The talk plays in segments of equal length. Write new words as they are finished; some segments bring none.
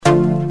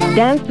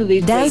Dance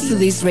to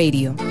this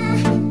radio.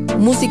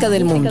 Música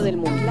del mundo.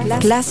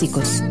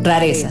 Clásicos,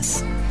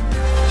 rarezas.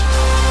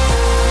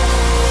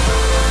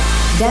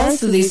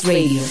 Dance to this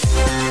radio.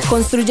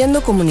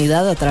 Construyendo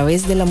comunidad a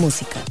través de la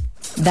música.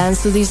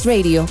 Dance to this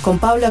radio con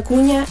Paula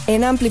Acuña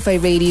en Amplify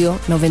Radio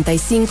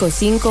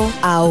 95.5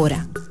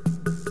 ahora.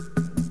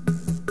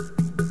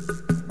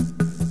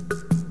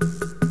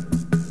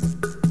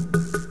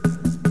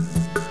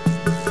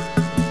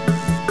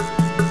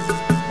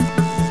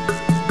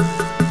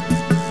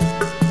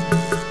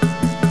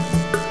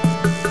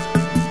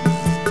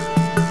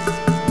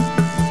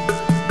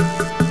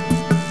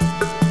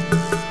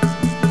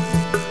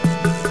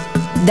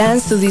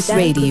 Dance to this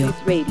radio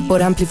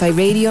por Amplify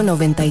Radio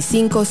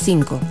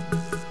 95.5.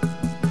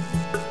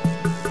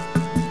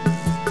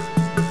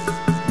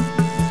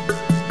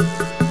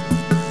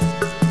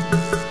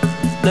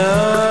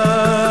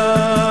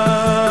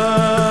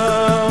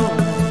 Now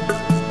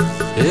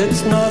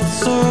it's not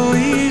so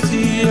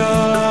easy,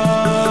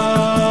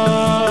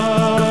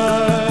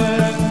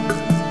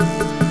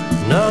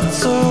 not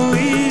so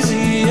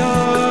easy,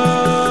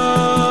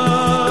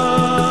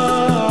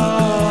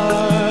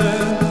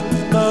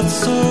 not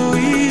so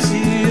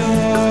easy,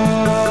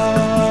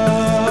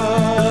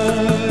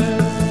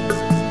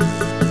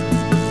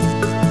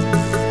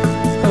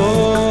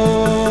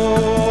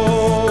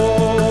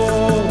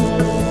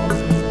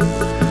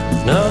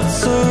 not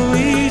so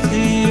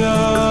easy,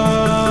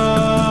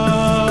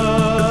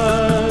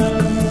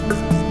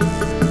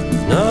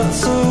 not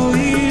so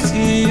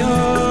easy,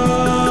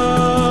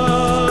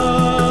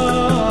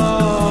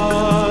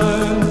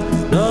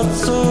 not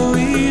so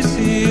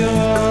easy,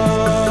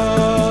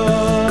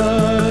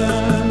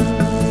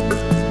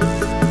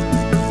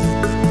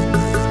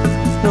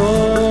 no,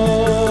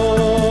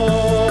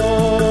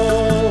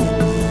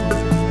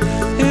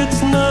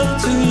 it's not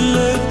too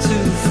late to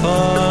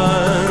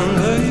find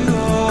where you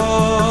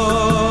are.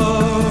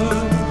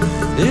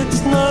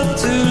 It's not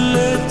too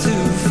late to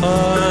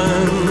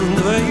find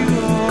where you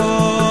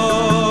are.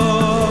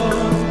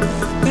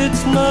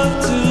 It's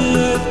not too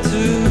late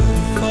to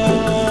find.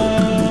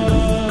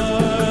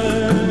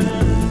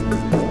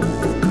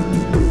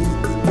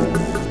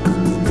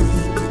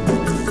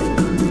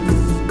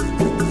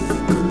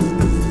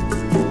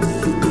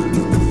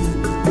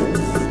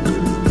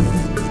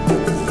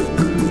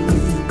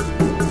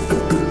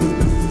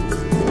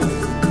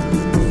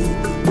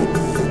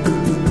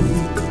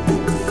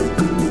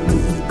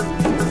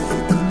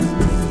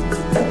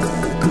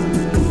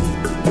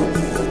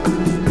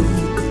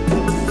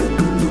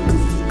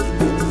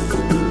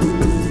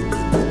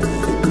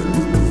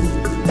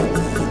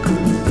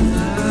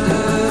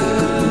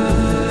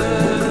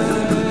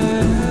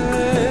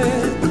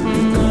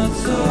 Not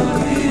so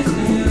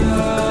easy,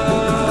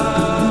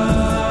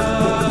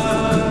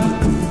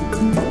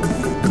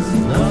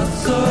 not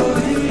so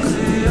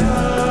easy,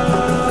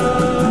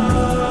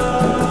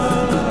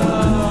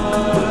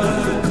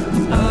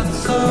 not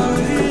so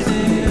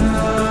easy,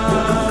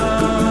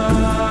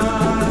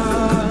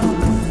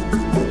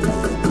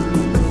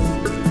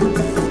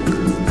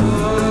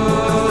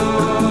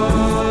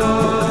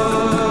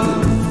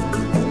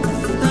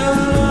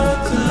 not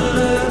too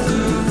late to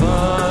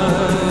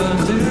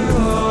find you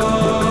are.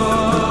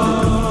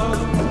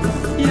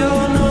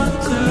 You're not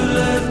too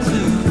late to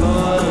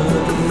find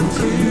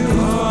you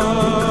are.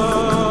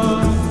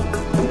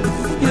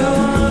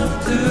 You're not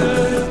too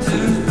late to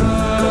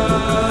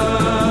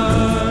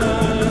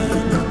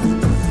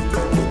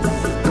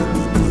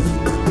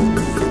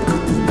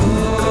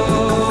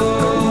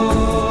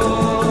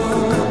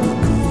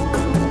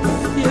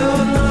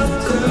You're not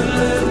too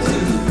late to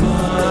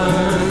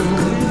find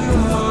who you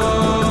are.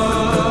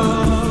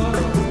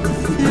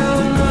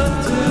 You're not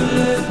too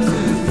late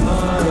to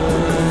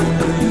find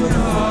who you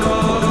are.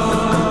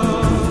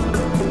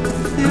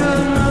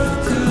 You're not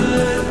too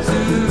late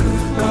to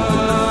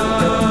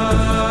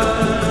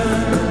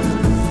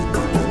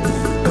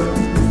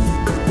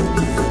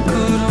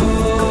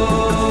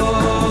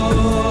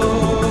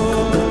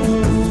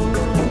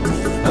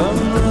I'm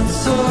not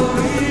so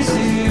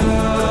easy,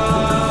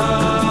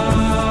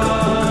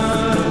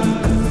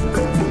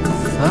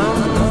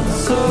 I'm not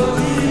so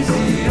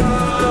easy,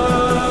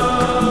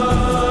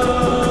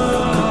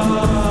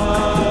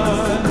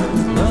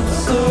 not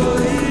so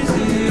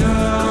easy,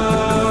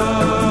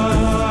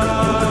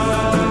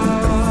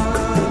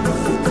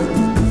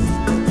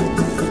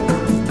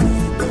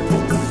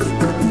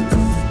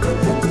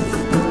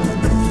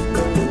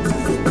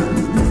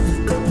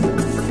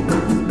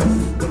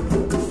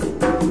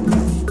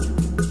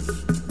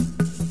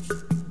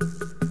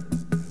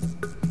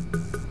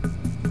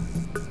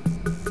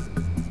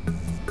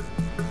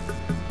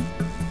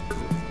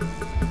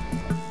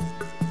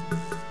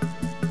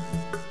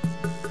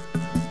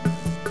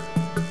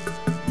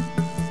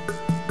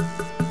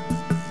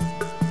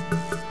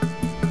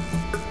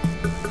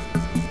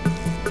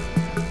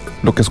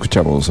 Lo que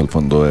escuchamos al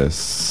fondo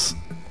es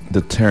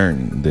The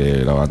Turn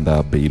de la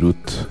banda Beirut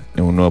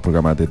en un nuevo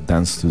programa de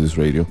Dance to this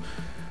Radio.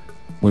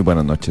 Muy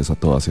buenas noches a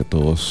todas y a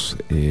todos.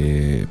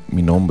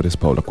 Mi nombre es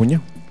Paula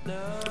Acuña.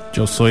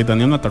 Yo soy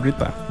Daniel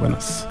Natarrita.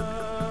 Buenas.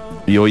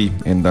 Y hoy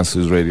en Dance to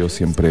This Radio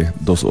siempre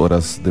 2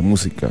 horas de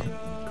música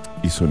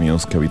y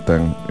sonidos que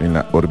habitan en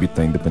la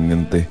órbita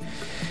independiente.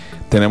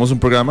 Tenemos un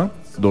programa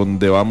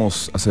donde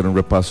vamos a hacer un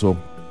repaso,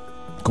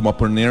 como a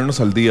ponernos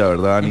al día,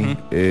 ¿verdad, Ani?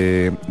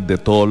 De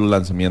todos los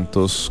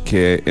lanzamientos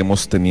que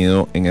hemos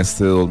tenido en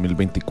este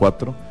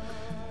 2024.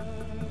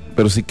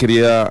 Pero sí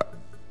quería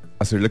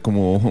hacerle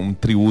como un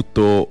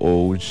tributo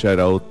o un shout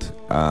out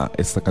a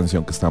esta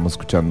canción que estábamos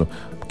escuchando,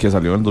 que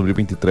salió en el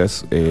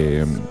 2023.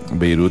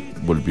 Beirut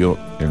volvió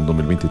en el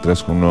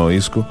 2023 con un nuevo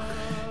disco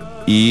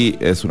y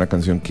es una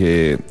canción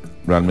que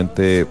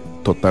realmente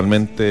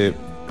totalmente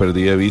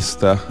perdí de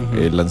vista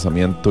el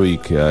lanzamiento y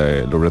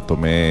que lo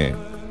retomé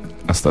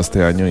hasta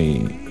este año,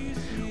 y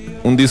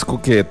un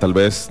disco que tal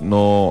vez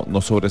no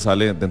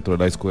sobresale dentro de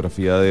la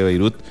discografía de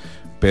Beirut,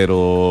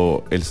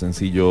 pero el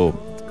sencillo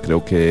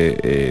creo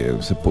que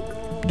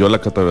yo la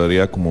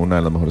catalogaría como una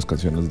de las mejores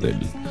canciones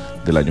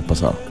del año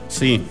pasado.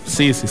 Sí,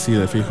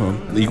 de fijo.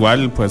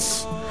 Igual,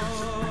 pues,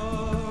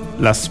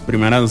 las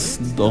primeras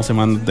 2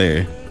 semanas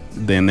de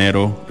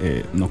enero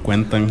no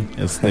cuentan,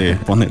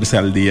 ponerse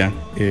al día.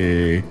 Yo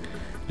he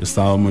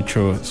estado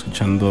mucho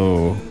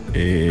escuchando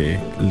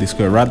el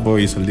disco de Rat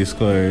Boys, el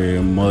disco de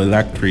Model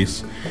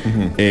Actress,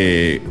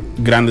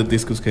 grandes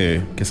discos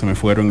que se me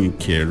fueron y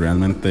que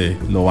realmente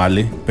lo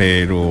vale.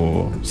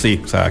 Pero sí,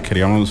 o sea,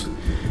 queríamos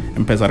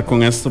empezar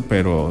con esto,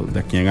 pero de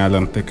aquí en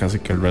adelante casi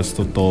que el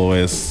resto todo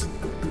es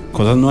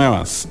cosas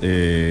nuevas.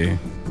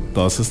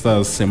 Todas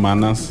estas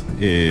semanas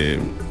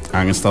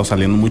han estado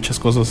saliendo muchas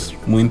cosas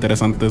muy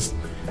interesantes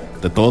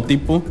de todo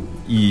tipo,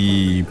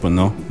 y pues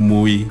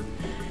muy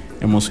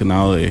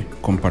emocionado de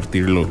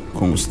compartirlo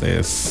con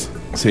ustedes.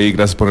 Sí,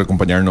 gracias por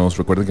acompañarnos.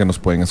 Recuerden que nos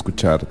pueden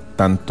escuchar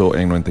tanto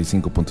en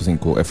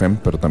 95.5 FM,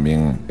 pero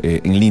también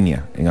en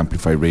línea en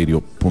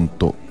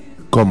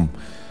amplifyradio.com.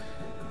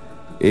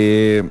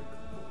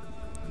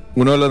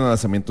 Uno de los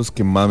lanzamientos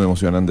que más me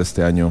emocionan de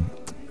este año,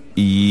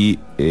 y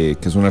que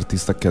es un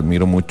artista que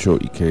admiro mucho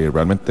y que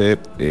realmente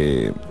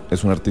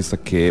es un artista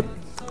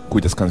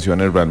cuyas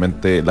canciones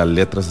realmente las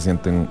letras se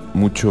sienten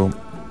mucho,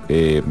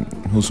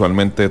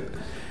 usualmente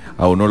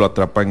a uno lo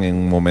atrapan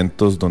en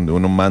momentos donde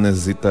uno más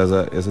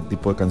necesita ese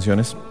tipo de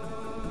canciones,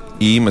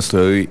 y me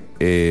estoy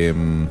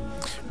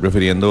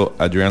refiriendo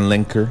a Adrienne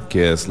Lenker,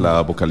 que es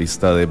la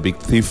vocalista de Big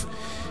Thief,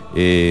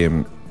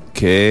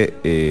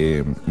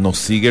 que nos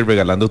sigue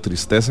regalando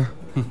tristeza,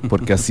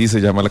 porque así se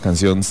llama la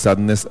canción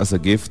Sadness as a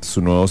Gift,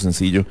 su nuevo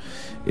sencillo.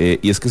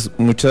 Y es que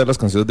muchas de las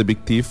canciones de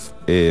Big Thief,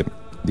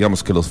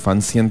 digamos que los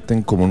fans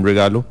sienten como un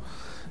regalo,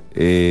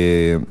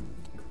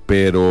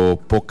 pero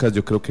pocas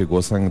yo creo que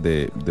gozan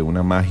de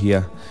una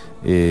magia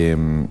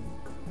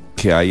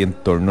que hay en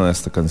torno a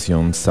esta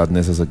canción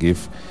Sadness as a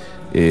Gift,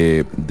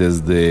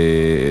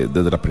 desde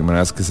la primera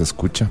vez que se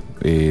escucha.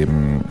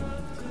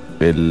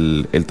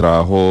 El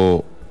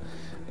trabajo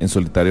en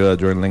solitario de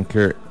Adrienne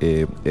Lenker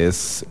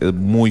es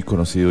muy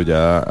conocido.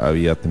 Ya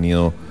había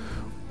tenido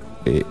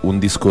un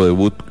disco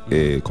debut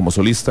como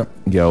solista,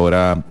 y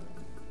ahora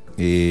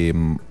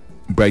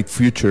Bright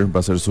Future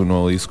va a ser su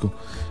nuevo disco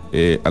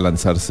a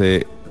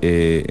lanzarse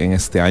en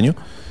este año.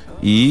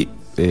 Y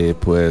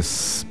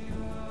pues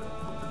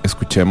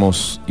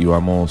escuchemos y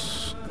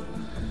vamos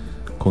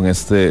con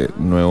este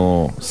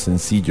nuevo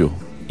sencillo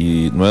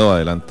y nuevo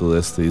adelanto de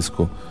este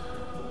disco,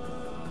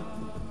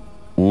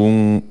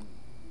 un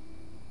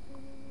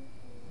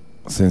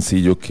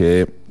sencillo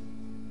que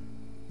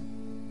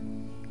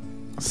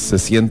se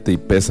siente y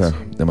pesa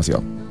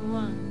demasiado.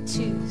 1, 2,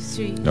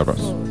 3, Ya,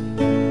 bros.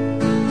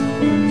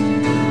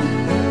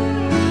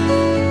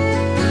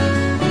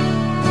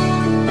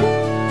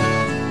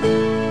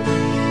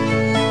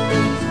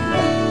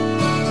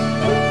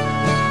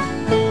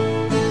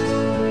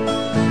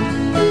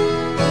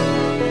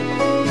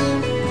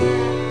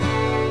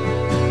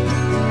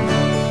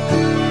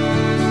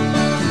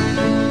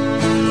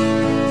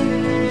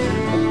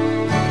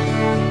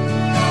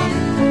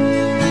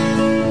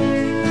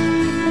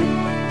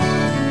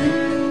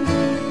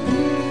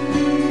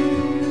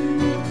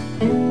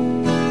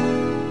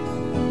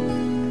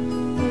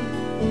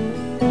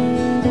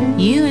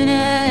 You and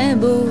I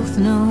both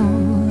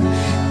know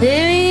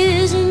there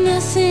is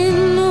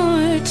nothing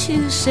more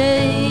to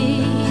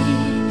say.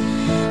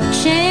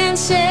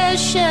 Chance has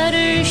shut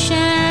her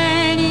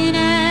shining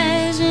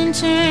eyes and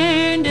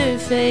turned her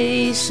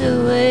face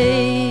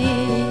away.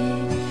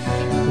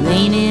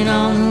 Leaning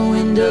on the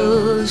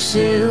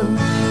windowsill,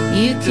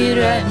 you could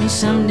write me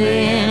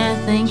someday, and I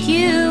think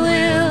you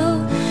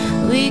will.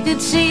 We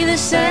could see the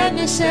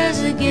sadness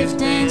as a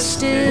gift and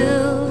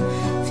still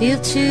feel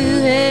too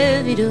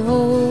heavy to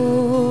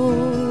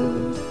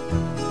hold.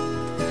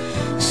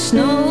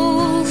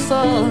 Snow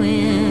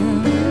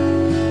falling,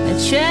 I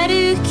try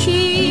to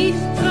keep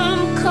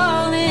from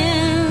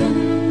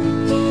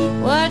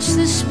calling. Watch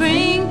the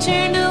spring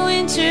turn to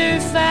winter,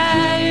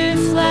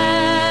 fireflies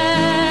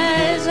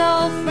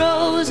all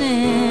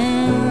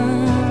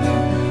frozen.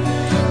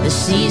 The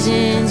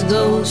seasons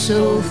go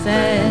so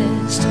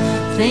fast,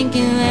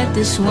 thinking that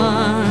this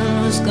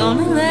one was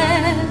gonna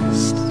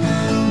last.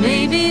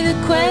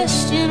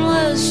 question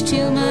was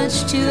too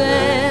much to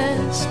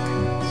ask.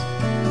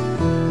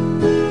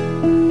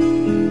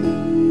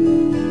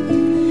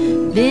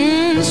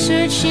 Been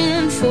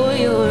searching for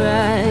your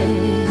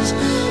eyes.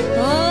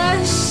 All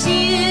I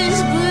see is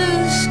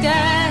blue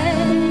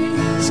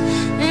skies,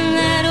 and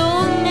that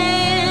old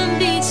man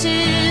beats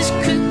his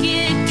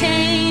crooked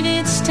cane.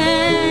 It's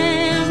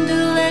time to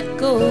let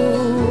go.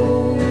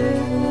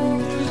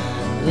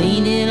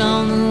 Leaning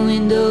on the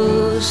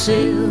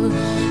windowsill,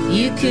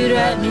 you could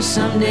write me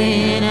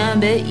someday, and I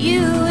bet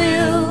you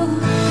will.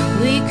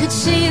 We could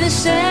see the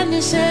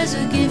sadness as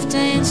a gift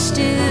and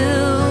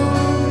still.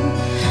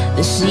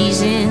 The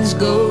seasons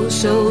go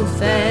so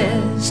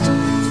fast,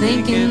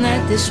 thinking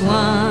that this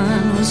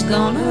one was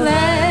gonna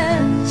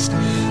last.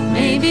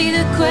 Maybe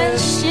the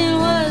question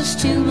was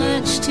too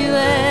much to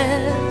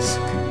ask.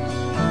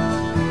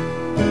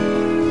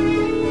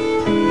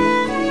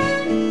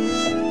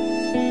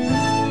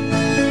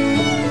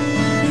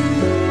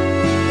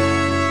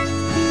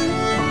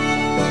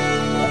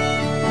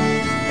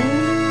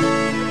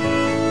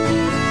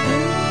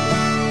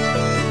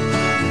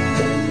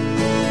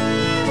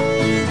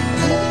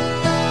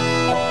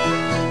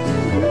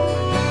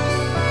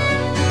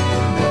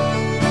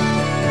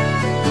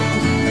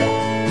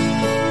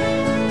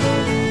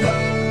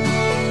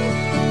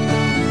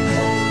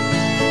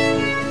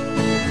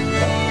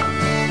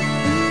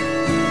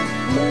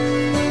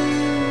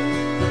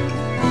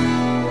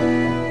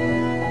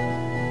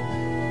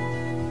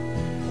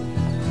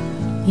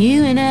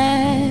 You and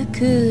I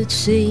could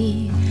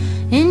see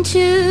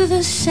into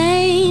the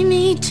same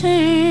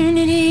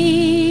eternity,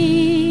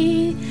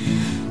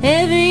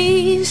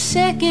 every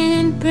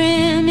second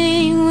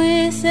brimming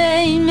with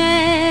a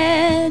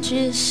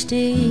majesty.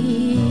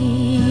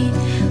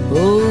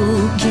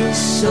 Oh,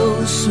 kiss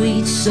so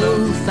sweet,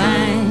 so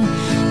fine,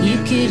 you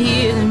could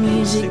hear the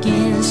music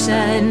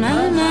inside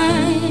my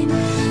mind.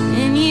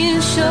 And you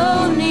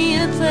showed me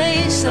a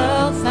place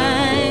I'll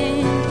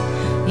find,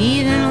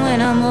 even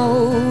when I'm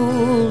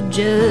old,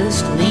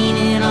 just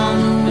leaning on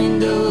the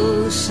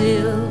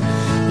windowsill.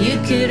 You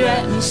could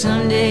write me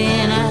someday,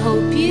 and I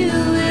hope you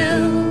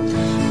will.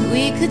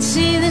 We could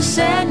see the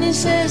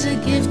sadness as a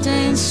gift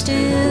and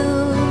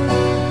still.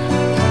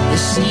 The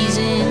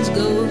seasons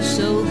go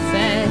so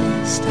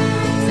fast,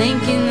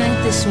 thinking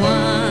that this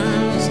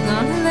one was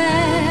gonna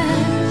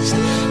last.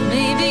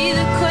 Maybe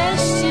the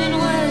question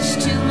was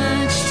too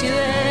much to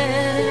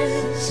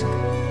ask.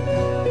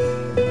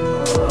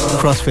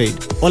 Crossfade.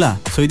 Hola,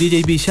 soy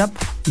DJ Bishop.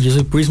 Y yo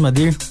soy Prisma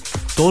Deer.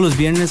 Todos los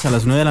viernes a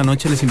las 9 de la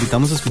noche les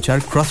invitamos a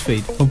escuchar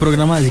Crossfade, Un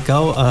programa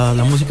dedicado a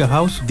la música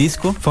house,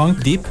 disco, funk,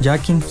 deep,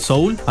 jacking,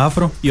 soul,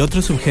 afro. y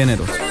otros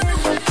subgéneros.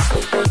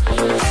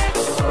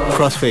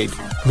 Crossfade.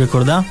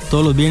 Recordá,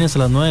 todos los viernes a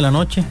las 9 de la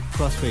noche.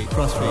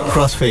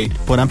 Crossfade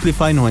por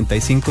Amplify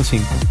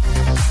 95.5.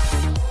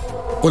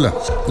 Hola,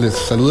 les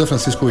saluda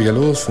Francisco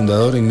Villalobos,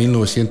 fundador en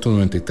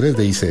 1993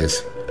 de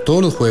ICS.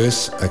 Todos los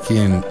jueves, aquí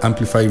en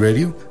Amplify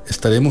Radio,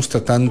 estaremos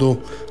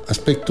tratando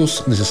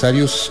aspectos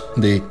necesarios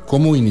de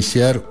cómo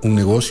iniciar un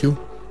negocio,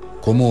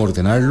 cómo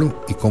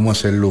ordenarlo y cómo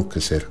hacerlo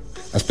crecer.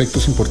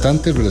 Aspectos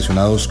importantes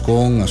relacionados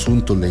con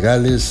asuntos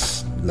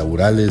legales,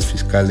 laborales,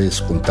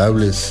 fiscales,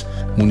 contables,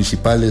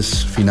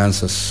 municipales,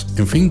 finanzas,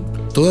 en fin,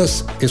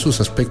 todos esos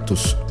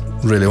aspectos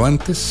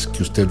relevantes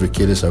que usted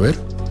requiere saber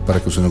para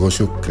que su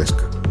negocio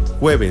crezca.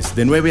 Jueves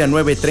de 9 a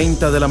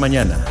 9:30 de la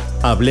mañana.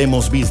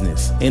 Hablemos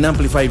Business en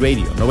Amplify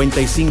Radio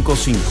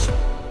 95.5.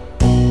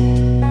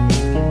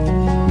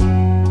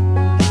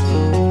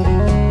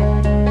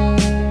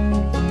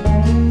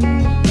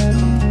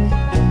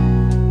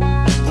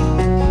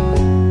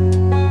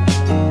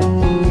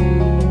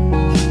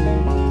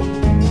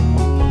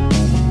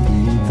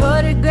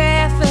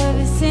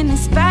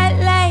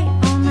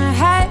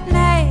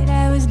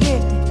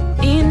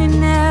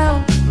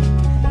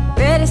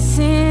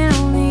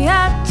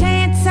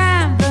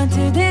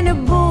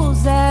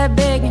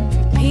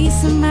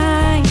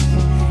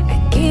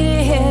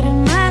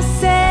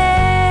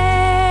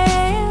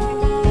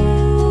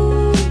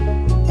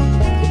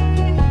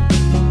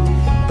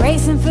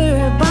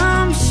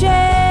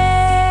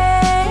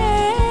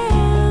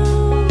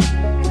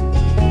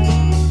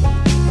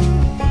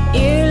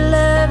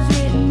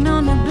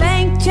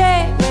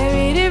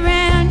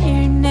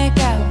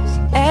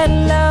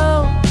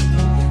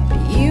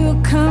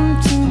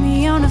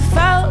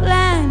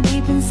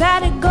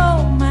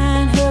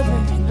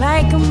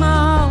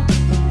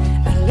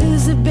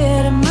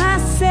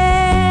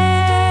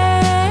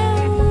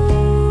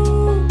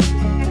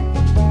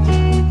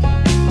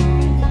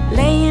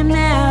 Laying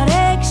out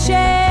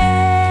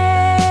eggshells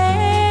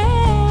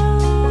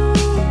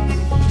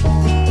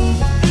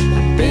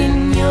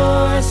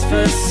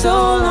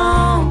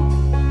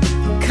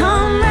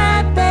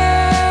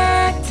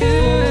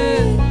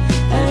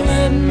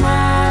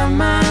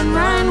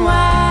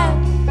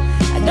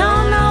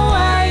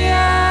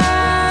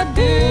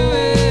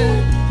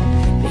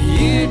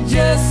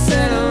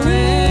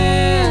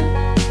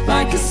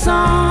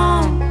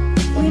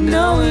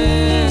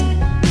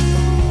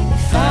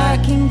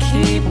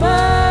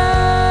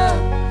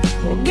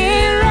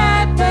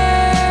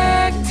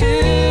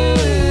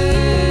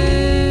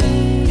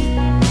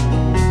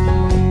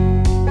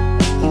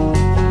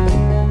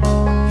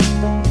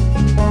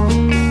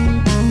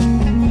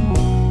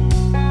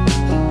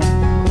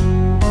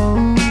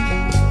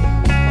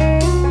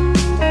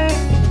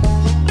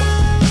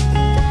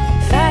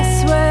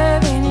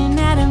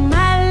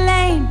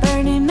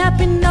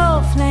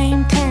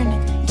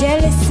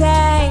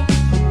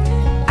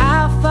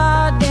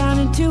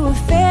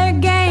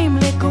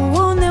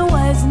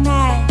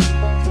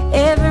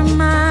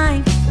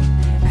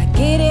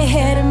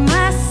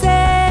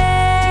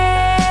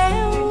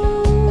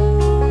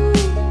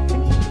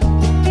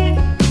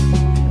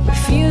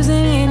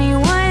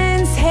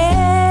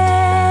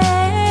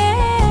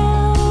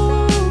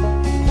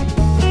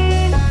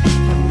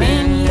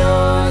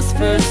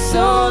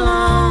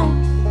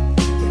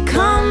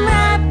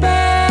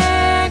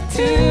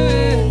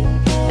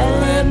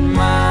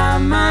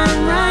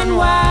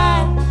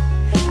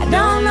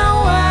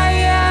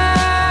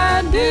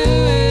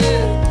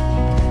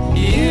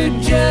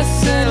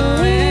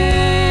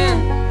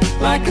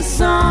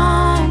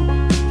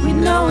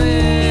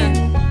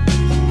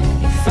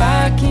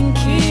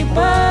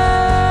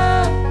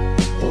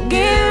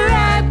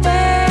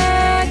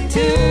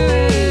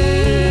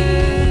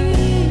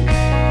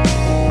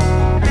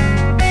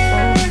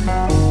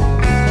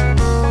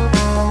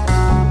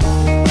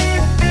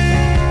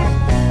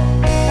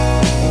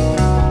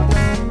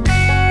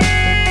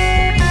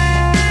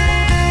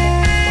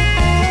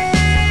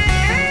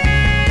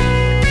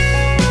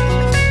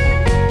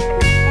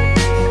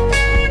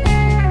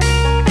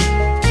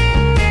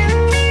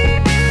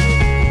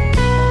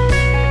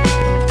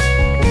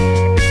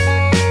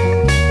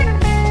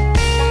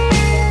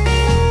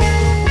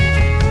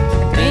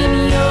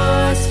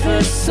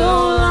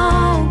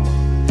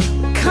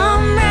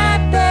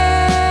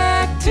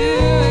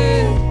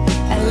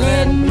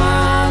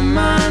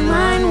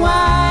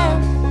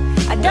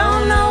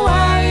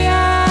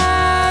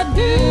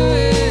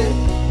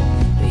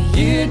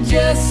You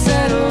just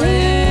settle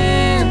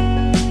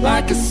in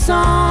like a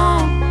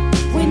song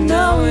we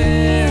know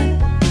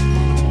it.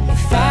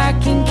 If I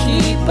can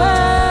keep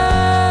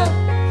up,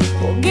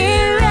 we'll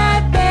get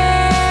right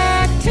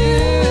back to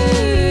it.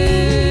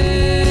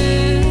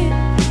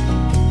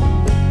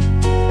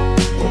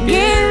 We'll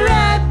get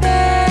right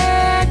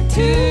back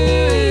to it.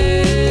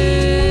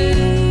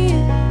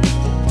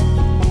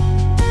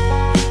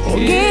 We'll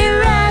get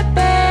right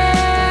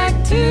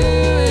back to it.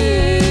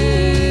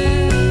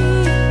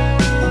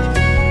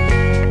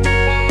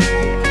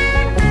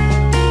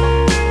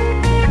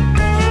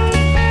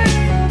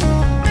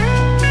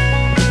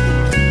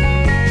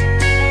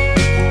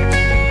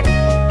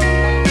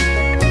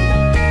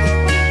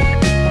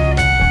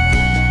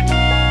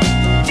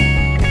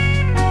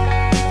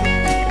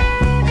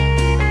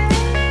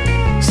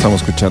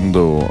 Estamos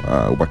escuchando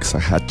a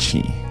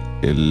Waxahachie,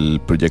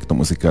 el proyecto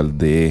musical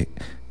de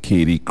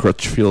Katie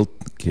Crutchfield,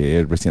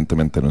 que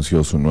recientemente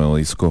anunció su nuevo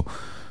disco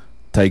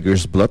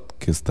Tiger's Blood,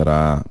 que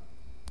estará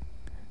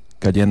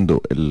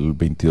cayendo el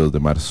 22 de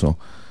marzo.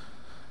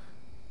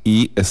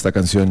 Y esta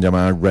canción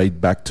llamada Right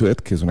Back to It,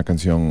 que es una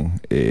canción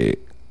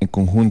en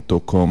conjunto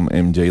con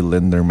MJ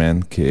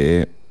Lenderman,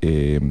 que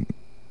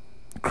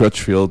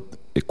Crutchfield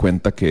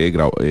cuenta que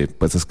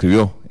pues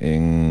escribió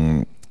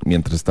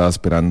mientras estaba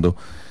esperando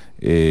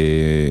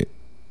que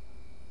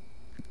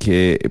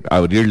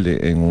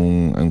abrirle en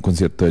un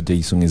concierto de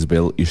Jason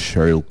Isbell y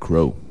Sheryl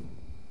Crow,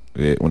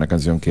 una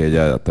canción que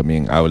ella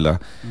también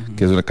habla,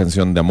 que es una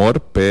canción de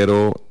amor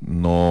pero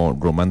no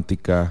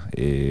romántica,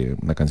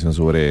 una canción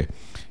sobre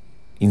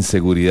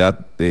inseguridad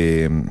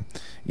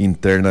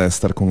interna de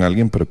estar con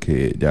alguien, pero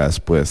que ya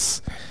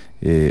después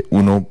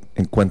uno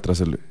encuentra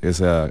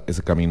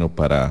ese camino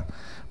para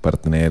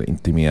tener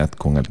intimidad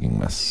con alguien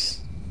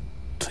más.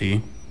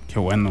 Sí. Qué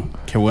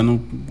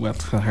bueno,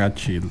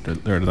 Waxahachie, de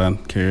verdad,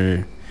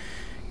 qué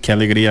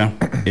alegría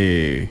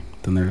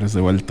tenerles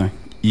de vuelta.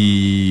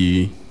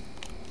 Y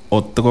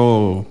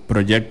otro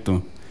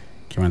proyecto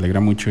que me alegra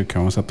mucho y que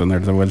vamos a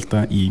tener de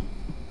vuelta, y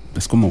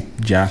es como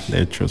ya,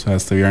 de hecho, o sea,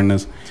 este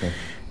viernes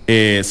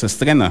se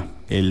estrena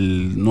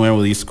el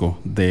nuevo disco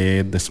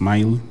de The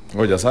Smile.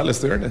 Oh, ¿ya sale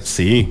este viernes?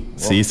 Sí,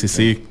 wow.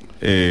 Sí.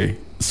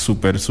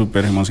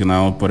 Súper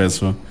emocionado por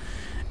eso.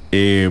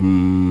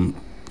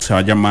 Se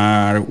va a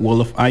llamar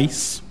Wall of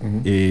Ice.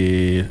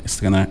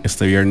 Estrena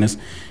este viernes.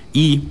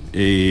 Y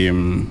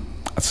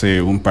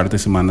hace un par de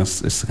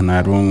semanas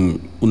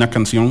estrenaron una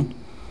canción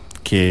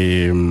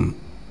que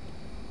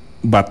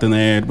va a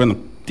tener, bueno,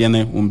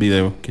 tiene un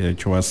video que de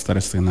hecho va a estar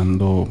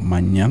estrenando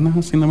mañana,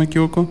 si no me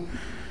equivoco.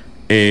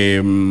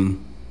 Un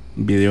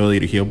video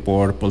dirigido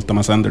por Paul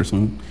Thomas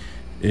Anderson,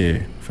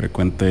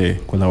 frecuente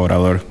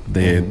colaborador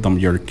de Tom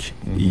York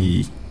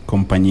y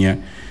compañía.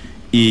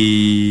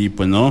 Y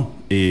pues no,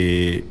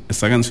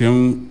 esta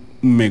canción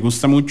me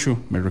gusta mucho,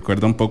 me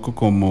recuerda un poco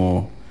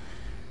como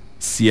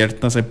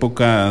ciertas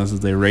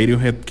épocas de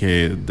Radiohead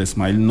que The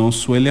Smile no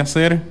suele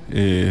hacer.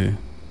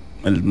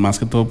 Más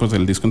que todo, pues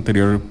el disco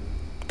anterior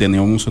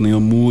tenía un sonido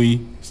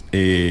muy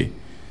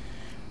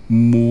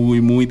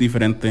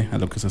diferente a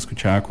lo que se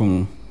escuchaba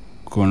con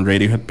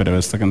Radiohead, pero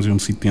esta canción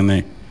sí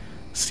tiene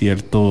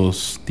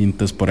ciertos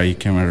tintes por ahí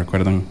que me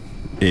recuerdan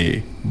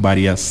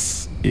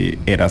varias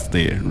eras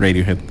de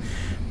Radiohead.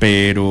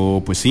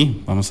 Pero pues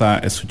sí, vamos a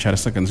escuchar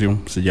esta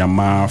canción. Se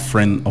llama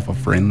Friend of a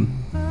Friend.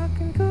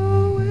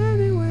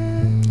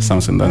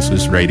 Estamos en Dance to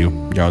This Radio.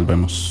 Ya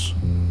volvemos.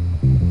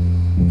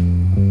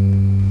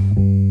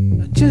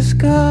 I just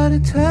gotta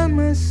turn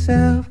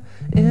myself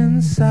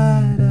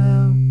inside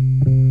out,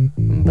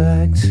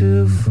 back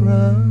to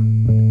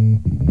front.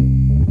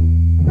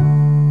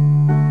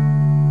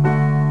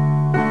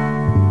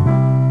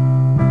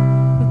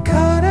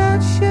 Cut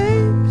out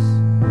shapes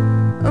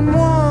and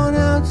worn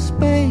out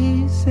spaces.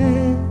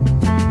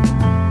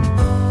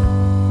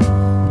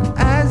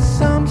 Add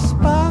some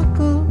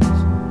sparkles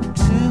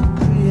to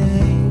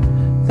create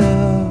the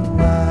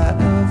right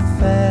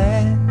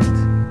effect.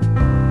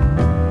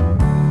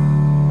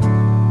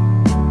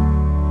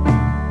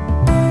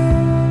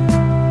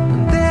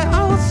 And they're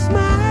all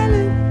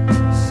smiling,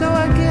 so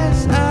I guess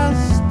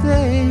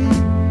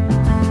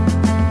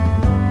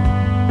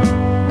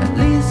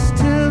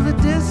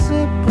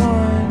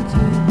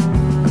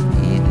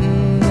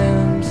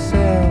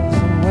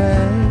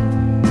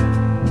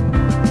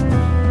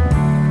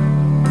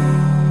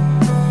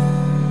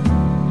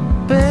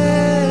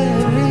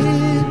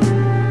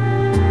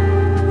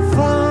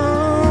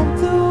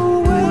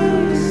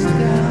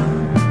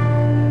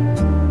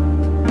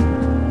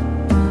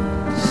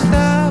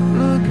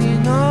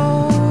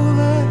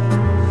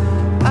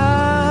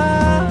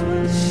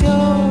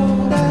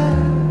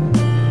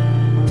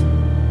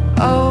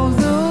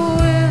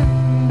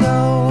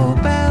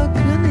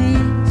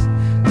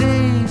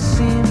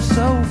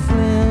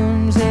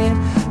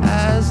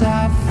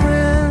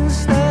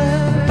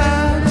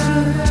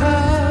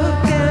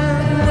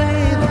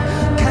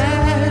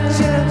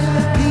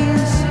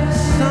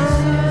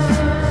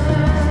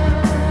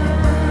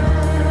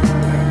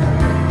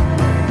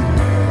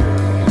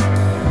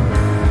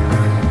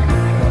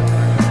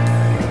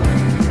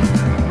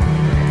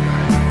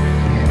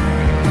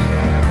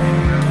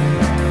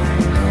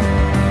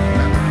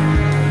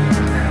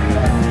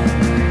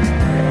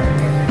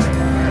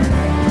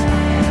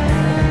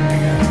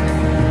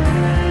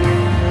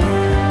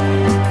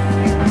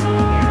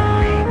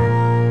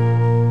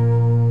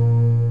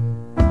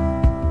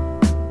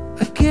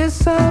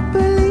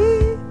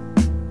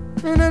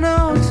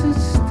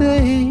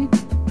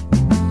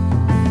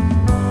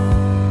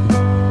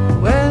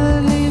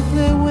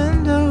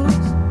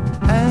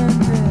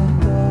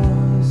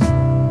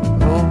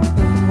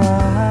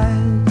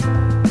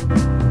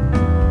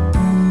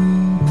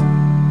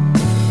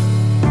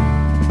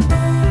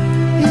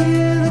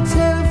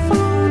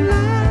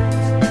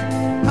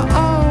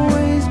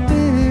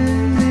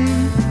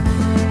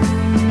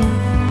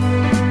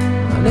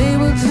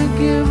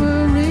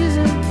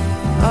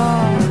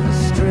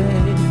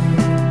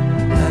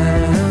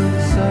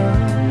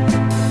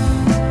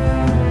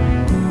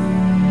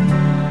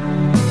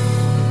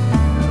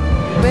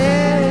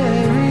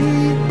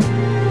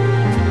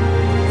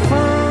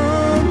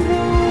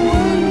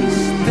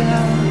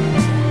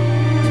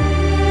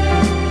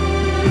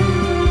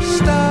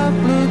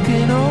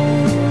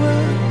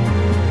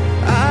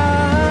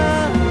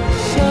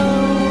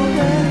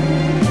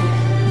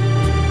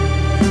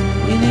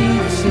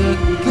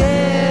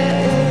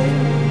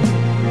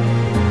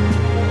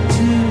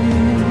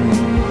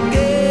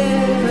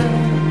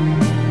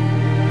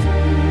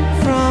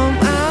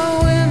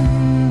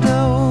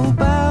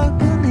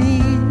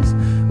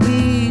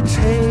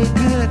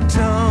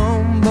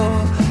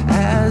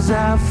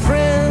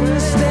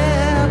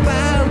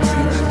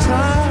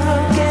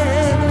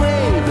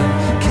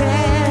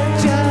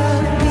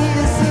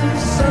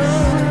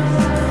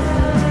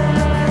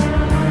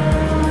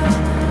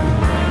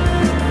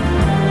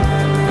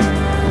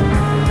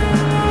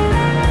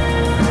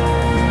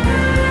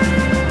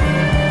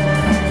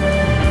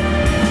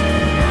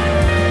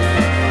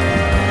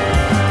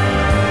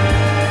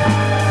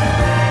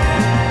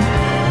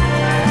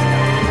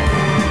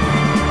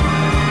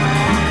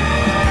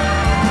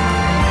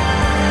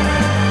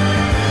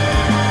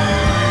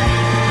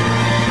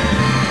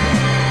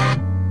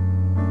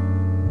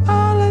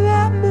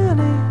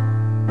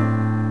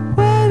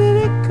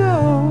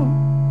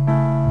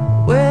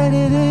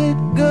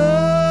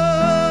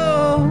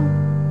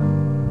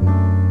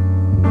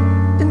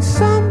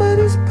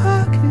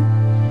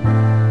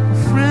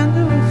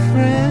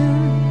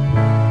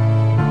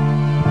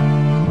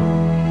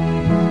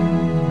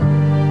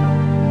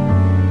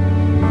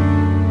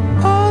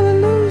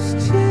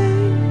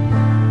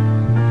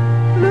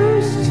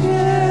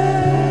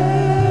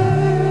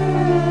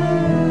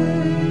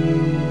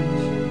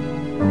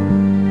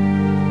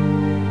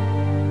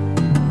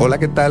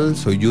 ¿qué tal?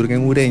 Soy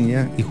Jürgen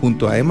Ureña y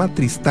junto a Emma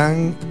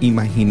Tristán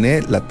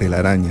imaginé La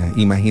Telaraña.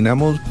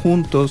 Imaginamos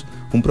juntos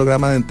un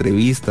programa de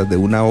entrevistas de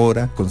 1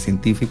 hora con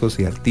científicos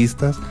y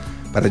artistas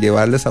para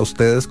llevarles a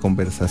ustedes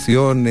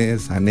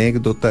conversaciones,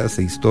 anécdotas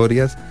e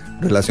historias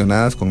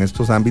relacionadas con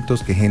estos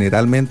ámbitos que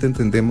generalmente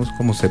entendemos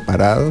como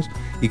separados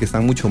y que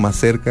están mucho más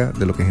cerca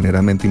de lo que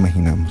generalmente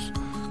imaginamos.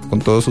 Con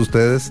todos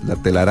ustedes, La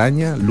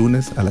Telaraña,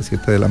 lunes a las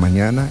 7 de la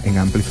mañana en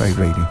Amplify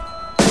Radio.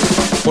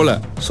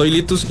 Hola, soy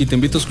Litus y te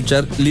invito a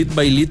escuchar Lit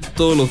by Lit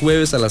todos los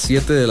jueves a las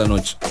 7 de la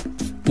noche.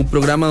 Un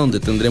programa donde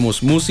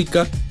tendremos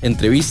música,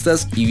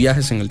 entrevistas y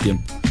viajes en el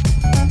tiempo.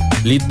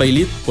 Lit by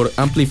Lit por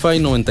Amplify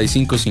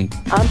 95.5.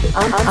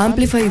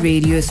 Amplify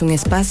Radio es un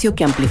espacio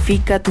que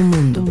amplifica tu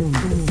mundo.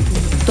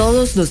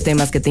 Todos los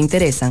temas que te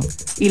interesan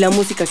y la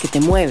música que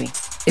te mueve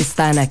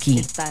están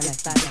aquí.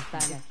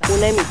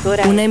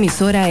 Una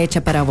emisora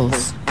hecha para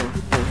vos.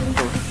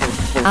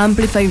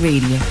 Amplify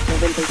Radio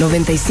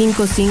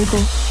 95.5,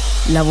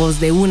 la voz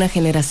de una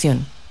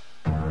generación.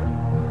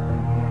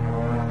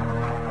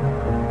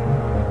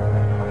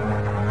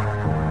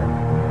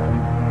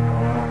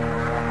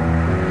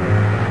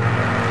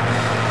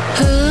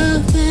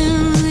 I've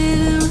been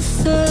living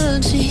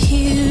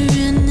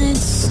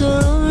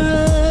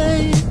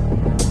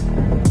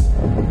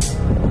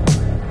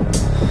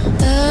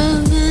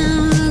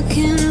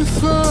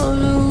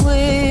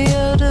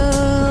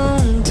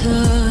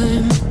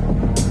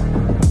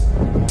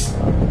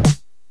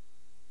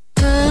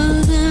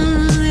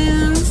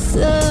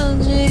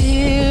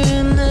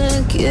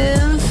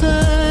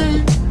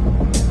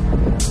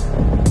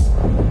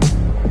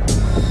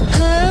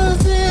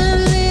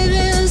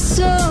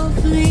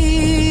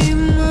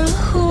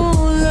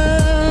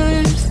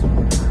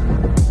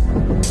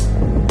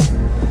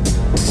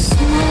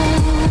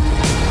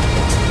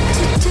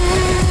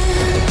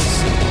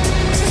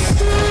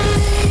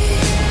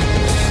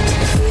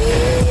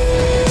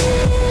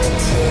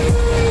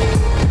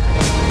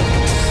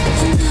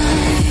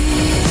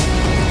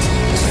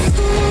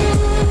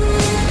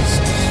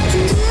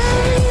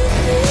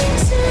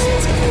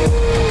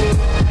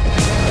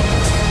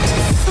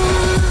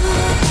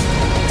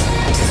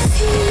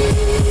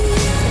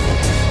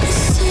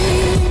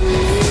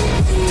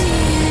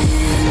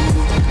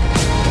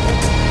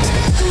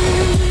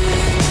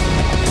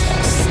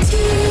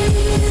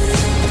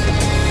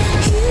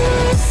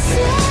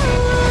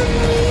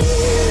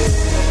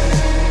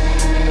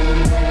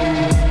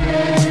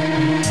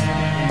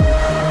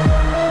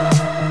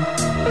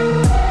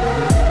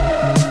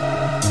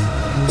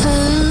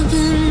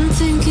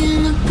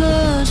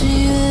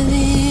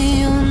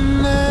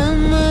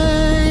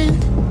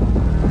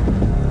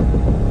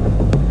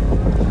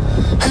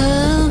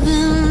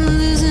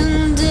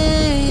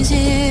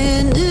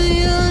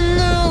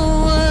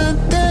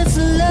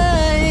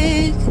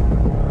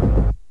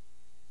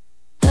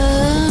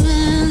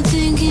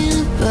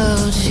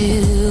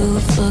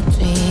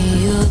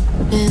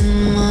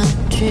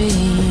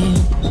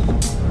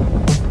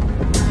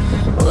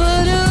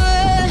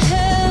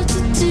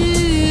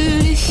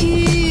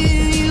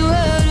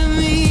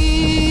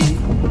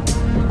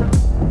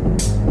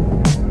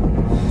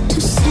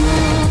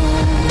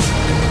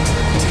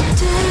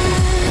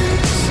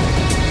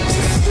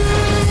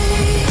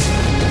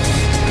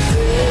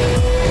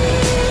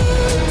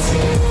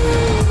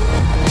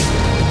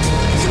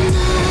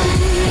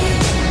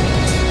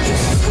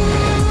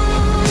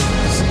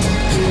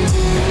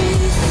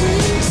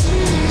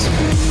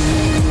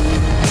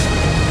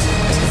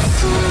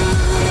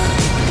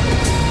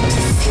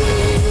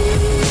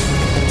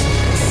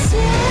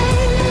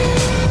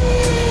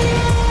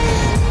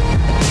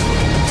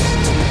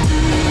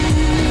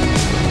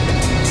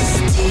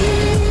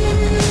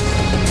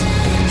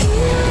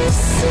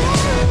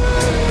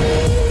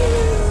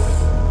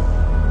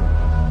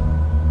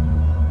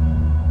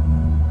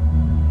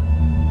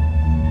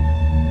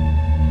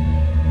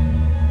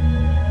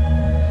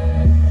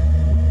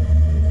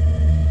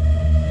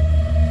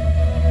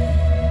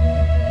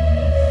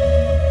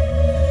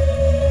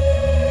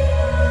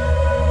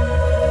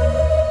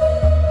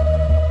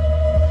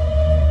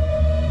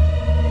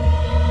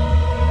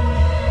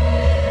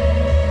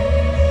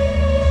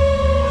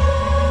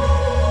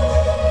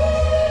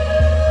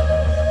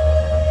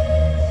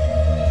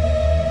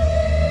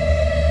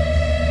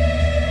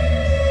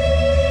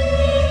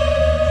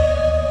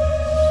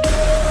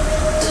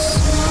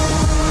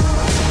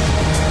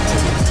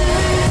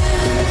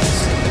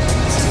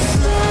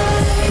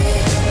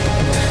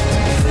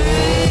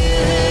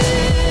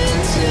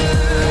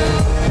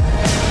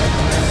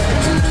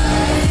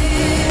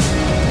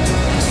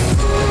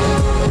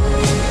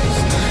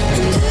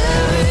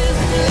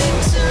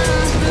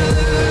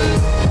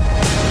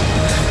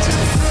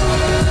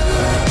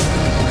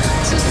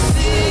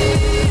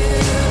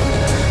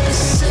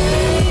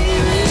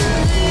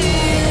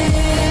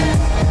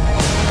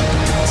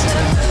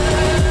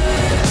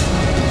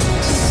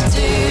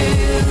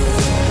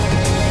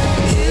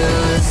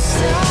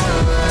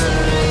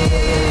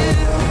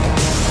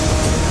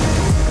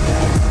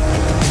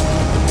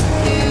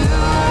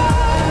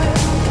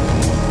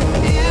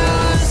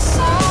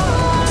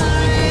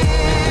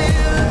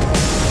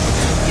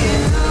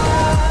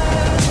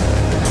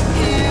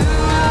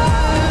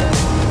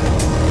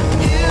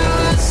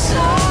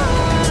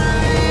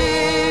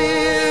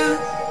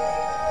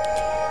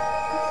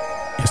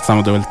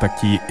Estamos de vuelta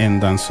aquí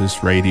en Dances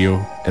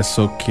Radio.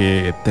 Eso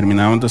que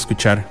terminamos de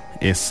escuchar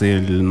es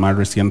el más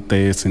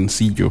reciente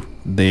sencillo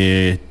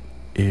de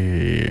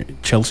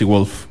Chelsea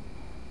Wolfe.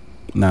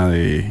 Una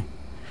de,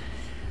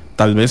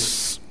 tal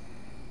vez,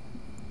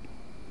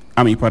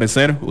 a mi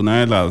parecer, una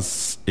de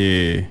las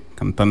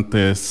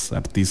cantantes,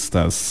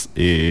 artistas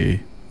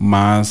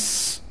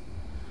más,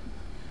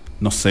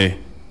 no sé,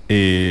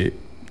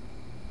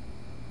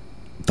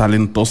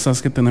 talentosas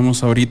que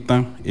tenemos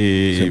ahorita.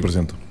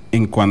 100%.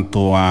 En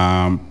cuanto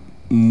a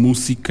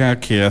música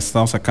que ha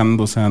estado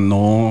sacando, o sea,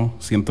 no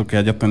siento que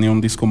haya tenido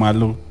un disco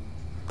malo,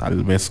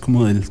 tal vez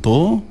como del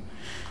todo.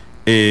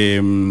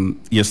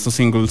 Y estos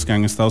singles que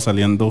han estado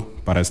saliendo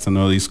para este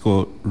nuevo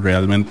disco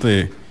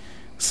realmente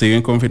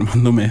siguen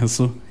confirmándome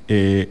eso.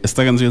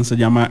 Esta canción se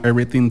llama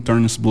Everything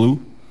Turns Blue.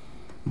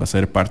 Va a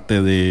ser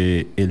parte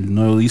de el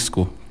nuevo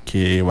disco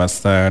que va a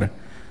estar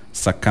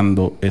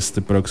sacando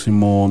este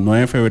próximo 9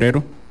 de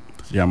febrero.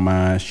 Se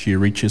llama She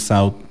Reaches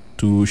Out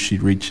to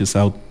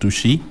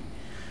She.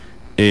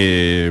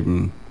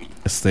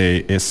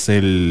 Este es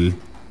el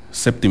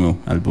séptimo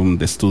álbum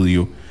de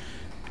estudio.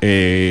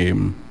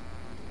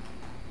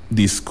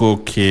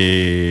 Disco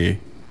que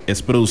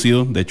es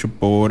producido, de hecho,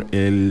 por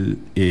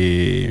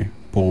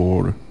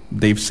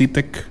Dave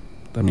Sitek,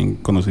 también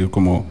conocido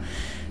como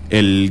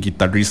el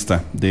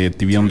guitarrista de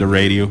TV on the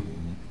Radio.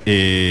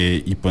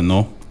 Y pues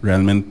no,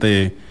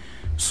 realmente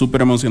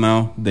súper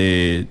emocionado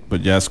de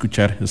pues ya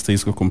escuchar este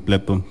disco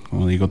completo.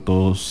 Como digo,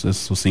 todos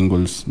estos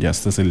singles, ya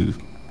este es el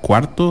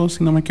cuarto,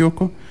 si no me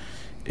equivoco,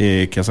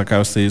 que ha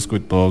sacado este disco, y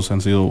todos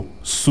han sido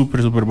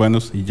súper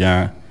buenos, y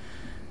ya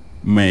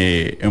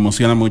me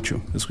emociona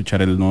mucho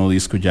escuchar el nuevo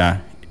disco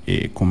ya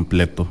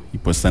completo, y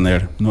pues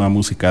tener nueva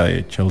música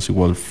de Chelsea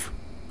Wolfe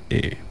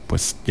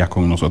pues ya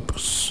con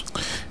nosotros.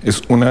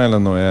 Es una de las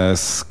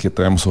novedades que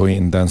traemos hoy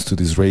en Dance to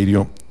This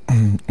Radio,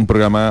 un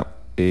programa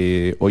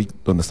hoy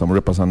donde estamos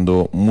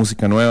repasando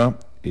música nueva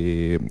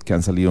que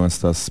han salido en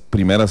estas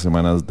primeras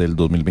semanas del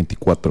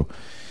 2024,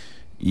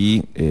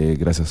 y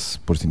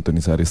gracias por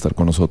sintonizar y estar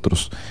con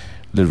nosotros.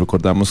 Les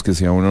recordamos que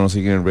si aún no nos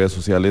siguen en redes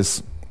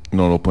sociales,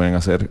 no lo pueden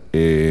hacer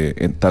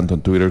tanto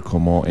en Twitter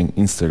como en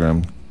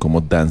Instagram como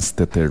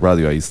DTTR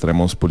Radio. Ahí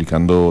estaremos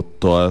publicando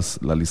todas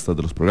las listas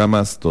de los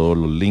programas, todos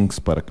los links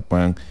para que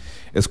puedan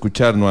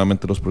escuchar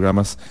nuevamente los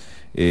programas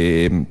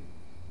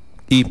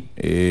y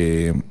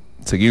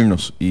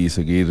seguirnos y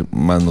seguir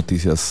más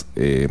noticias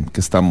que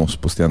estamos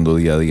posteando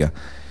día a día.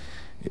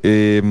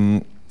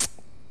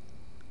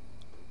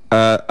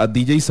 A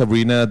DJ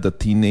Sabrina, The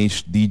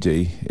Teenage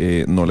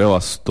DJ, no le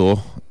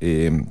bastó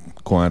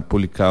con haber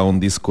publicado un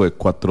disco de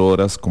 4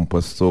 horas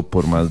compuesto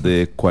por más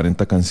de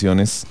 40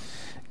 canciones,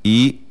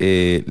 y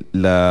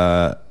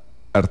la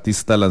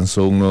artista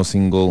lanzó un nuevo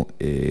single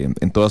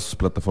en todas sus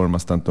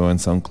plataformas, tanto en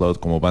SoundCloud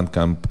como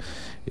Bandcamp,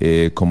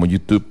 como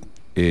YouTube,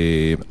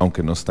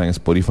 aunque no está en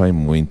Spotify.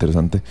 Muy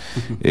interesante.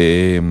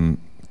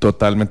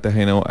 Totalmente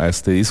ajeno a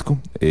este disco.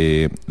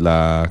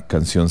 La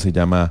canción se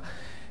llama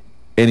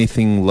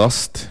Anything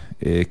Lost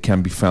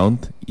Can Be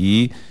Found,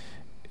 y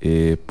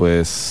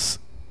pues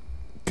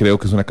creo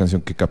que es una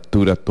canción que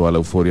captura toda la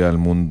euforia del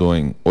mundo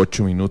en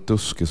 8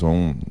 minutos, que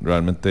son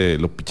realmente,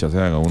 lo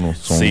pichasean a uno,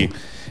 son sí,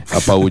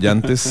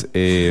 apabullantes.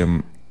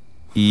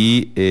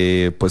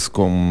 Pues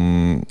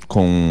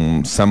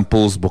con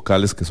samples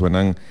vocales que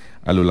suenan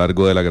a lo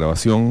largo de la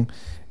grabación.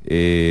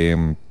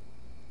 Me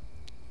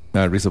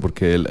da risa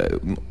porque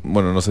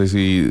bueno, no sé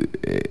si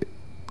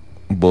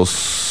vos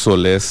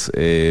solés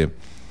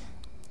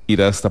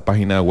ir a esta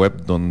página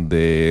web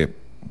donde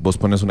vos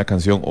pones una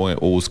canción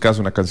o buscas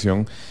una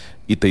canción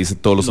y te dice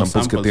todos los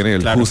samples que tiene,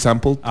 el claro. Who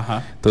Sampled.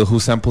 Ajá. Entonces Who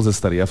Samples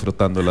estaría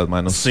frotando las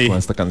manos sí, con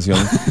esta canción.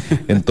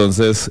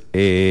 Entonces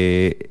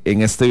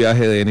en este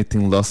viaje de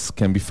Anything Lost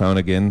Can Be Found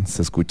Again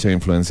se escuchan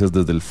influencias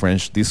desde el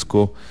French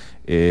disco,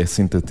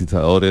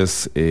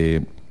 sintetizadores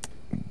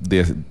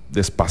de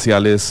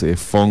espaciales,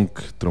 funk,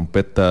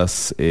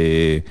 trompetas,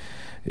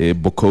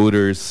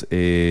 vocoders,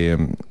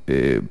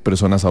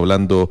 personas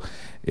hablando,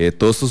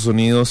 todos estos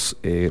sonidos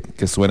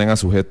que suenan a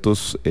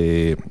sujetos,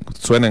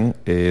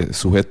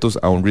 sujetos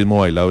a un ritmo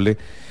bailable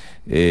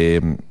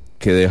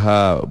que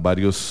deja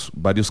varios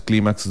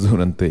clímax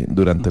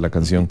durante la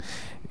canción.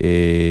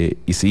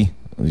 Y sí,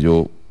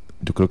 yo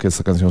creo que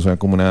esta canción suena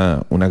como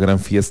una gran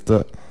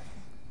fiesta,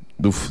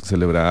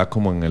 celebrada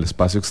como en el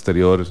espacio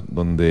exterior,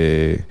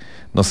 donde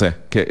no sé,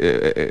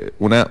 que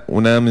una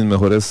de mis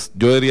mejores,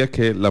 yo diría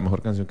que la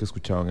mejor canción que he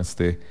escuchado en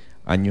este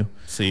año.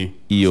 Sí.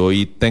 Y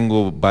hoy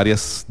tengo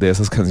varias de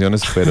esas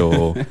canciones,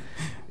 pero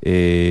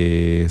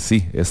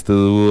sí, este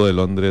dúo de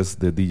Londres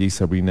de DJ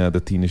Sabrina,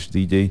 The Teenage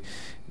DJ,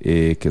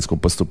 que es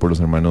compuesto por los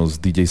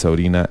hermanos DJ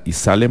Sabrina y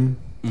Salem.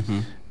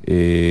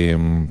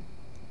 Uh-huh.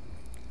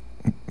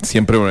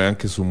 Siempre me vean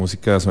que su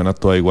música suena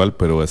toda igual,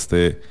 pero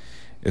este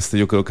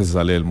yo creo que se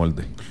sale del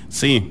molde.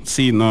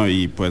 Sí, no,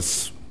 y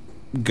pues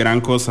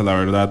gran cosa, la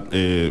verdad.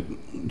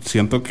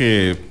 Siento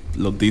que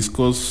los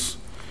discos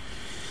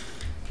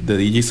de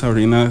DJ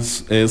Sabrina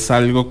es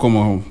algo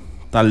como,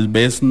 tal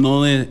vez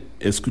no de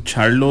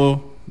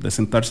escucharlo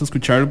sentarse a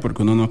escucharlo,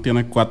 porque uno no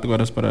tiene 4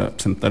 horas para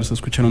sentarse a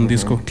escuchar un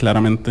disco,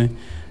 claramente.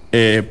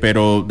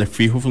 Pero de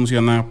fijo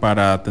funciona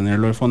para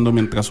tenerlo de fondo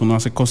mientras uno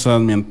hace cosas,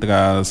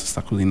 mientras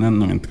está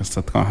cocinando, mientras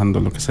está trabajando,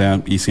 lo que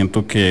sea. Y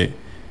siento que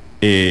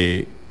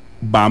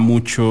va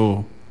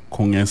mucho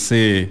con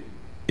ese,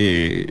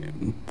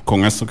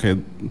 con esto que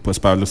pues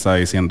Pablo estaba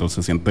diciendo.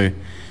 Se siente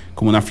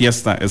como una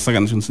fiesta. Esta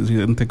canción se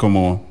siente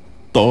como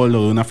todo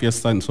lo de una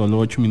fiesta en solo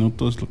 8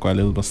 minutos, lo cual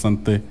es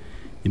bastante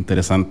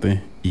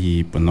interesante.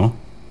 Y pues no,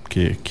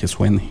 que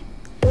suene.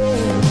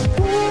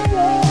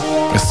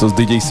 Esto es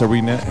DJ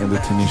Sabrina and the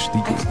Teenage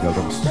DJs. Ya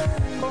vamos.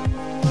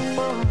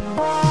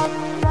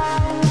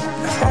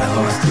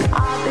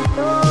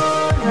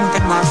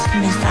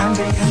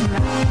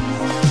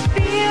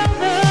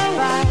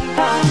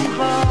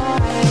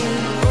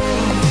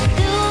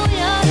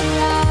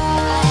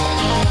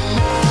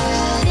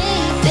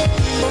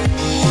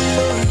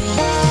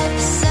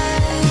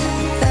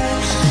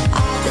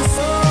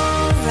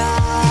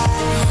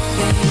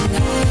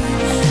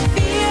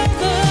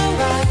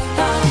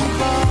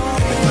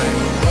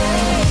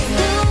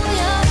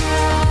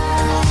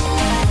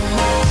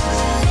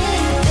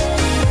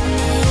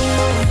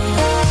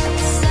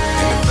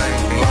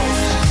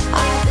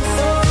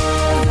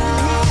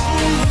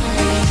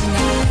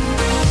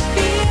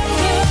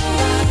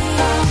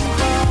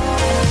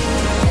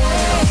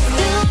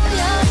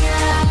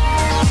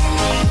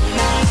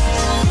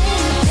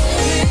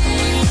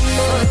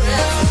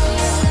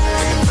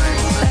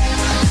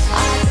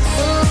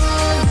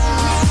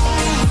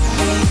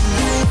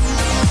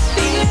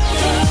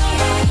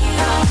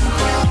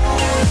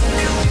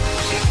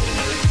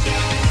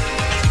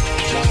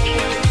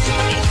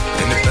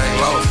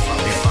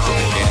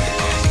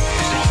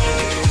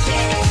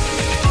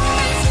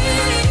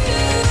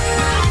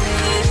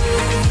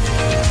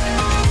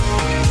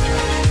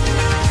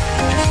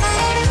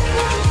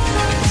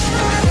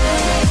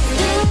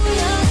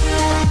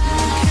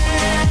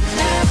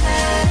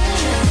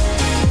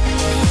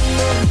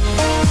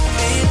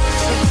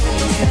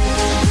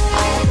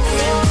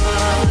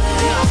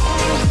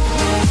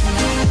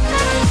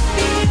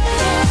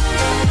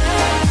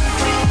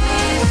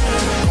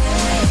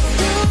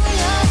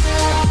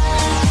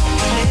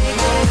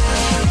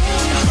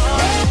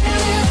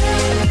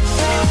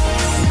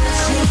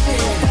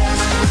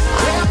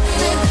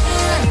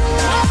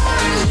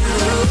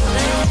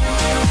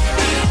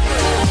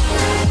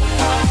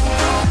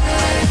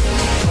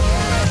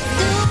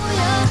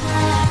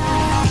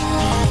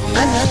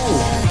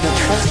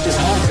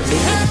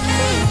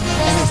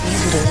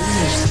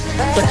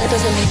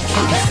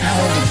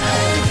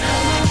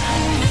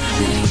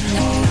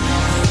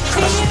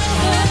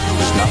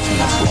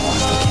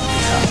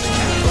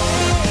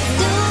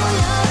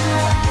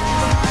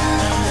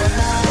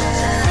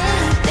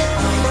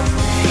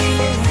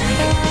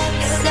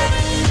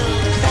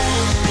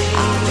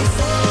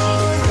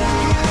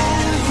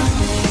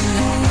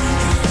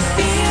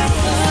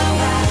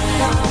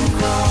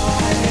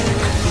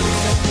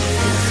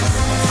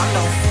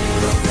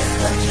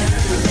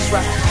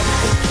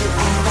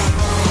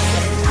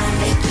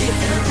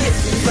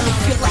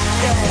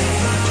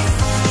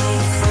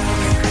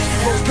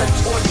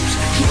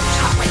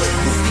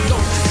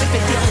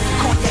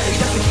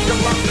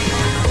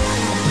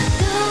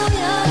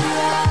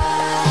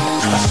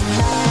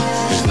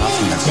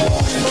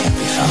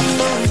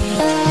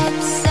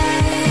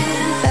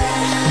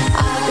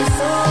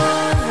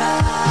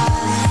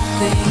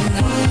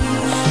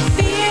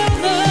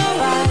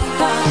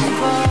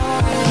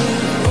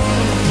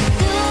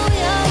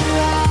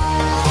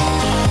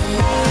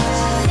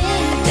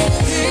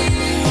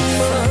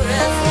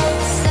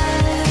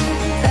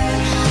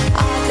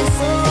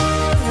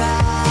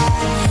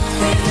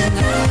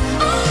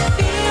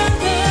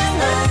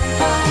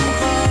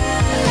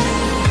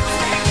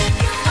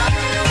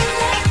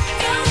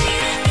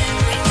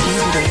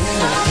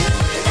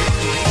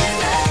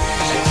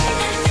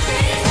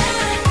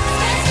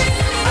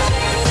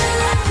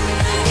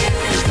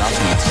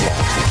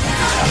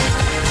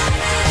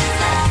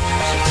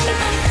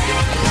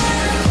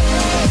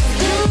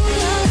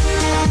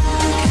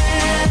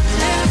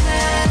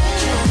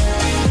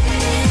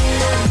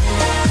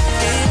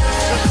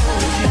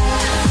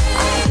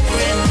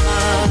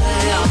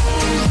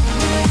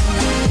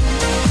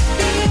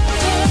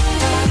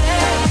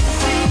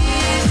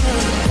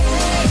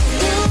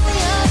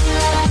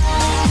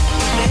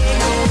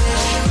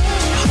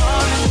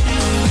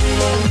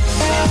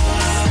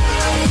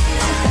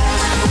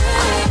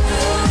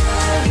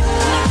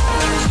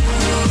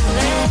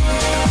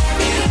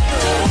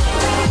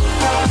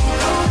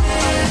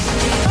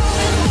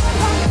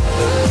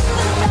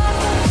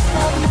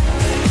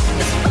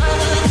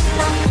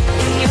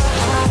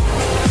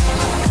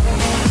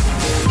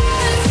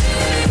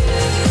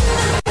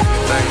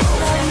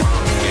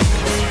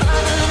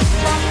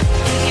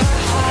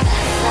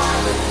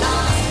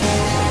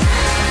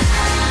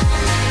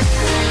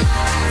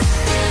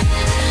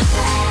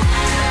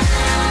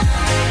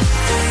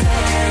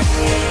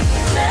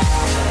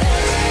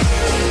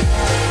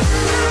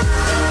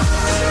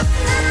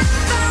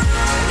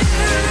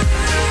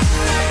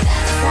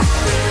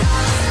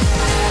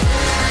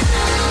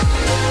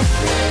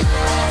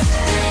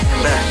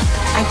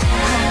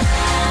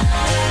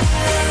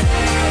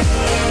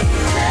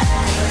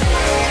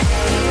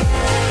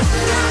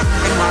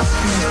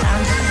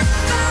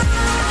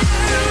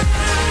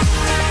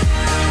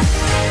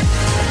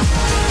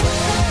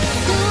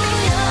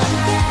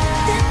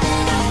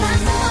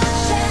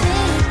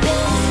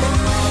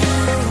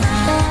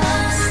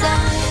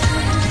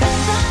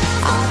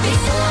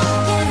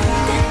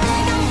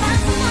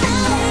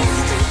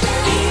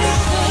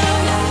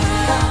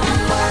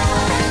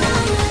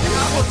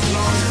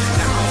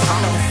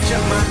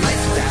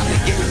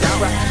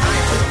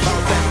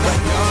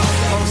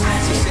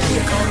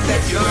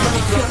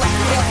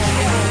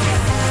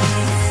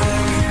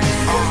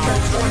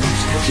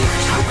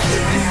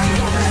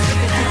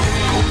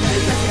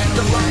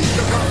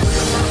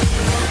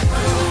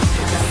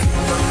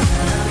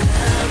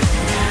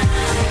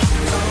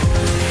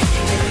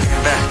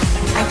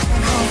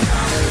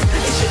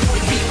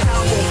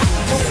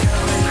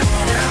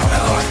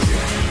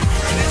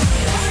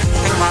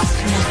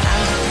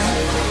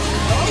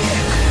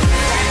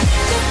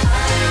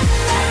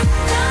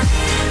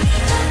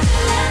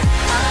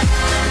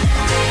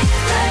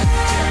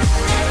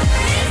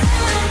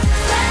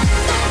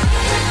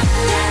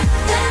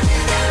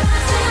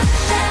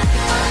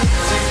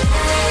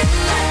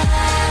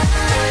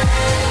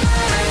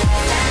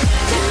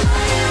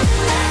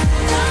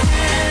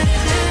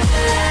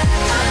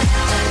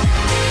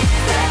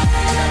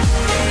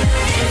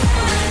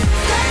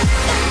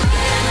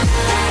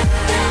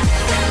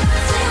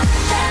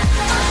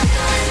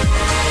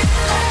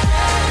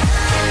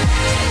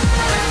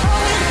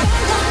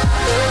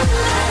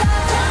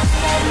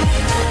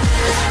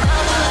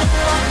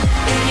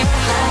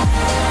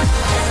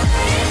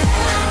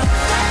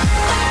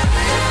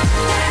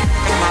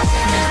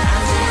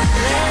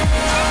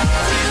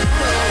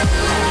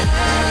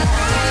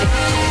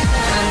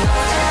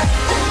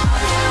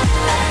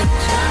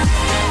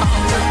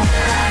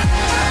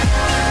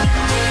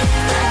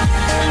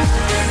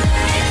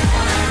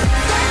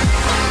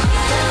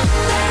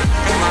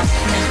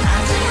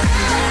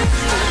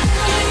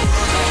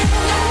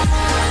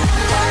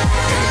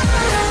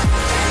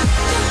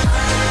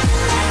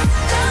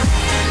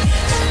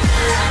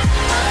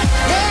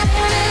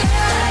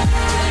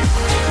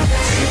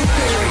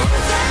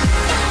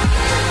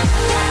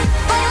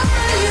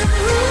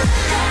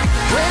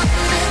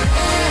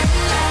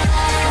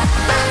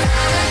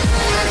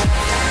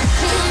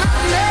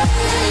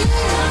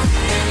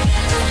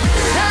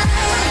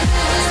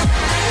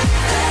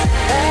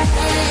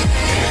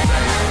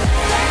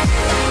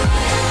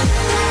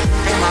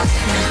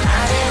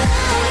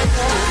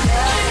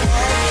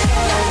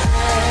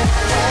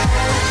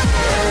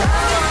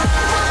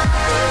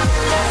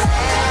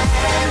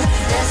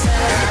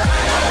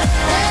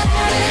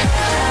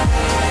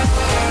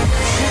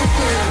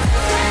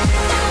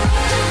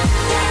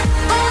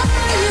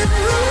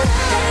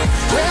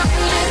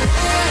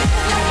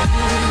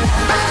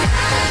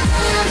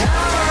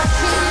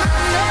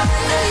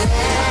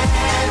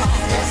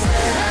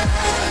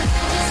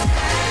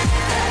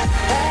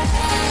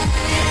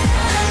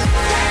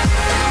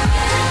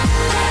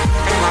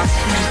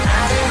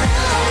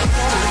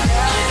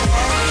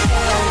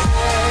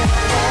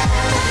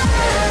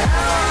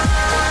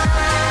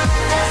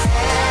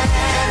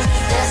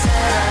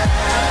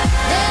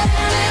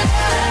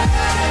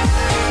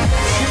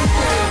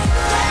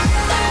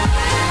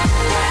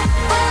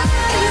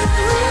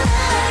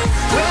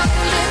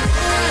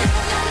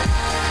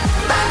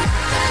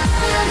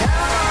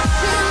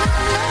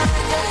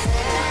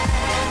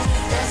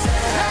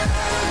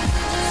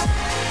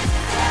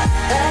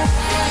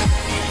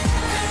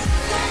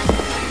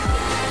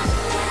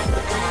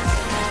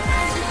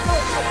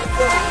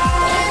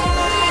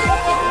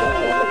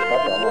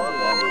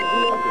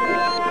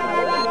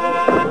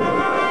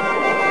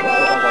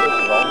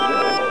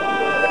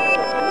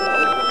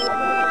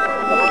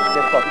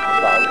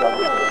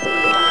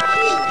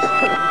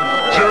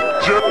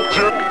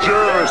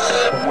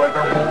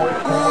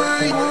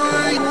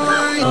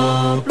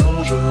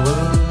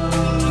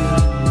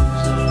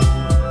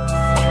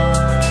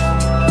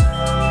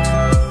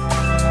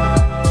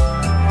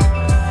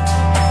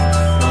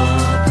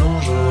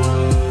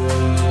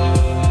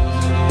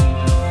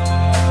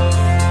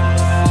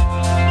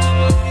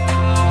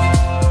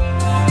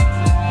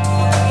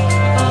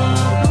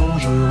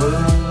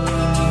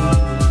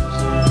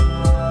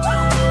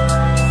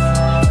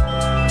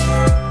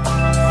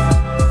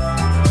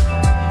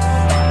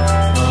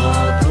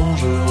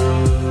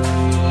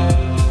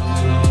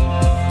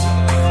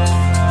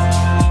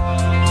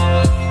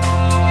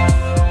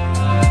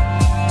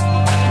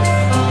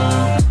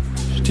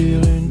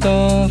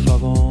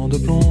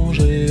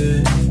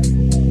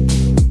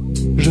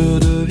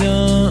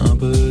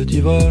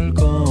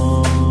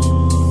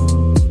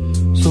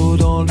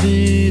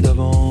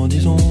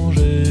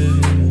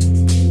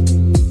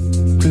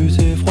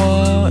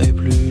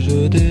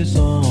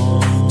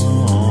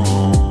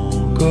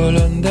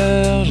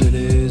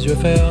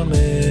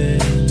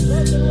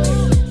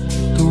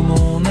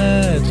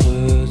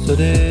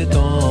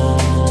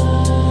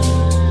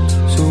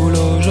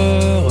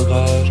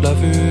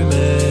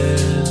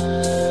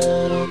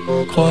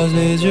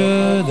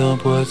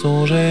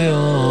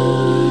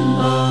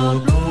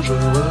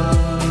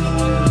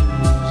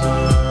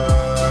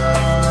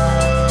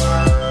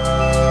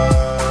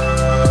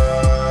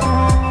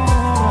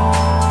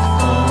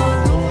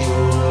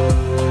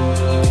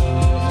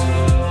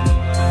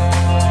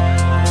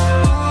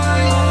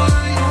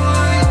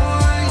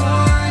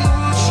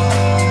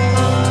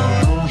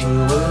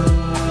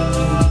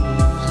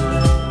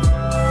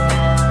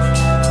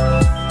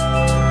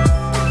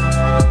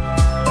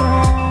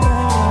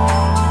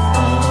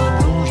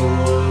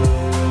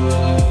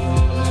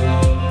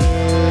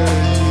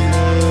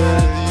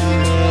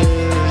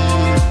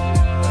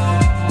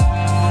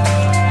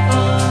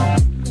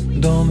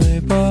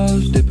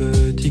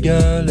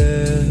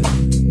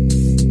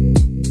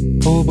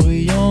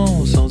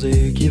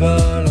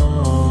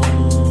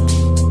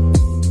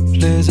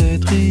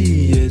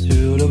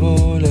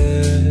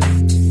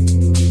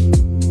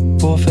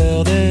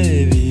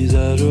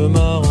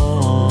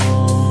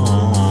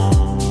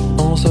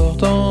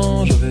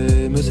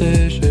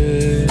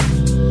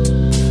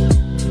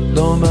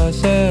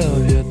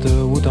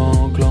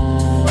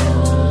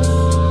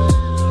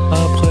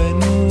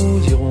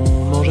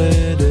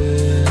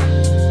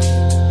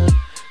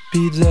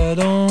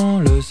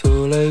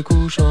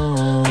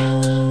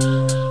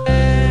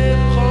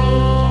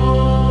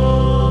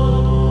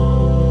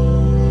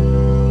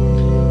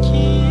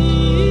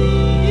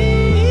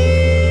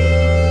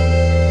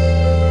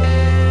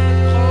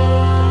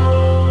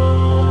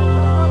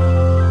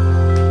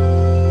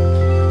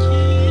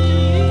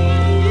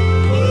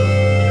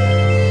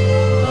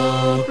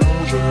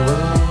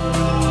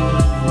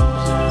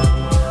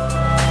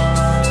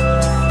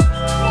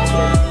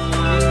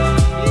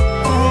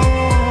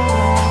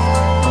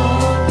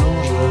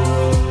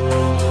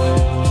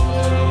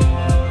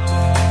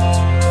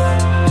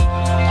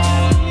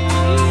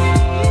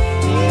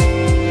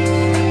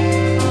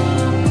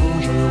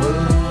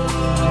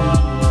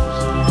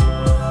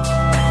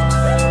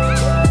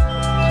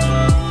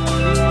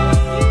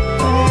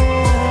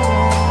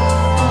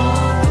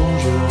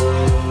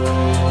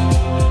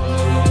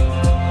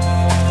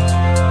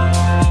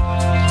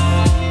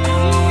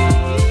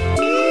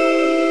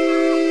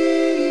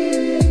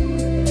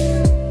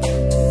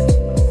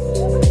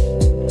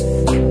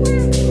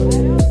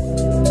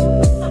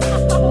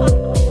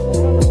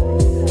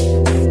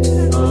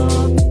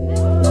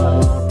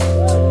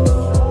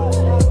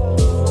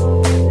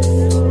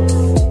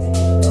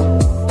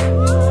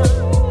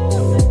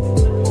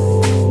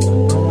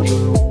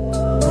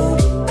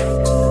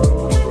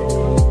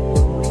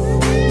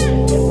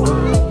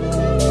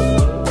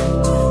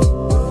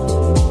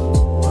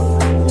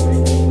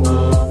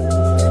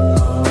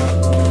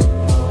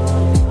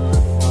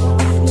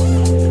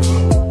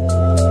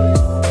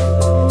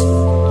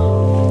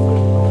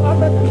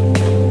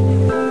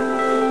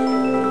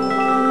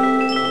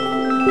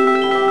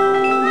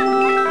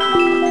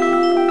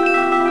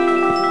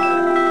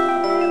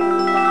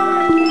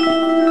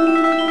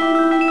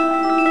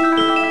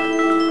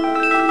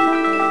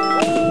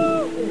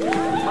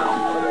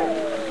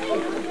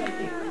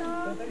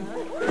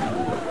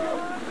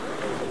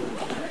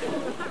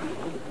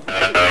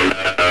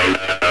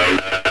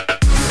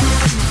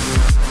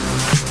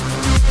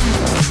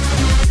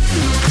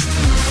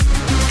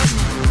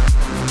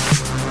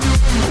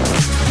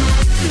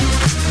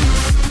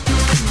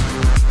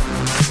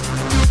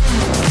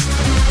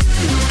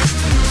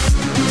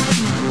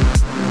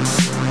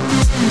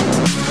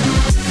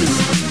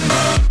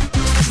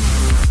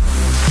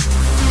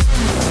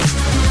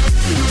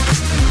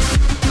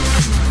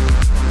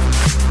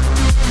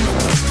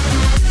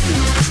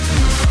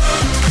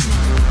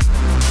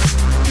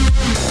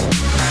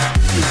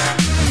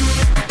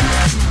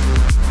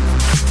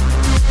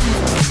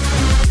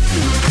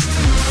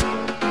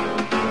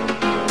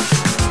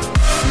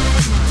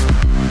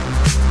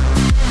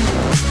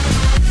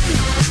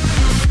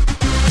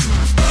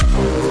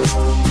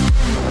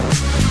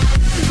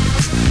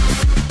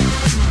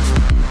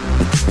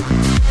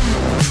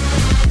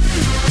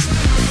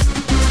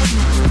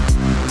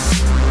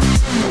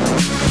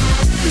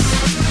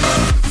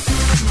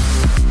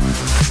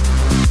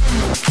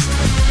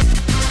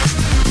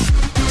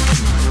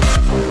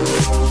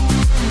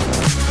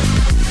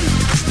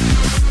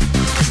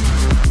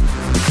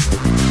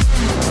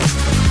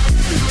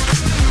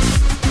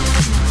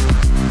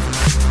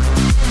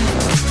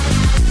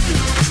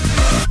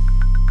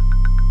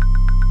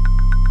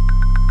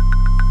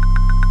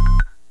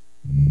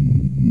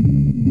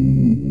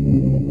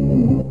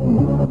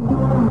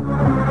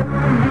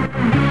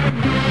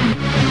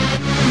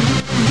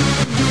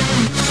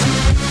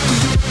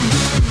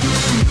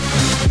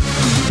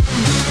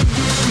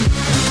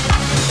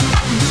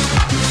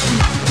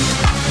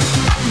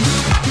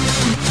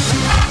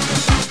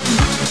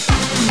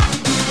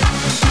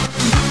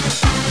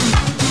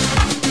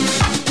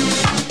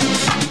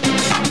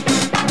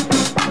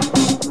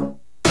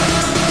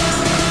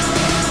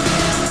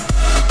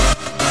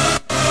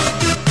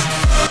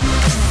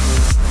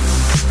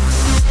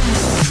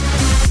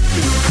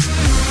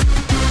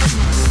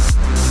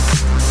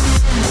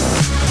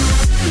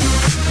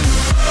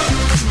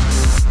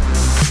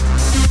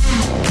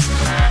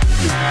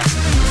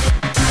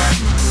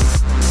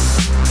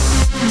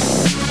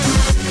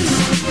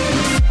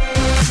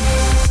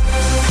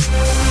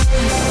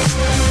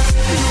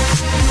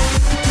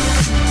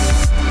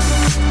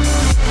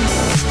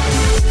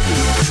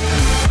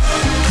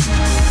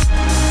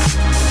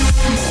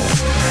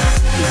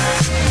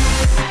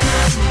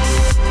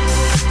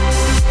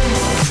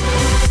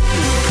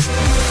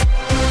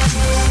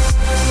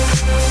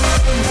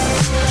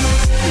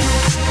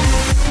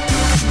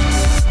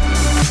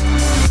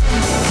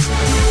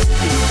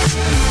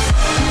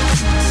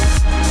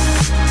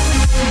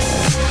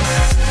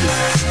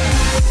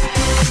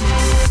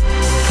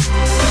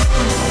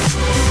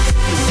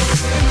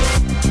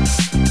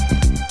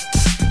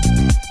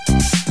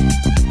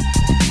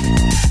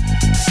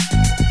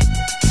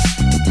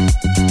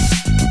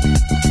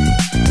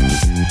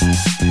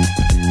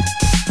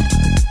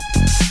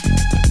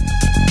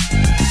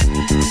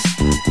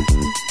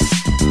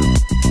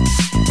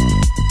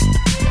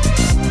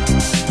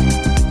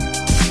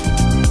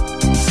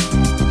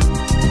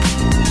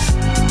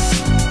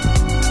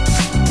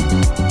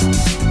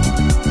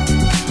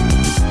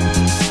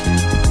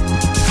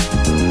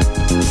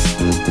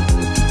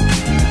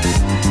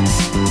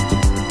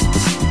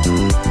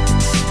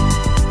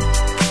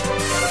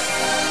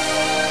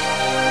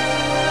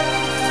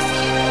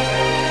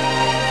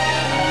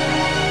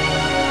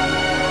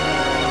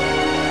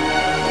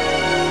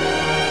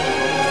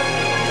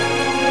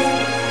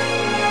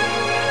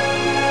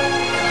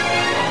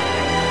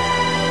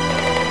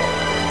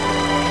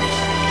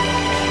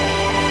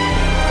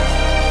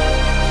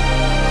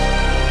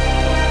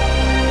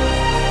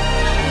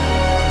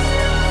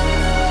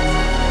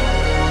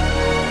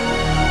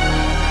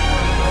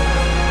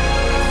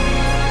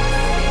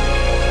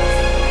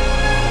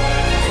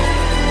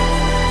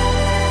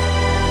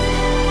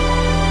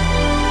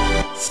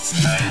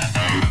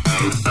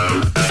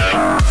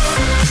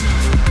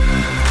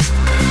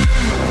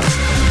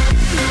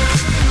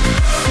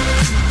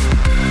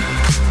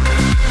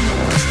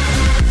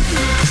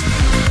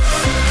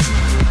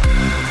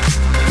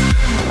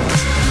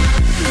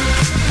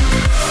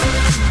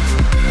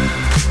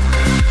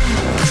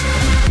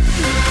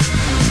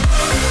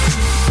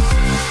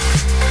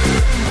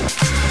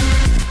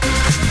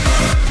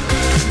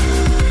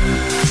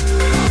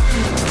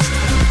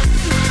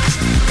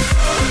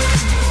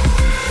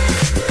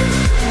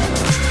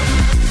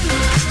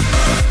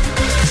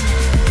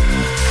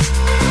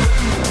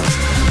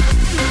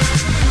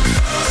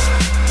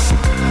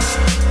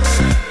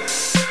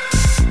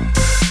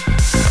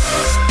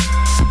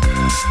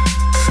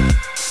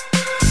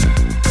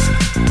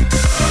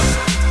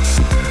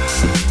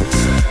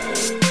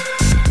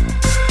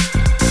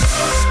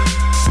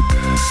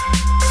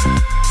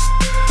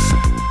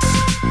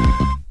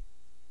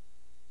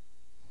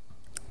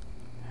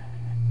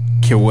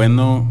 qué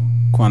bueno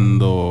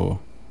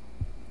cuando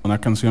una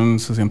canción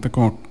se siente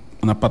como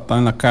una patada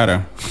en la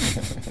cara.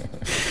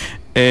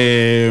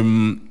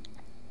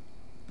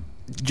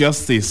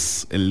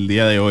 Justice el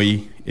día de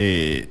hoy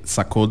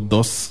sacó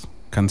 2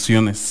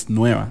 canciones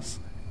nuevas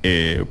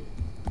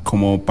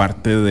como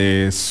parte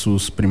de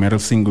sus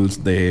primeros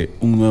singles de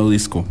un nuevo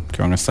disco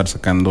que van a estar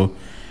sacando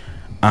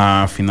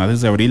a finales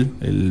de abril,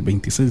 el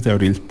 26 de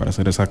abril para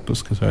ser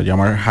exactos, que se va a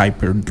llamar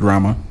Hyper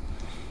Drama.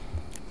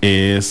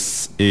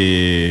 Es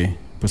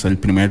pues el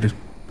primer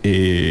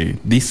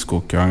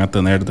disco que van a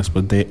tener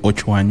después de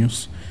 8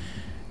 años.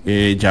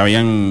 Ya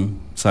habían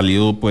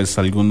salido pues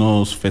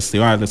algunos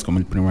festivales como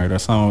el Primavera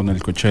Sound,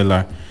 el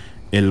Coachella,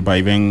 el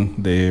Vaivén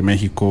de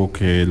México,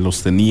 que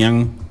los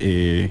tenían,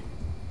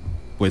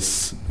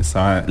 pues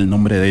estaba el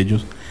nombre de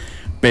ellos,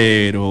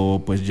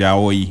 pero pues ya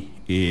hoy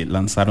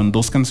lanzaron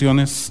 2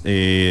 canciones.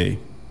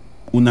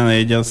 Una de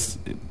ellas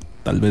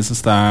tal vez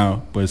está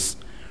pues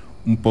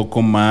un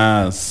poco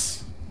más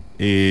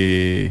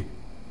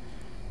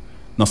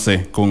no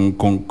sé,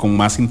 con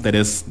más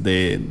interés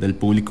del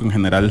público en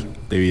general,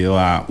 debido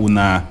a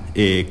una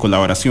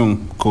colaboración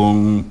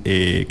con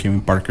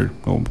Kevin Parker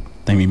o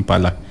Tame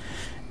Impala,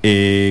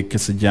 que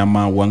se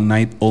llama One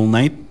Night All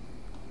Night.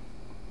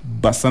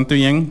 Bastante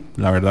bien,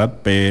 la verdad,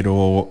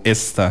 pero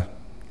esta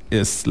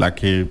es la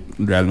que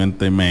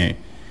realmente me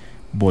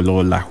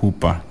voló la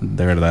jupa,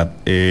 de verdad.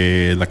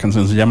 La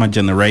canción se llama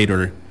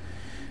Generator,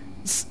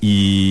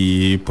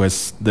 y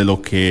pues de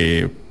lo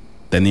que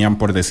tenían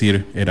por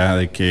decir era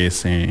de que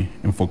se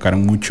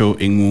enfocaron mucho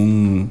en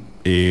un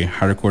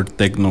hardcore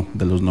techno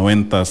de los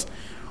 90s,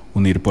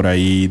 unir por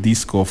ahí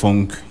disco,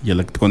 funk y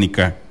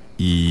electrónica,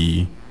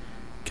 y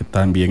que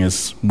también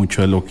es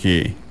mucho de lo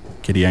que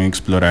querían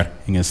explorar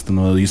en este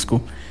nuevo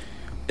disco.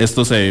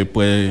 Esto se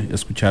puede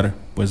escuchar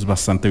pues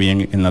bastante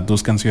bien en las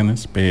dos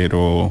canciones,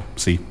 pero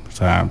sí, o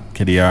sea,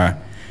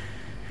 quería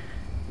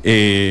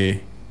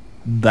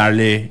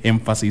darle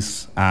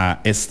énfasis a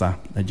esta,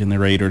 a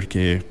Generator,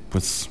 que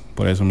pues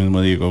por eso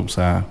mismo digo, o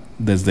sea,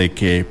 desde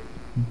que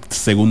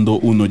segundo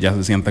uno ya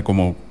se sienta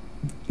como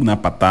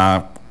una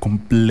patada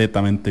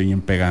completamente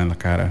bien pegada en la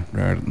cara,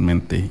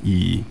 realmente,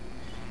 y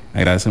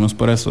agradecemos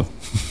por eso.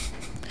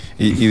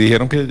 Y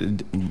dijeron que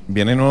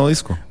viene nuevo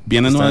disco.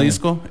 Viene nuevo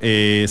disco,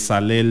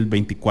 sale el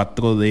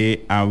 24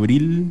 de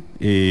abril,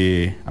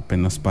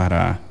 apenas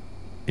para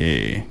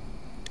el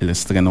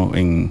estreno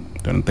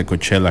durante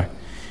Coachella.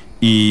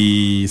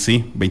 Y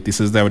sí,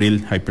 26 de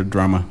abril,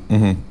 Hyperdrama.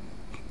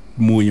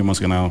 Muy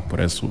emocionado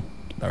por eso,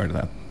 la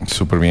verdad.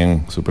 Súper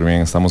bien, súper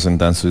bien. Estamos en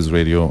Dance to This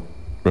Radio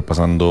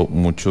repasando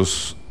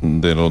muchos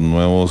de los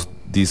nuevos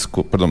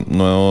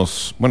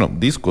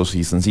discos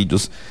y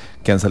sencillos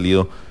que han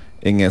salido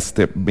en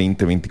este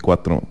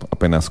 2024,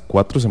 apenas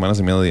 4 semanas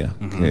y media.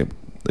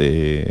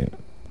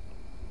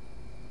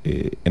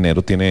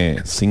 Enero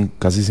tiene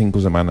casi 5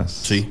 semanas.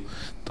 Sí.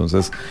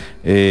 Entonces,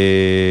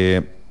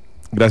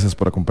 gracias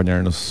por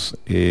acompañarnos.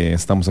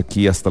 Estamos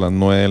aquí hasta las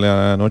 9 de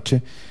la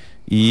noche.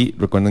 Y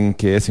recuerden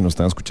que si nos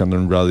están escuchando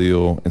en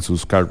radio, en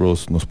sus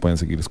carros, nos pueden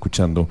seguir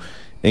escuchando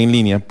en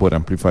línea por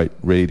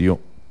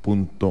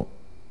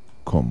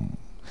amplifyradio.com.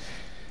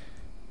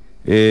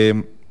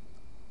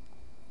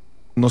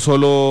 No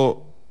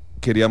solo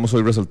queríamos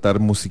hoy resaltar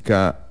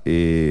música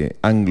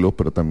anglo,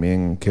 pero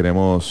también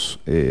queremos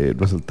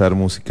resaltar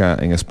música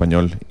en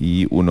español.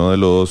 Y uno de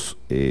los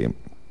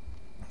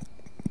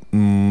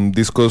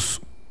discos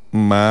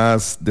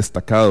más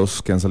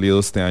destacados que han salido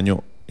este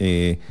año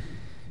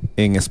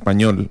en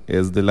español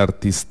es del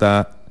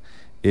artista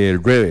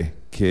Rebe,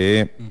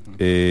 que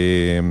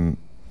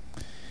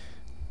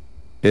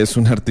es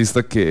un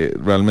artista que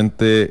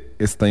realmente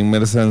está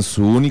inmersa en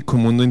su único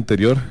mundo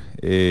interior.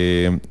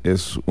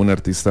 Es un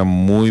artista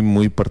muy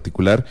muy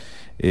particular,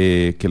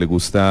 que le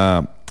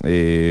gusta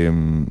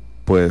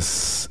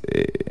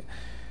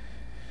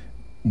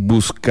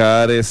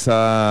buscar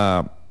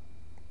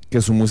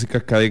que su música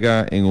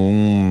caiga en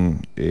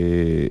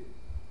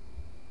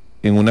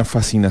una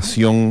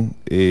fascinación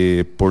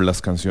por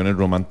las canciones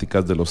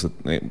románticas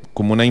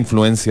como una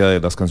influencia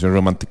de las canciones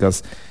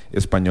románticas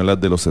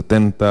españolas de los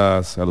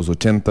 70s a los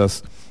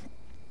 80s,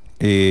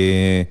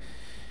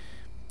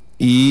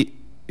 y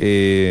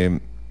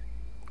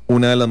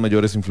una de las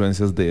mayores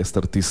influencias de esta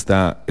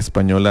artista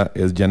española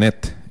es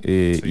Janet,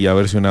 y ha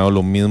versionado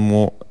lo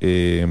mismo,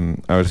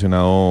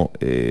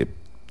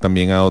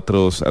 también a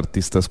otros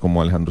artistas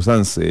como Alejandro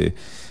Sanz.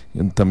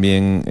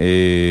 También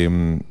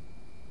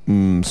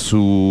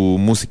su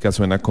música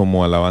suena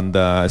como a la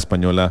banda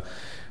española,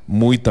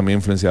 muy también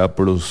influenciada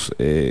por los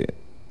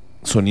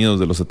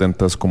sonidos de los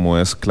 70s, como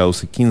es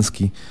Klaus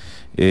Kinski,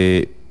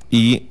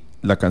 y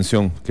la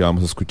canción que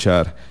vamos a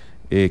escuchar,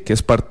 que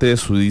es parte de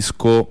su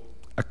disco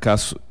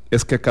 ¿Acaso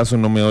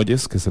no me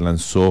oyes?, que se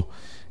lanzó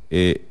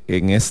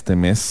en este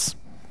mes,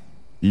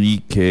 y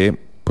que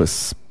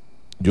pues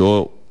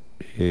yo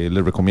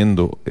les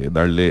recomiendo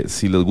darle,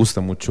 si les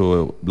gusta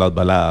mucho las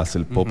baladas,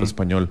 el pop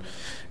español.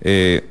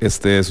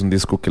 Este es un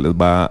disco que les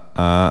va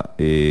a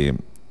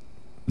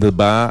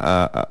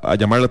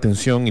llamar la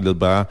atención y les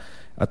va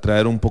a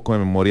traer un poco de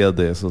memoria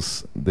de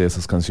esas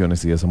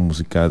canciones y de esa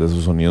música, de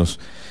esos sonidos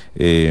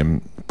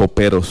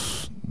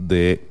poperos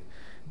de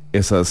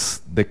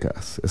esas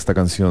décadas. Esta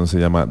canción se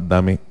llama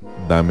Dame,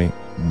 Dame,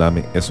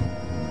 Dame Eso.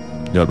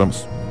 Ya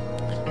volvemos.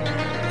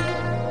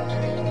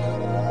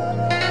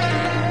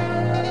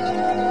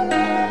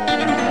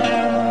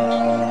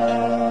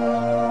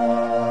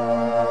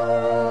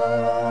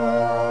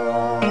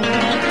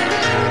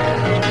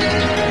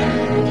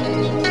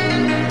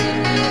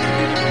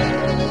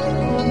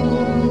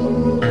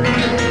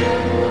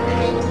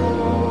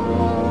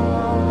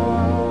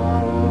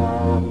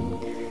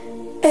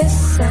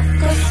 Esa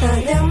cosa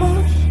de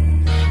amor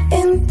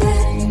entre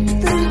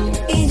tú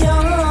y yo.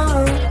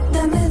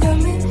 Dame,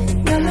 dame,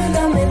 dame, dame,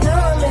 dámelo.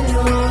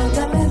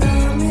 Dame,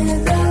 dame,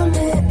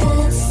 dame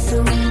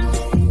eso.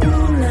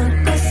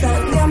 Una cosa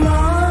de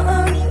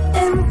amor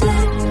entre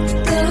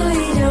tú y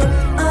yo.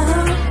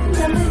 Ajá.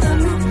 Dame,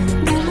 dame,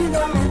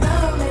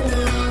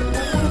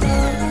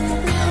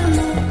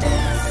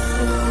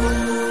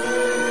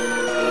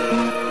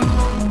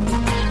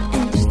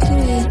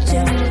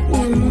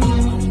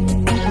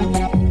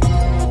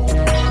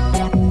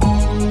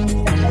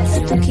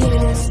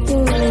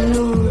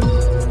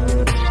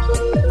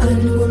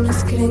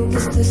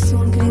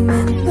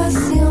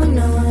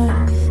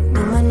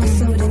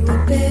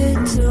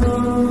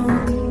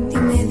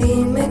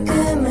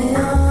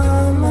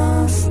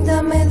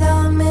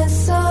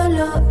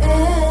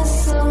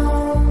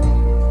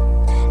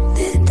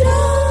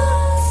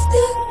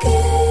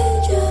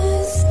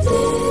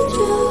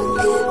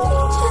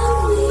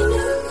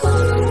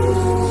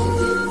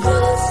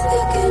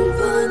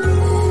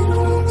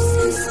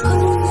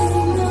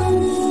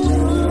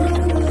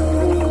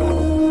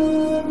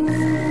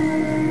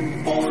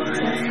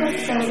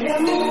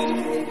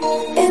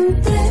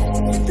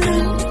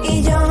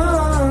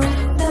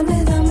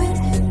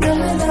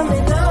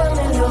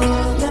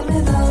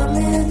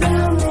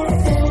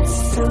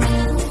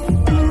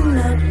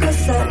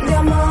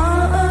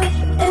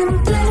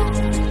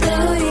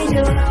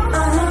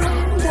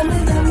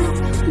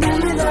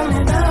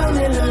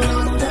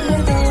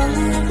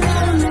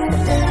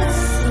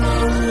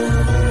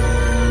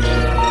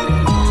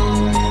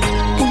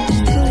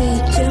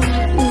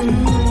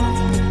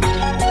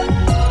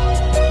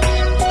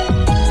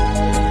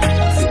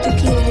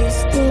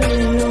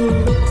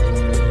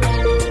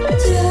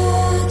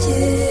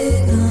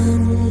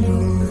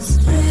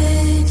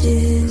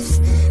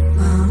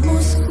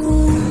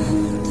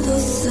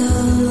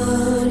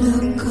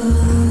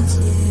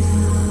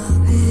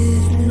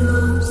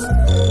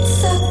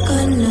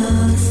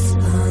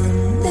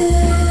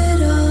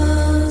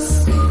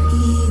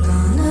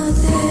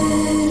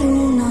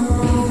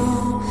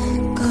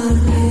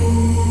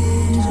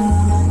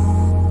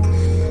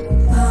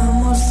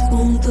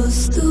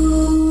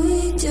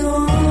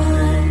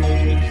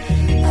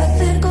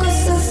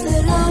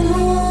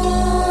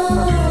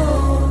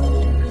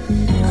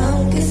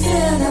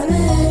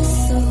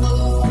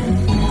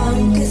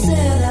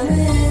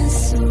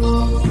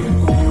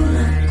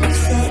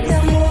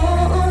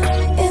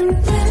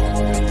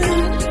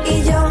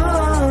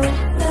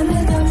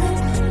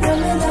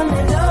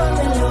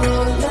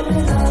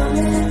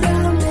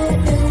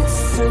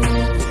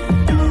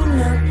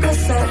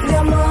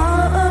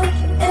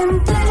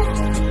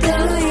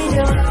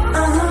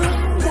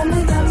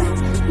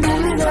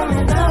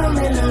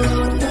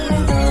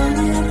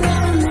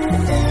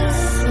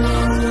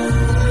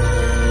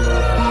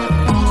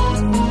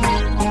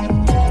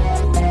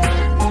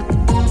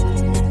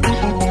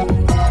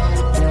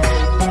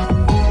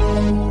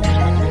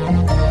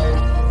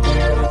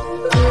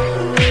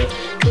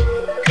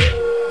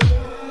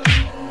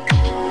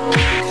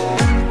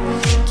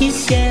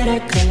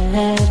 quisiera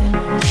creer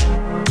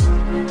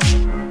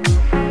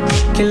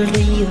que el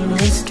río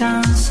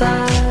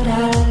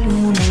descansará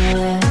alguna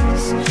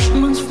vez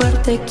más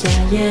fuerte que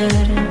ayer.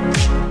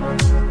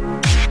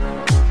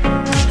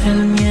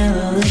 El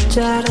miedo de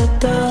echar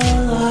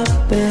todo a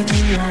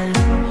perder,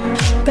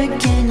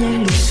 pequeña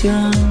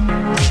ilusión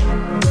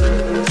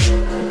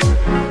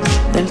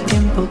del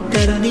tiempo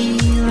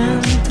perdido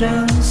en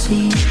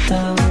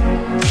tránsito,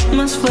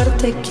 más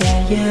fuerte que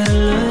ayer.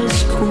 Lo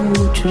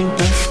escucho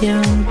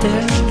impaciente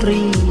el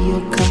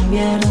río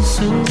cambiar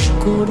su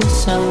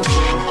curso.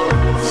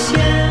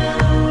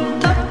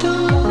 Siento tu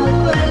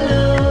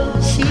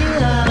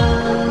velocidad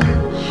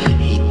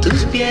y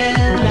tus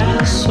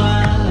piedras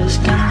suaves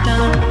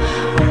cantan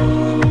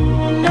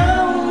una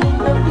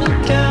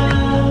única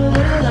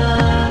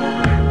verdad.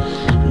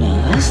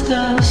 Nada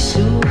está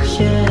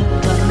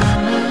sujeto a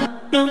nada.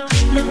 No,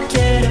 no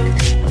quiero,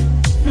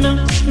 no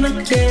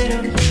quiero,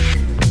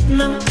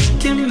 no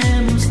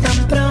quememos tan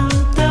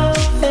pronto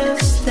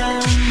este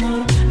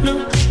amor. No,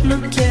 no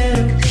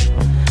quiero,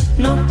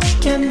 no,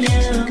 qué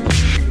miedo,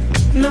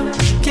 no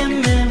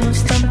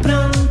quememos tan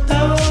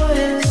pronto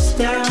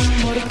este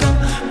amor.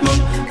 ¿Cómo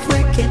fue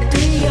que tú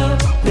y yo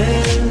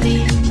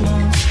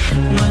perdimos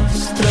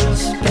nuestros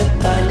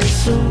pétalos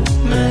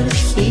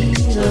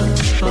sumergidos?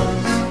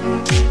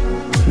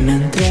 Me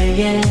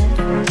entregué,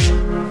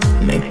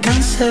 me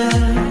cansé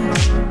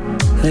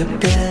de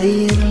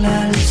pedirle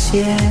al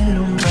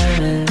cielo un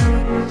revés.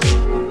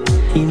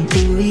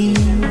 Intuí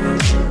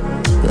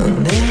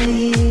dónde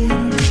ir,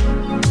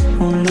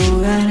 un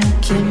lugar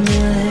que me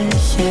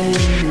deje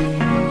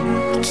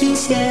ir.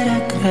 Quisiera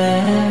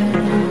creer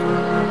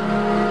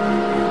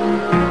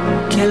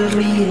que el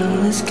río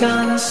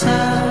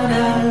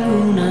descansará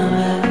alguna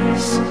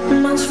vez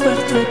más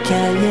fuerte que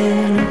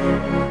ayer.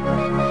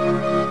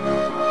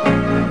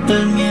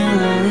 El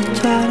miedo de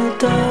echar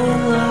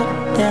todo a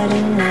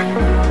perder.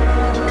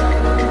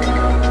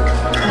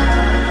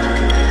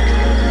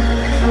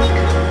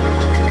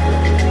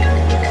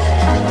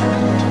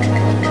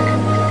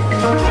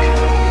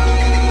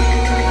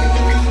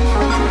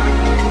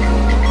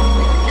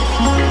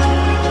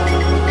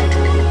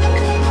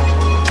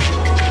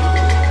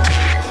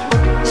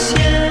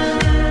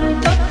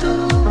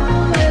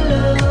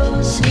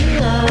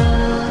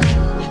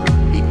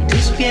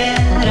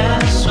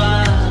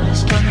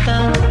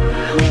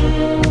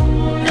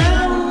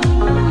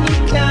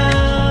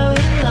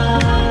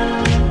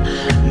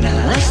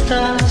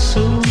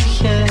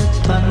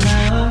 Sujeto a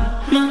nada.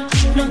 No,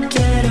 no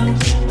quiero,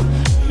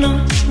 no,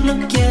 no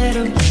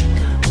quiero,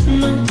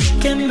 no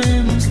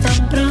quememos tan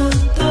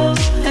pronto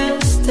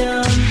este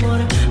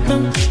amor. No,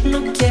 no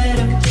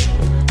quiero,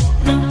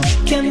 no,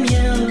 qué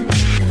miedo,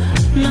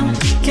 no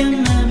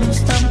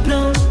quememos tan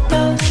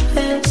pronto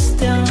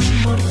este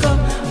amor.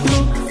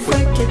 ¿Cómo fue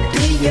que tú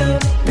y yo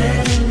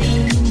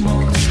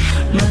perdimos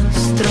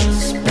nuestros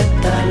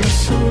pétalos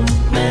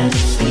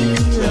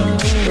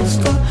sumergidos?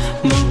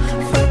 ¿Cómo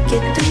fue que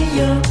tú y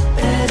yo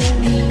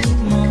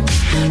perdimos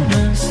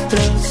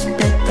nuestros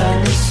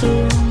pétalos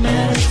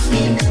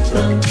sumergidos?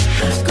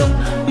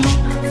 ¿Cómo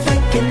fue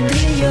que tú y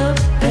yo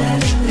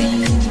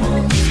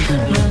perdimos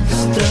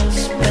nuestros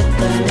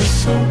pétalos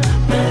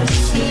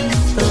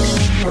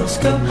sumergidos?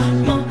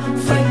 ¿Cómo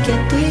fue que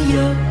tú y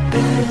yo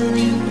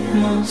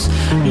perdimos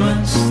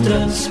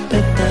nuestros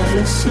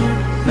pétalos sumergidos?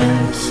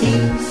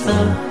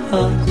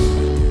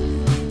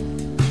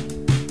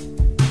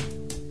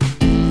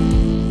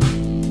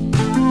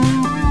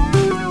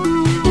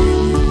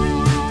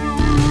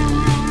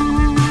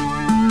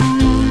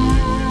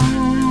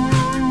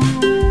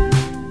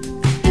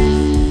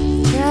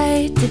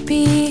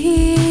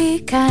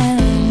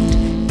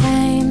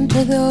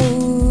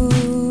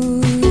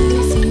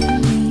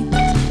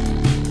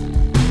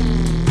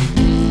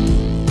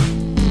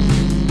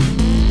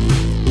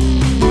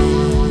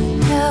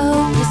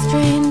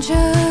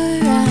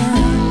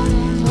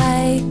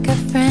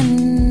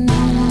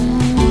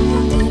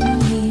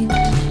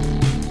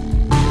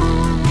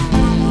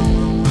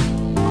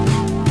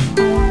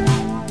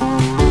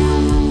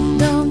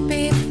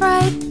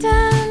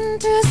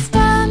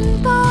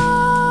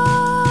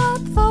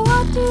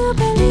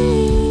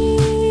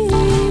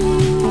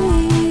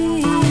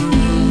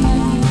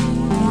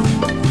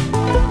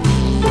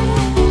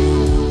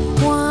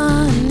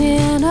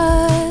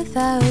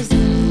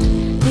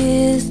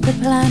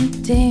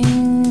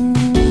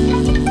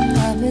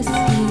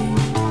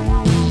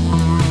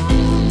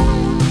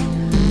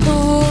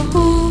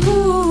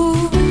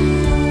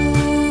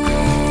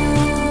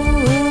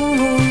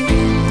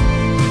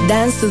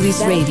 Dance to This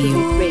Radio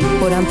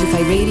por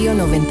Amplify Radio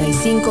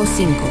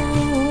 95.5.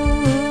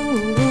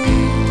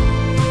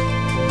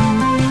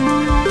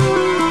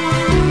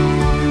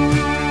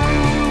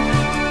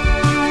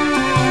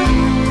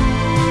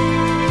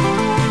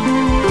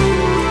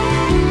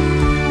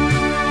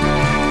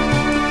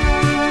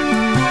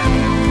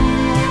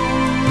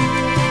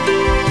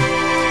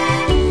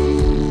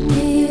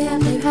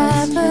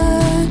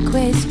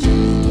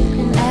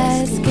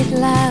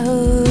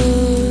 Loud.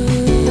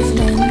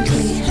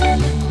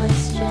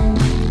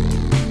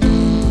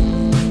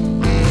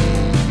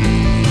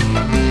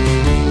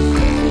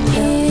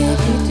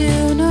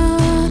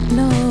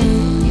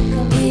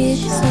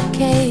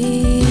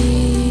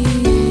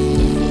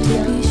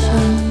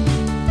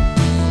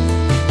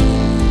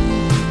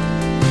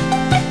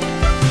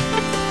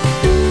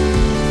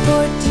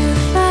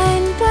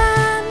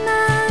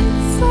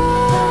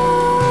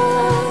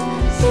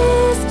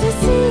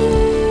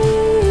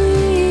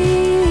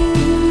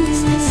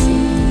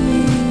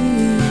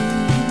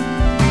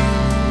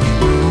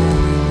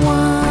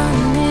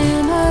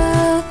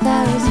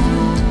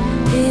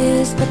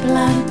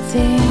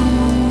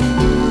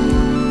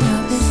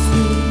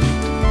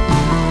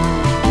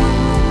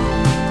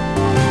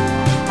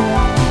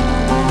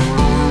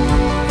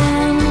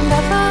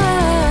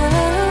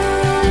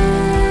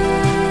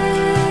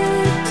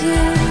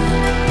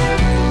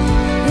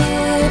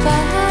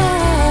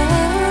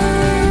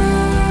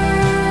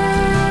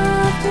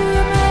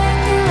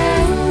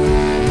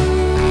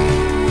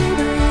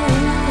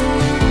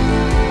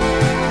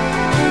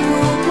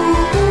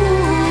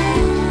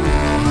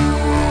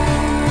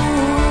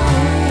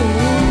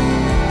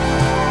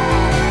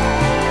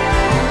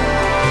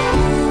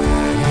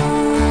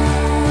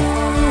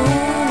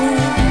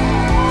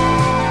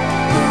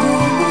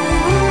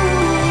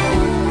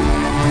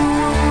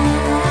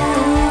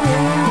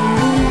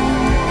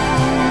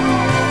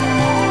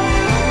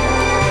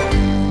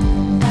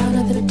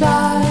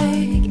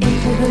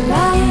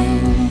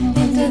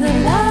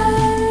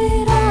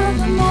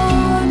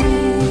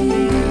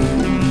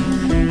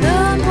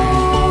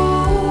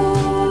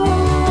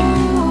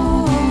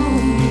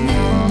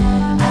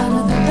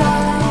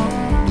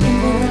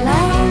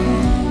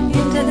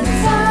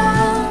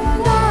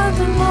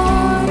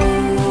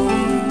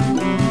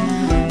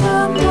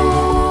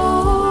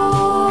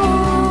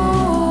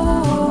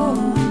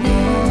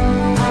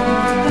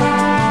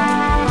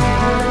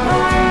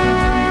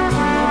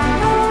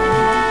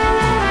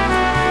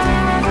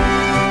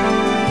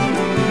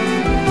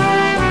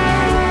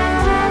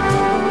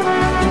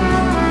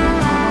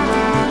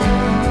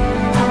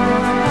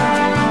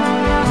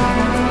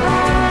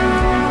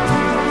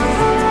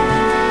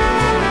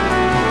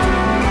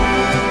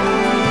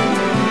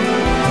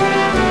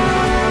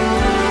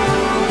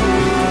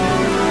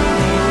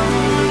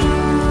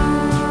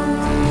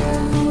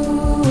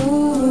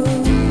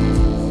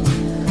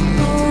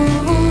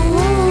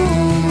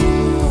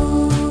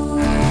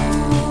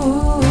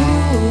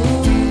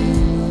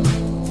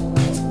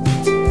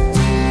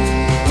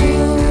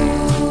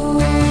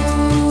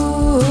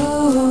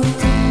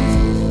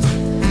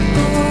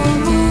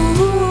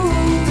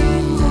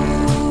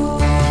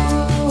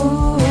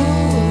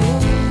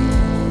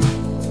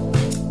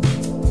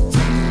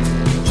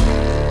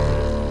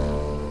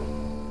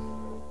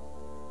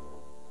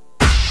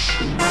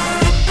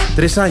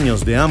 3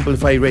 años de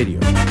Amplify Radio.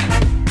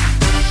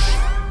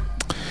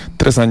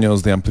 3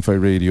 años de Amplify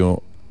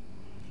Radio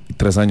y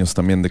 3 años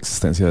también de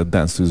existencia de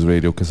Dance to This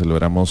Radio que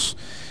celebramos,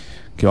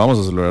 que vamos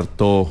a celebrar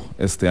todo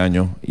este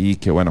año y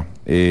que bueno,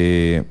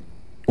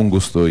 un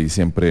gusto y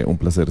siempre un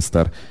placer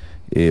estar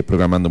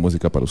programando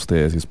música para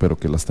ustedes y espero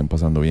que la estén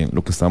pasando bien.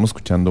 Lo que estábamos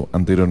escuchando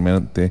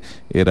anteriormente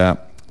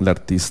era la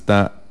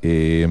artista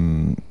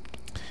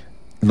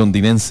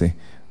londinense,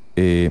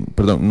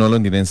 no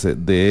londinense,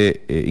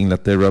 de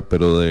Inglaterra,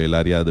 pero del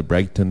área de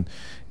Brighton,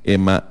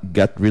 Emma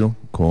Gatrill,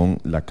 con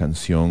la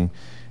canción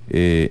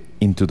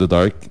Into the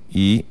Dark,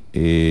 y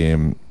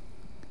que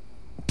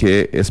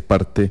es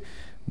parte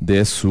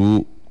de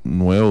su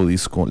nuevo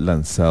disco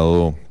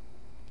lanzado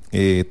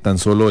tan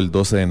solo el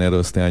 12 de enero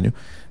de este año,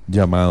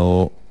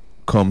 llamado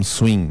Come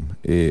Swing.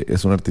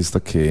 Es un artista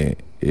que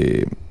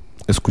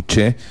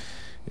escuché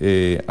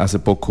hace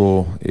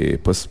poco,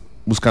 pues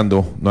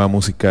buscando nueva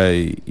música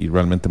y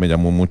realmente me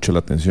llamó mucho la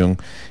atención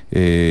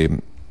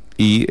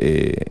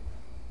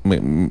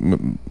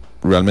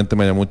realmente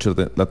me llamó mucho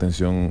la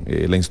atención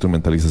la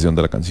instrumentalización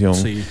de la canción,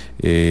 sí.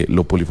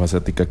 Lo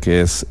polifacética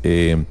que es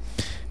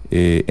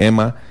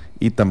Emma,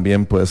 y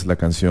también pues la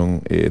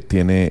canción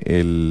tiene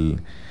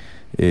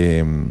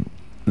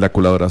la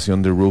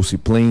colaboración de Rosie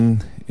Plain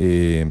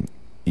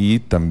y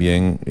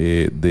también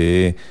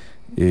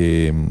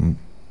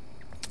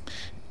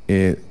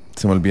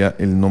se me olvida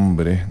el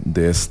nombre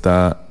de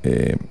esta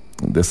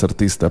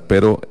artista,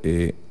 pero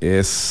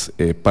es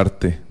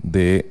parte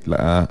de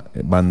la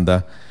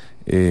banda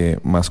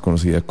más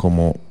conocida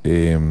como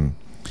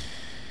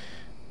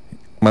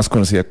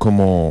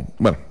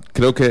bueno,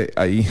 creo que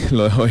ahí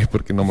lo dejo ahí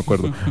porque no me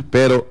acuerdo,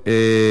 pero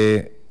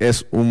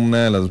es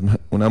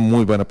una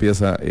muy buena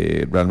pieza.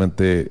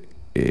 Realmente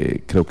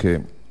creo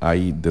que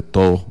hay de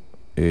todo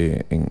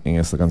en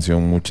esta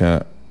canción,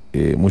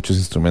 muchos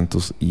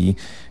instrumentos, y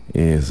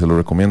se lo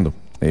recomiendo.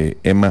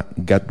 Emma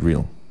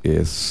Gatrill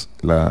es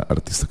la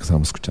artista que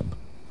estamos escuchando.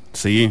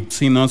 Sí,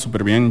 no,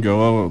 súper bien.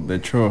 Yo de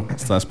hecho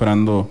estaba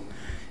esperando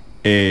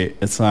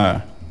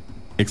esa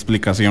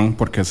explicación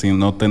porque si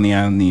no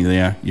tenía ni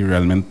idea, y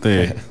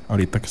realmente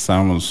ahorita que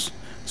estábamos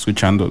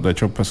escuchando, de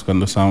hecho pues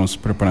cuando estábamos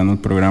preparando el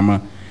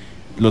programa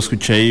lo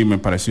escuché y me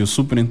pareció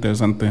súper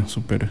interesante,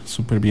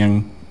 súper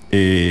bien,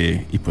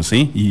 y pues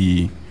sí,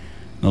 y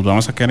nos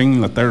vamos a quedar en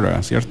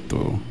Inglaterra,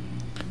 ¿cierto?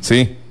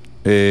 Sí,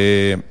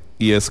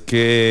 y es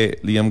que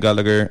Liam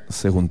Gallagher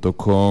se juntó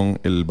con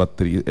el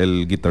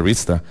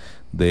guitarrista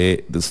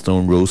de The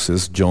Stone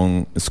Roses,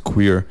 John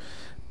Squire,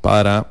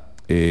 para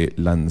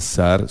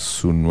lanzar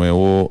su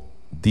nuevo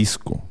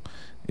disco,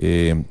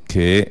 que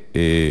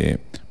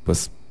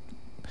pues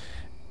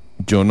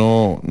yo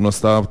no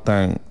estaba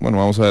tan... Bueno,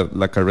 vamos a ver,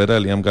 la carrera de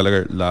Liam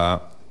Gallagher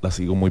la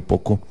sigo muy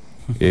poco.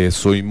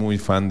 Soy muy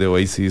fan de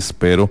Oasis,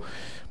 pero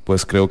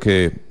pues creo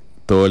que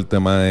todo el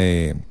tema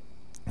de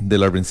de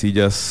las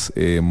rencillas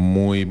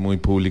muy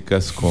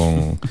públicas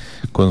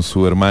con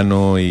su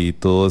hermano y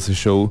todo ese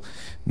show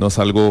no es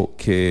algo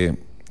que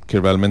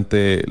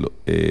realmente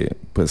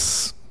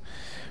pues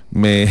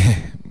me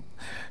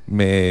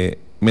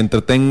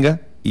entretenga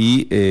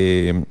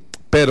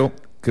pero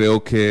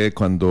creo que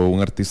cuando un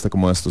artista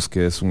como estos,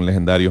 que es un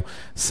legendario,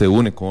 se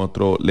une con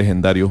otro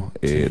legendario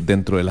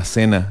dentro de la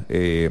escena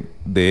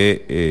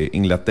de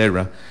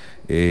Inglaterra,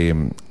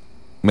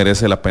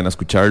 merece la pena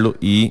escucharlo.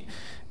 Y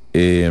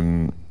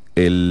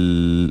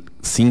el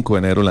 5 de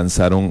enero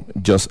lanzaron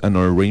Just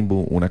Another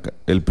Rainbow,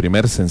 el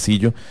primer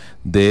sencillo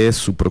de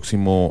su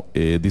próximo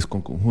disco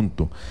en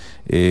conjunto.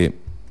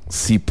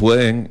 Si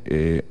pueden,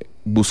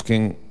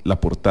 busquen la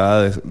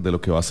portada de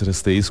lo que va a ser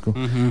este disco.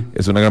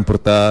 Es una gran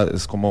portada,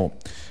 es como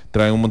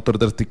trae un montón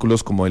de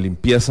artículos como de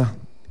limpieza,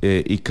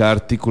 y cada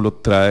artículo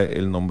trae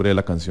el nombre de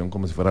la canción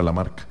como si fuera la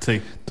marca.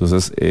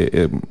 Entonces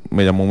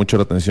me llamó mucho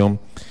la atención.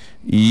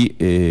 Y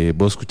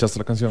 ¿vos escuchaste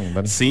la canción,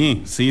 Dani?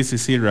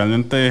 Sí,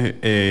 realmente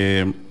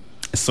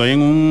estoy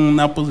en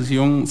una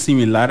posición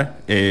similar.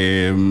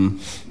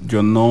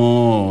 Yo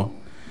no,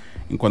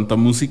 en cuanto a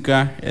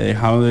música, he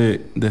dejado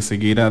de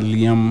seguir a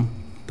Liam,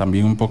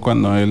 también un poco a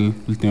Noel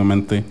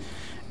últimamente.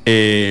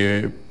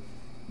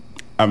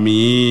 A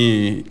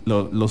mí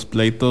los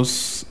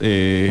pleitos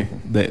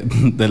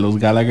de los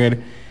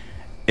Gallagher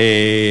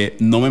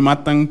no me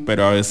matan,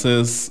 pero a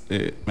veces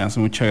me hace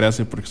mucha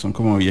gracia porque son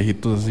como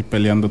viejitos así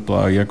peleando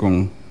todavía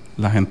con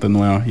la gente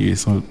nueva y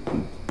eso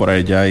por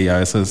allá, y a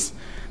veces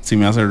sí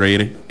me hace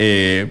reír.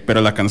 Pero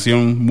la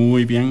canción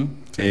muy bien,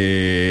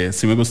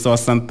 sí me gustó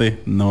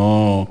bastante.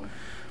 No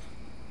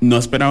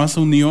esperaba esa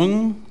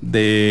unión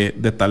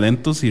de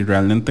talentos, y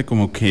realmente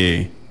como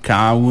que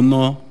cada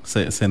uno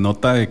se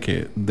nota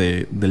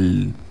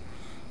del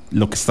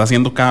lo que está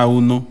haciendo cada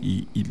uno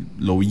y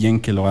lo bien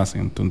que lo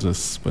hacen.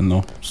 Entonces, pues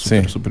no,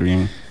 súper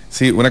bien.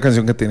 Sí, una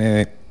canción que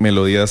tiene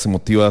melodías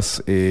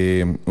emotivas,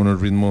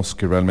 unos ritmos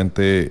que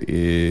realmente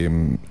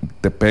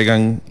te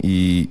pegan,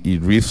 y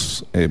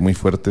riffs muy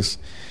fuertes.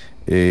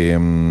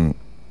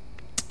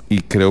 Y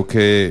creo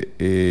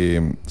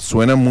que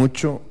suena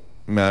mucho,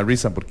 me da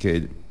risa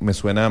porque me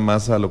suena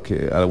más a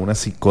una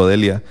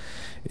psicodelia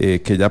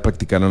que ya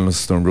practicaron los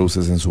Stone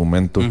Roses en su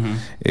momento.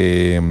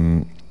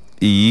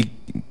 Y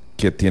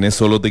que tiene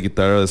solos de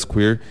guitarra de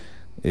Square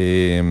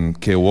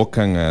que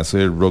evocan a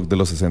ese rock de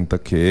los 60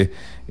 que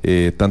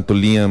tanto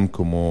Liam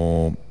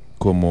como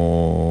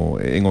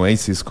en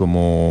Oasis,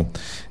 como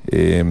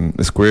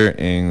Square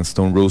en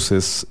Stone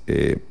Roses,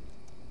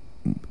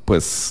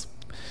 pues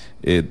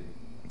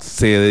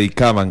se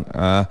dedicaban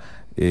a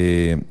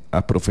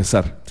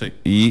profesar.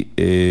 Y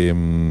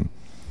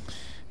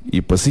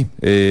pues sí,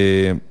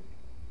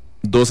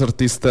 dos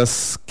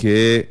artistas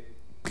que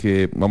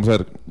vamos a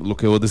ver lo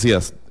que vos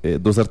decías,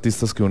 dos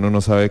artistas que uno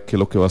no sabe qué es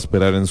lo que va a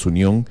esperar en su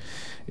unión,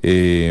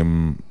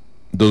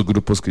 dos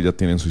grupos que ya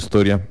tienen su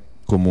historia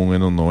común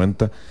en los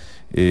 90.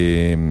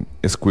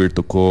 Square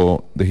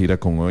tocó de gira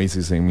con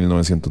Oasis en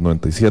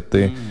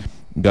 1997.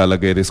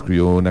 Gallagher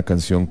escribió una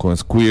canción con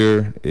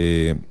Square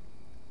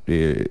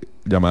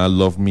llamada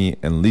Love Me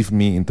and Leave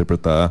Me,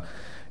 interpretada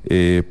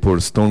por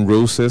Stone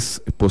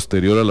Roses,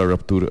 posterior a la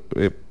ruptura,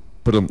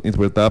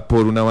 interpretada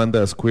por una banda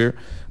de Square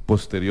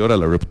posterior a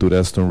la ruptura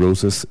de Stone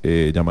Roses,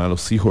 llamada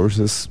Los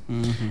Seahorses.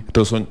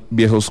 Entonces son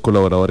viejos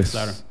colaboradores.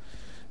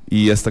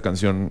 Y esta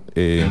canción,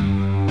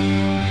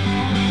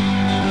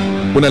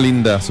 una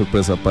linda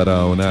sorpresa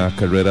para una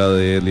carrera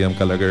de Liam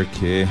Gallagher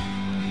que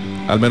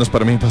al menos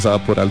para mí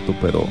pasaba por alto,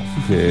 pero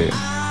que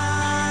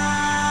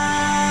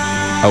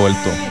ha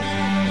vuelto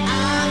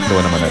de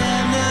buena manera.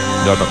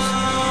 Ya vamos.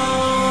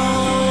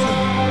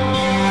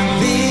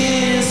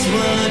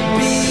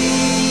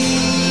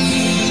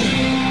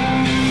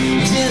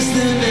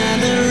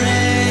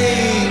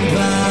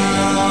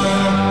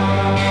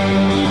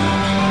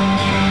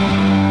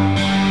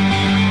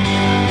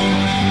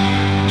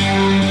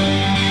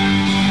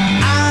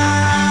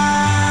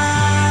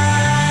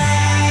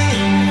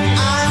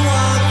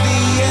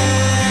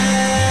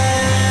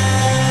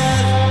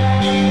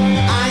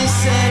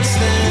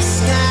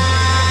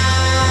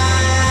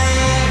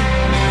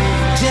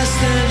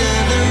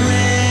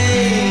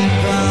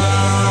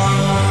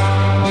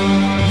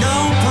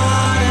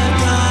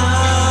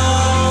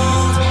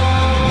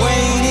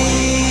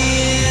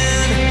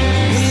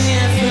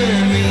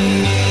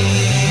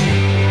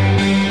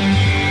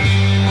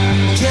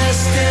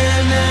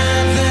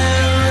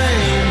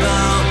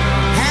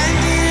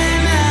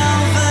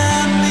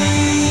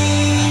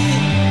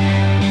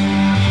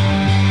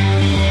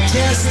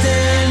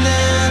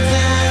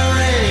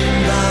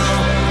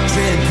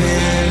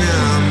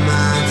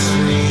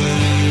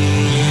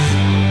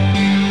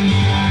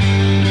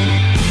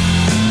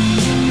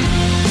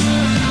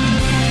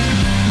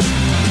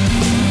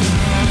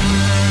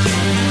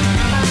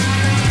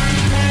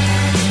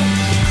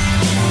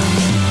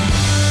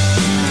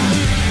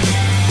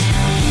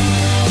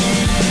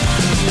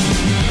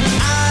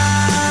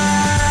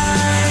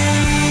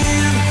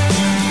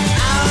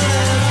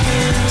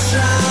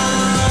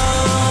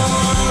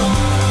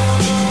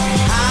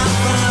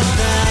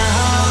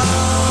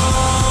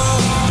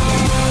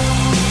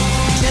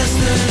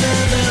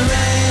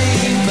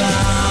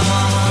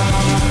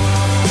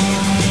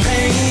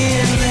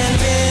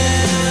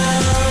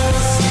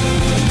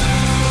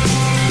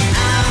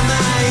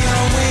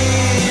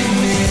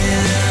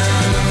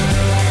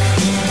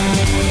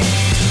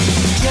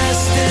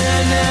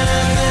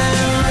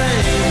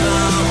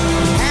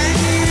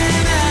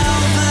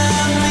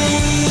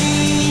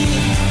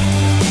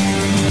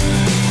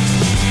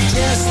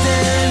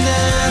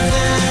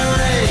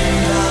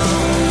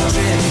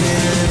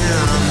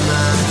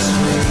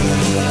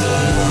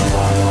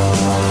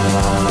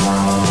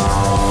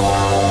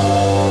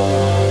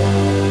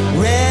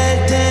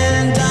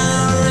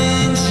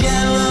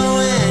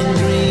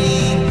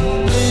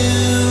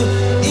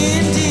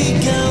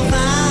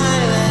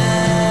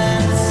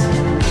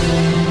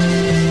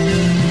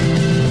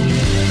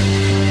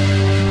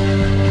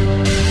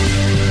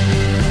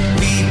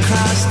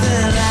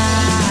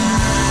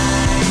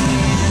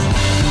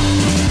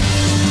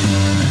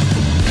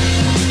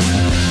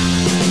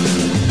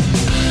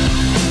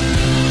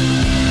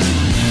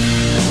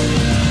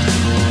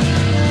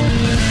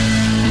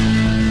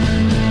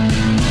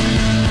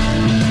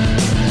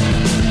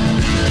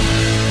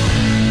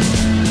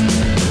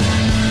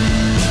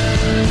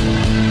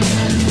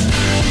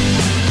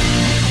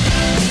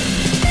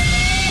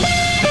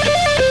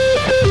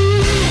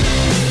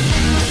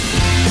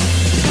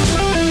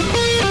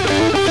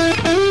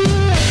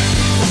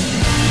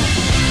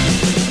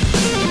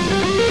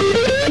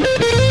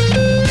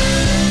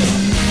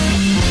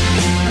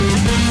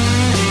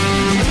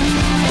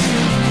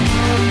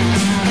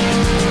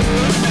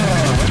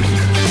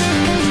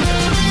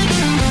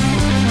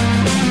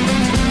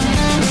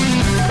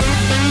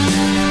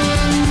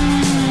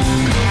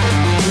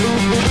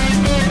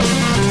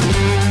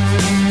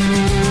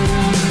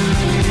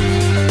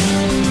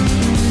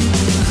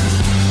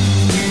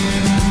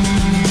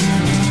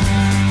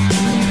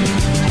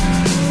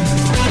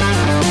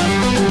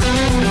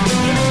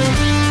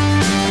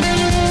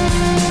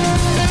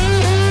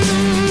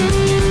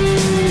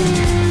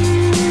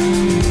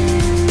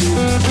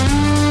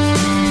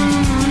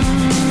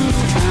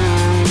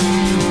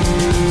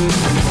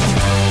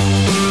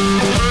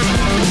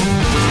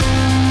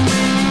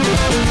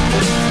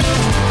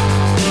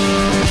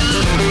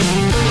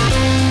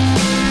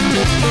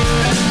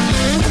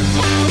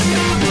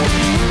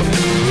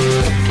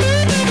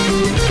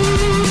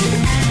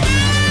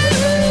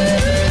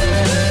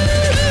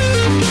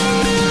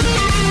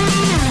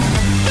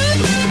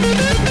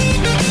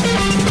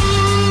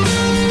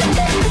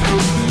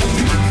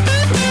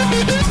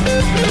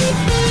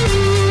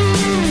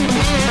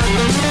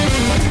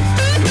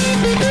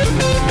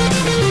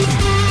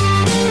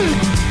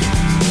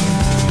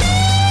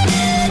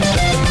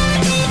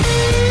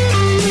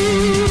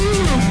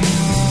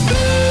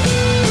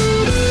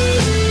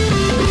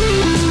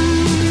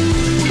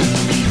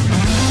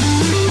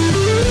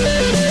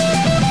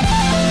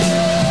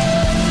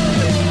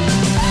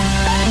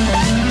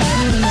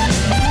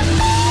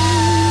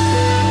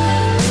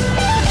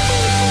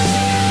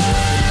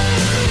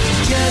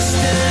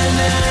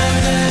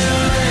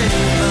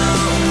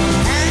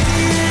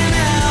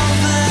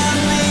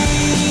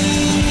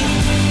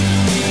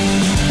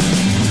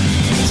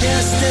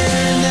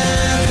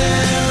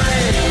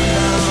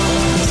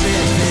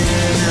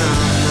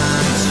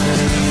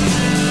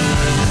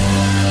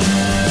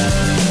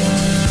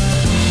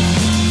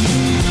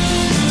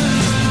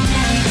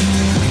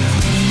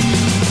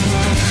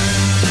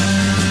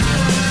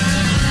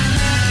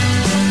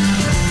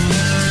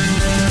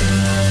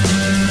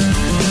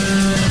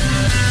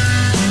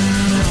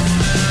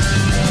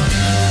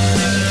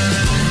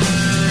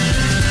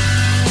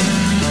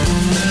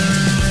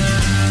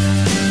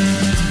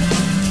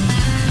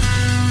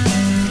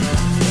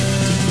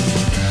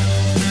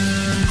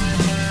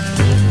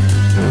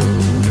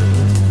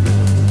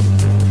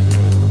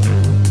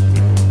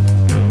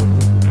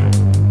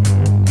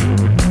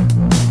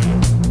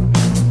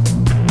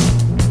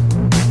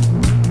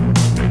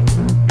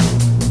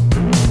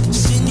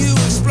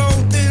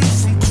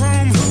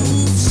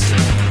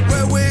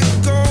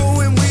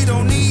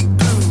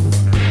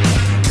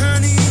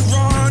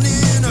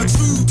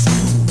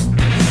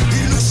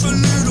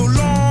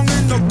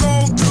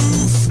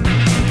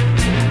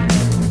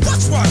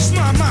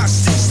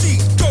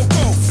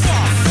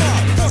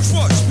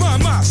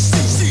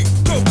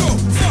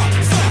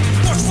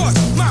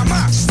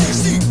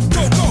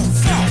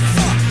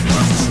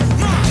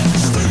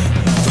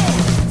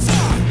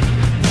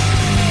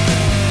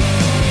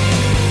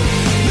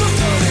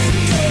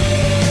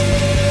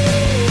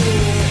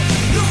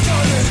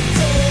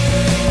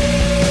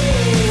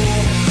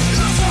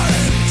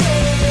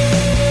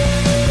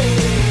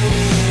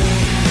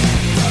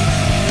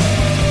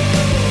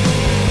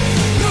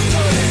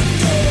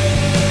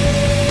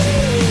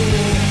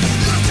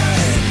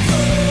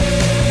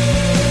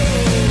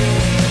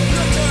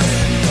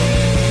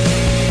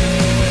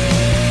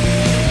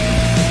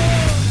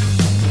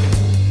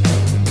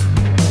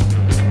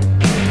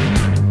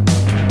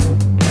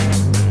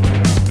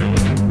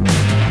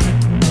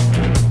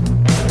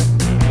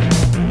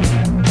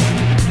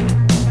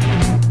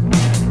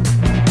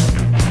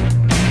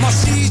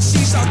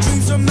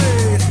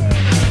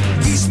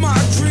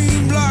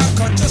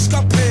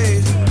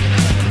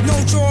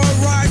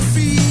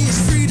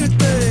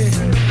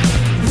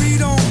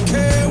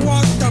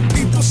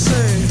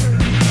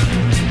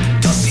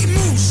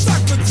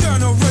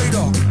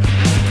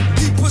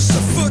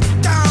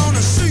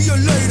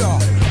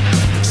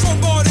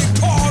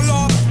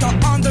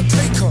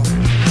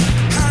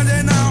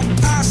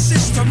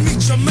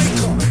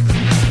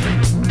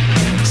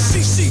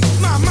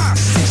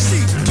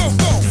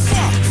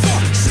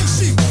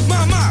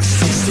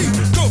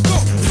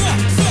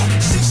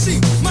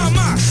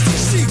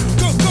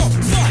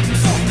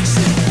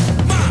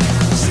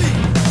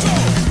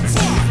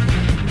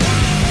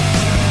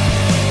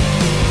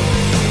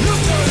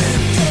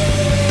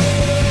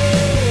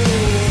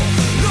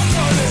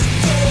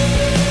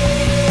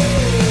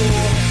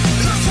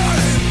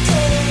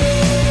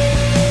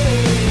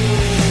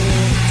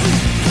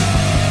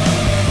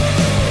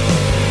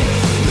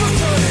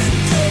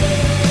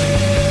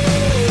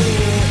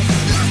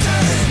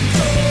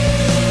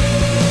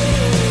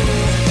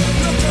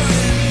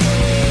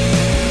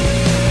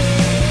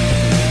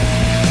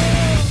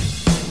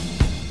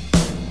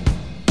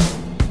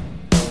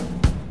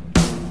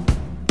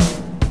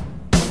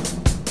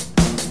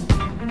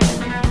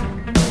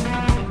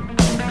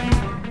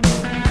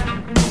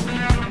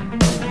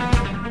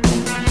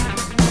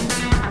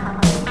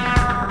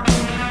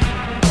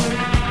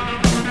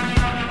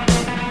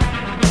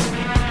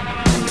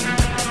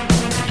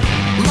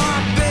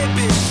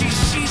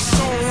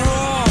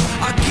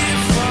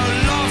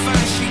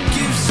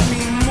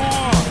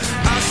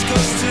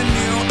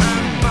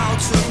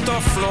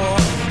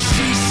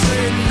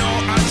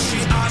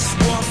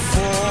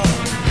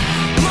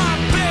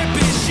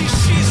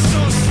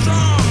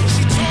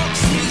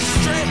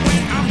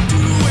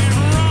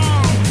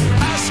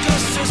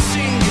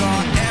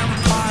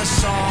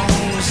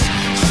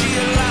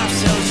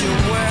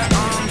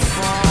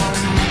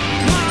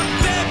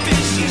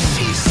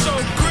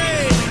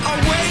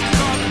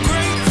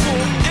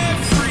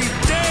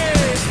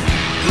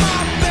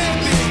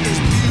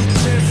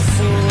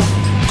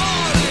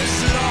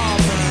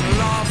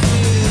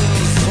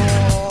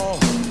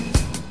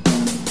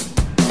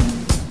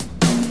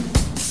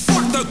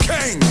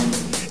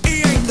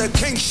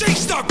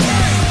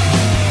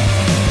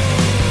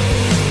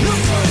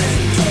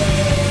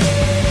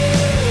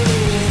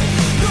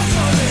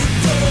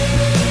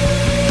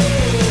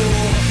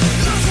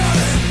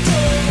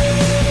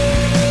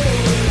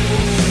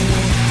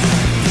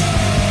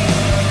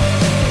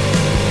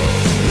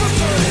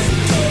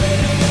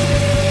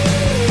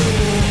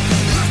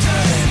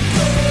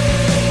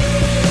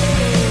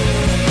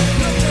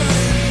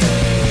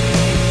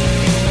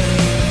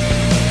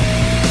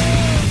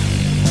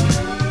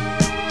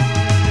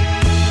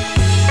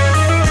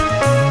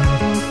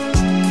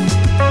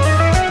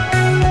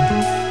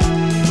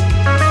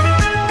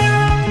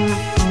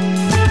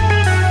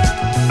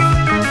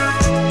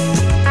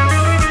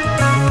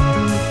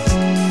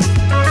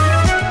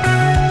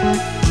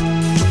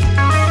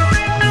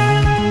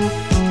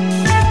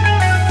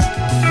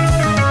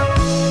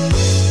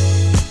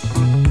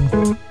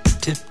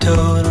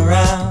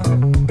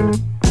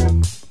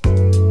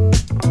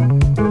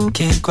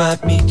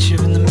 quite meet you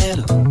in the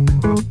middle.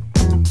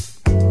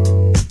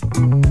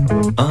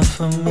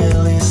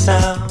 Unfamiliar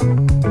sound,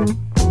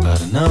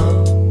 but I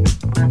know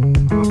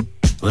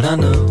what I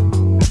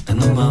know,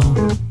 and the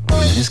moment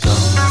is gone.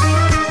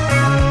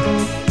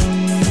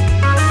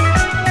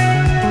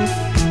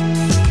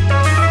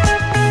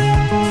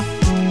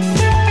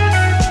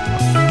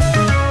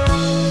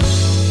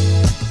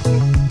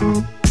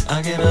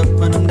 I get up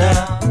when I'm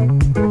down.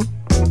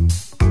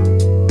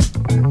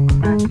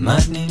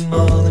 Might need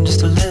more than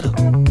just a little.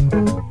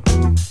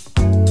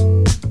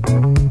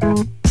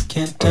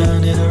 Can't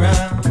turn it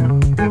around.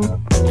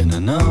 And I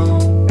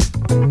know,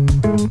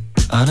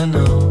 I don't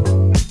know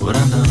what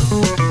I know.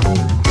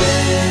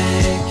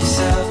 Make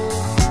yourself,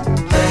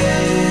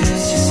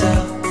 face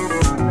yourself.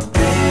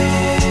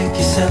 Make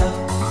yourself,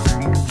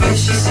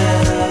 face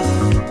yourself.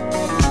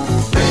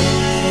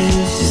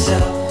 Face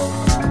yourself,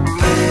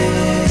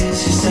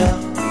 face yourself.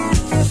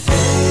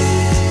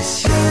 Face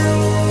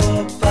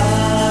your body.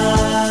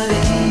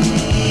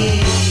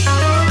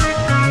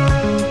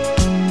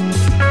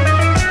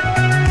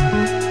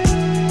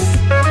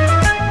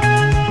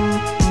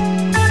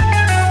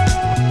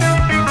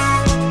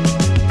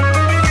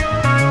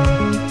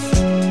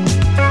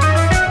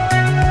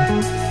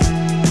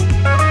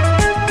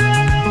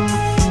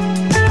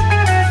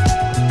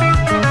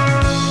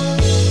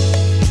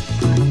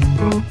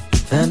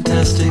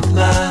 Fantastic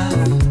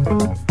life,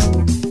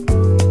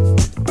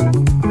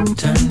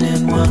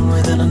 turning one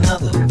within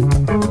another,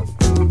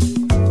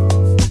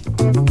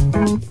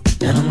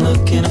 and I'm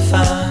looking to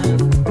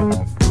find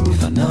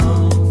if I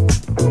know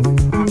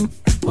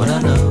what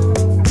I know,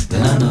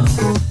 then I know.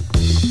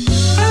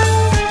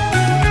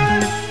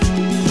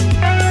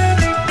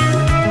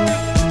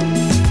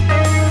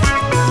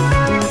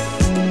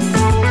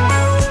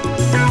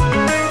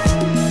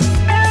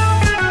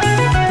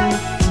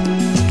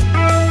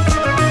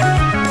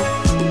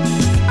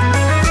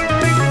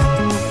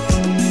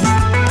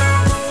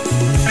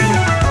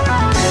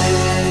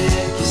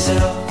 Take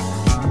yourself,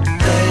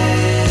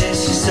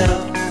 face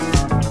yourself.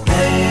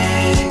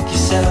 Make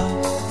yourself,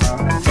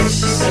 face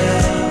yourself.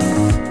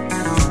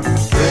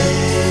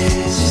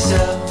 Raise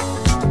yourself,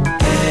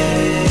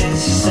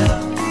 face yourself.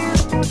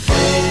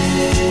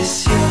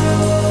 Face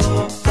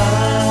your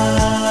body.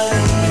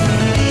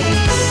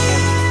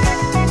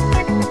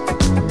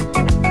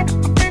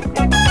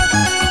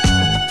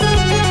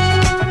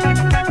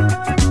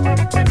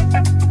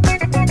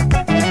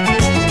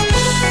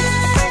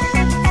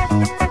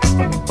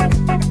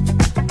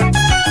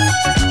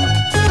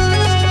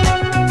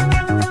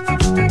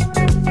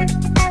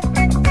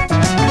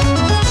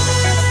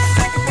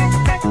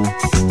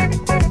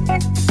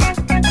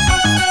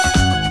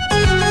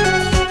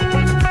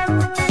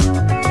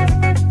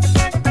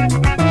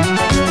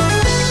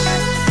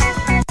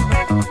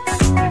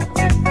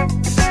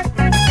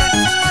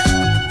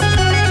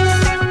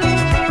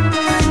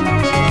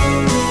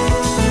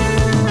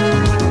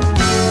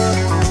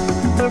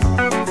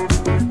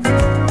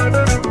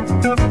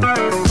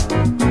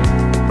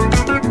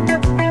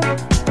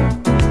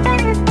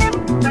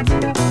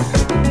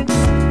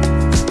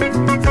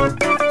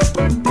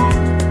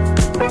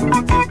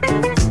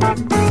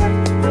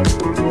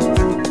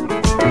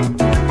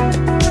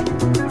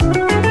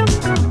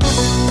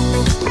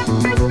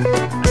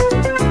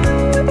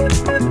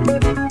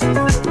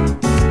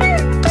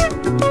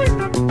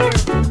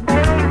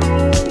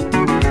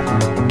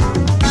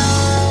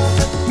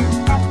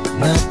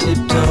 Not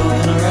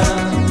tiptoeing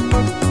around,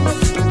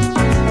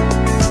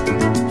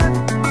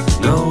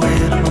 no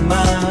weight on my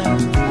mind.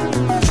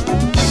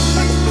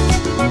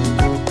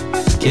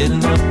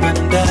 Getting up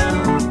and down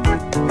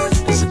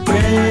as it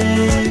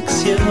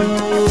breaks your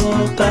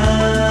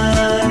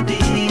body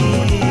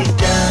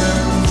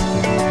down.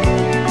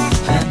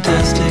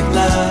 Fantastic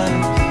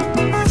life,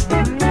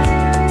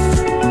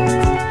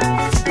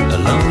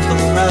 alone for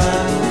the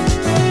ride.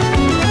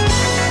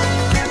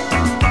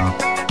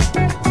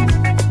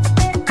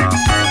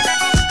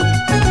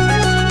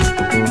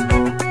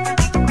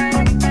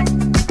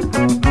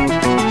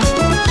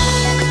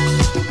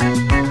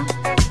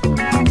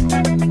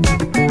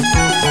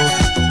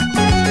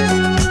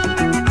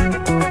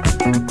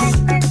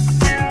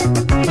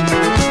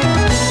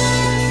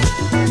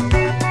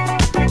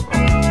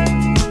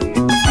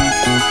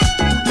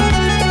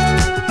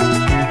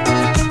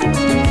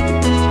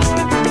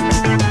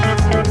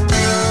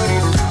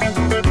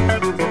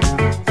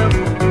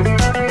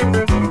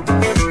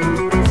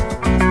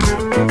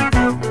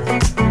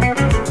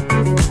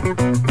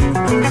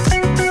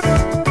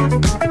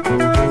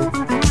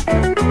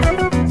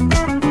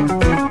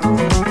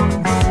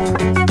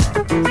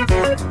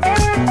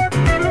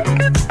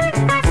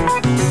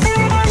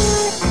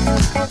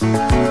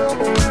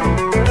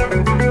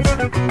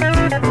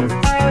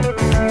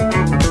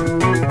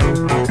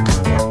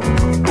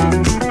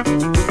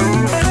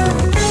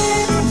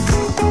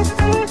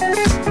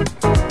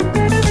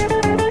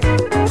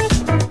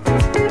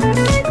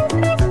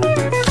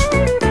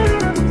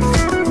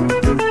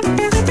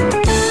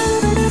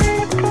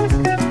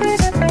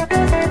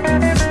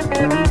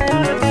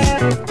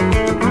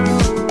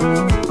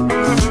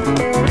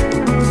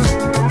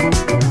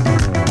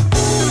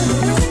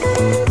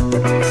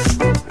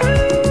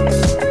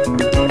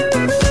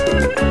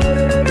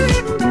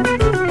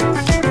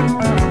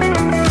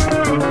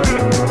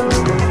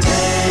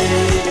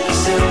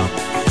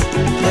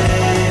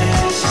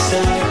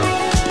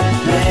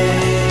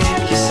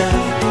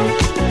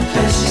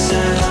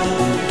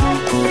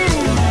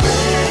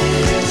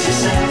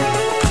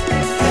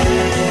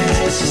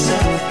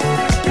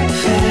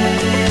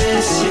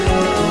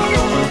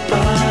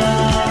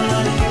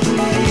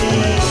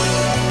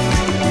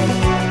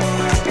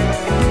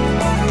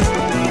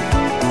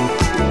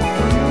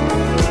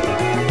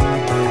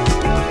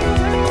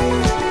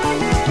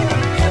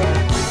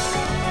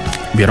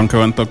 Vieron qué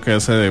buen toque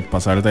ese de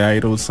pasar de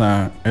Idols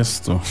a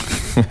esto.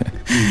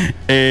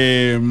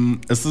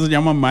 Esto se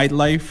llama My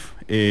Life.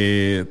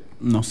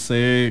 No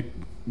sé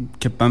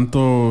qué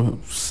tanto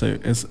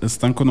es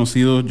tan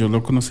conocido. Yo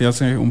lo conocí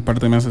hace un par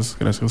de meses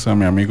gracias a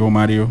mi amigo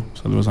Mario.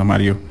 Saludos a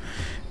Mario.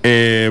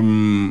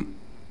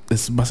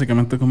 Es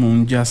básicamente como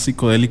un jazz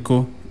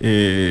psicodélico,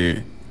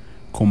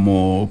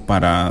 como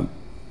para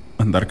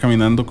andar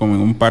caminando como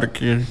en un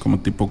parque, como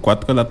tipo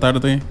 4 de la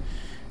tarde,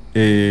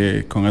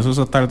 con esos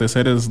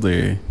atardeceres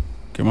que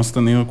hemos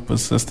tenido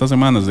pues estas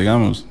semanas,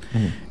 digamos.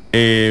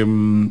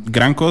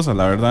 Gran cosa,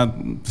 la verdad.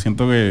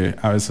 Siento que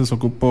a veces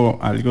ocupo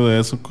algo de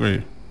eso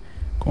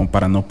como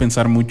para no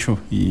pensar mucho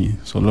y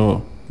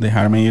solo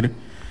dejarme ir.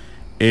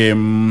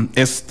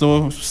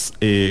 Esto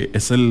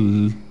es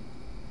el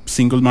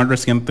single más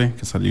reciente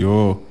que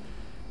salió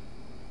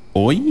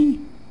hoy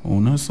o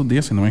uno de estos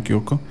días, si no me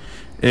equivoco,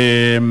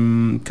 que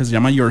se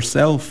llama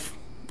Yourself.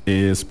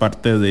 Es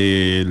parte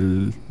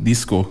del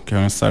disco que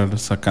van a estar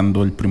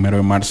sacando el 1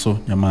 de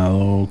marzo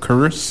llamado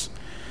Curse.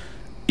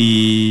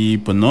 Y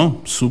pues no,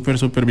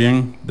 súper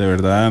bien, de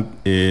verdad.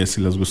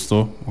 Si les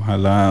gustó,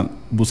 ojalá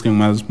busquen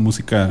más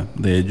música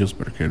de ellos,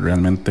 porque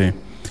realmente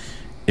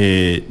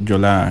yo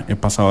la he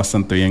pasado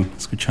bastante bien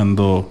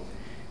escuchando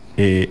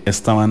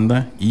esta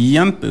banda. Y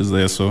antes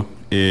de eso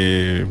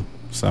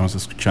estábamos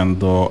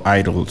escuchando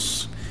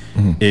Idols,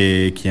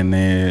 quien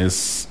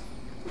es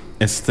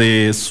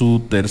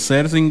su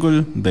tercer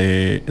single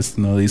de este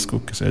nuevo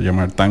disco que se va a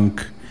llamar Tank.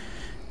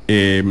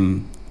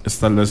 Es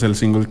tal vez el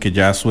single que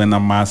ya suena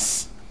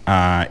más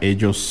a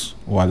ellos,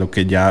 o a lo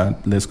que ya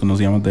les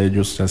conocíamos de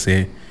ellos, ya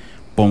sea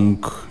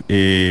punk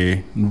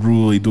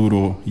rudo y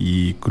duro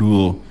y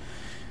crudo.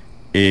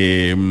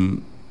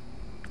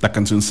 La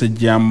canción se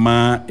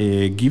llama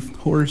Gift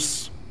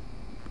Horse,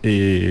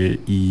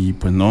 y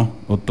pues no,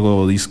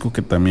 otro disco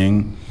que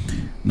también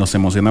nos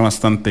emociona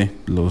bastante.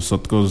 Los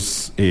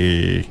otros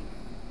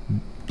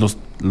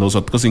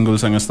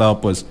singles han estado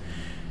pues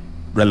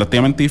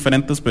relativamente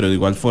diferentes, pero de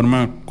igual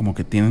forma como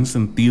que tienen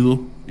sentido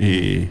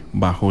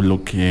bajo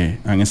lo que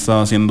han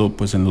estado haciendo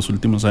pues en los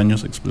últimos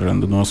años,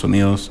 explorando nuevos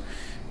sonidos,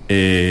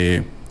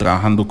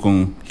 trabajando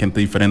con gente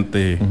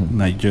diferente.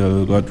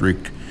 Nigel Godrich,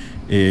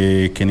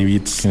 Kenny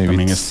Beats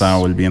también está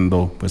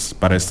volviendo pues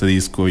para este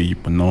disco. Y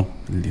pues no,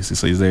 el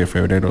 16 de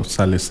febrero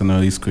sale este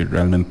nuevo disco y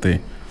realmente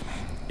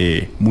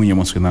muy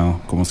emocionado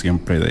como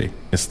siempre de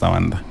esta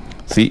banda.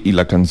 Sí, y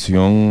la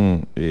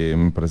canción,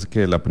 me parece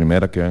que la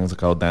primera que habían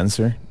sacado,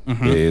 Dancer,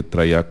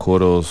 traía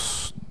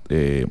coros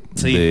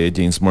de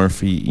James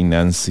Murphy y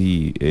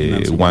Nancy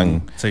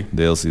Wang,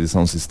 de LCD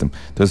Sound System.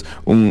 Entonces,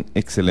 uno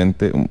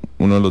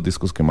de los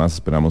discos que más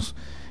esperamos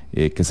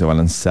que se va a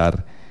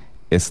lanzar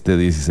este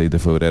 16 de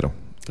febrero,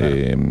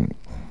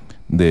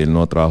 del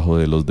nuevo trabajo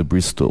de los de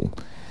Bristol.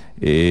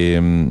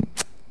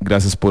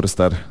 Gracias por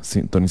estar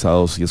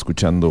sintonizados y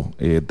escuchando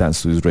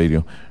Dance to This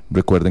Radio.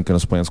 Recuerden que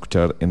nos pueden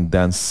escuchar en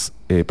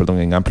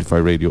en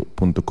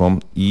amplifyradio.com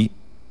y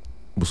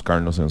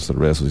buscarnos en nuestras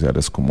redes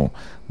sociales como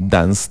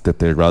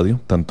DTTR Radio,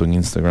 tanto en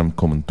Instagram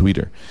como en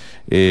Twitter.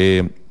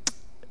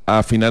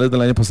 A finales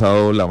del año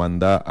pasado, la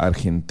banda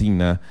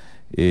argentina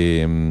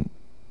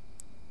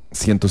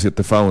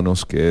 107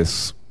 Faunos, que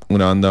es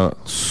una banda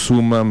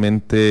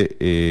sumamente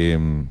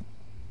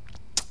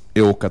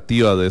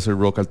evocativa de ese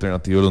rock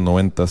alternativo de los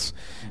 90s,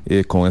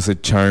 con ese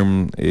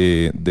charm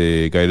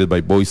de Guided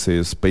by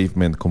Voices,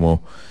 Pavement,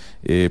 como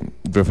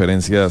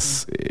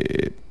referencias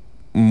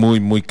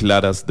muy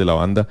claras de la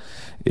banda.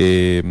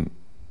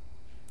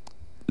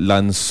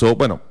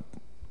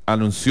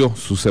 Anunció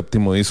su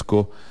séptimo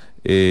disco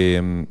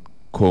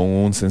con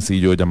un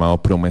sencillo llamado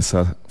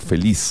Promesa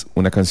Feliz,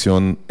 una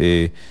canción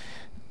que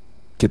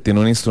tiene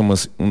una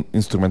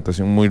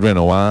instrumentación muy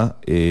renovada,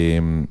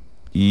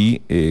 y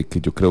que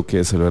yo creo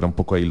que celebra un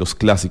poco ahí los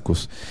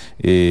clásicos,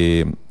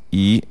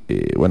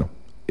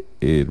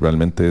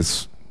 realmente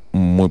es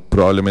muy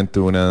probablemente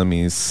una de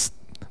mis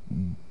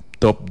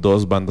top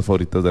 2 bandas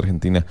favoritas de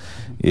Argentina,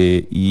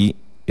 en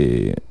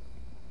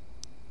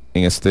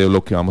este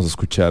bloque vamos a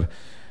escuchar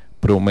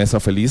Promesa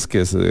Feliz,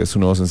 que es su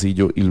nuevo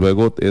sencillo, y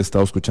luego he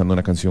estado escuchando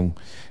una canción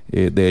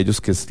de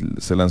ellos que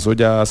se lanzó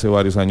ya hace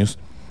varios años,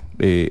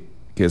 que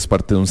es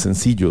parte de un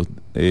sencillo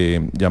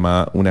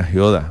llamada Una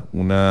Geoda,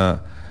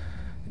 una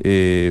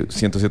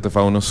 107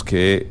 Faunos,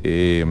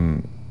 que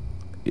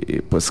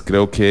pues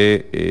creo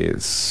que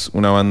es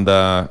una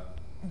banda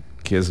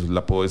que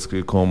la puedo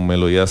describir con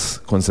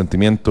melodías con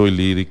sentimiento y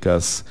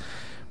líricas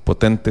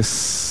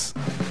potentes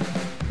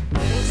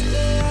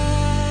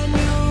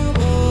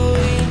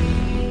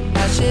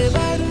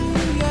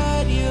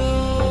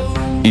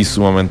y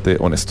sumamente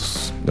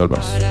honestos. Ya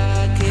volvemos.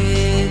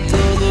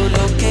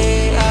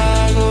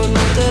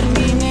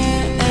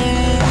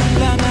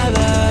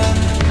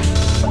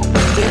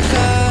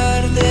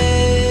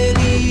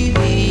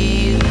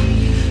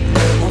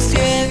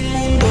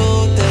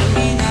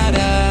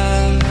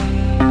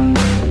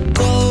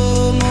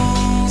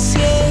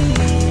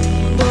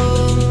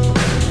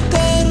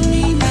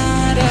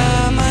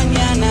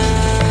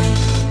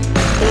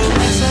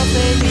 Promesa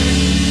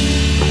feliz.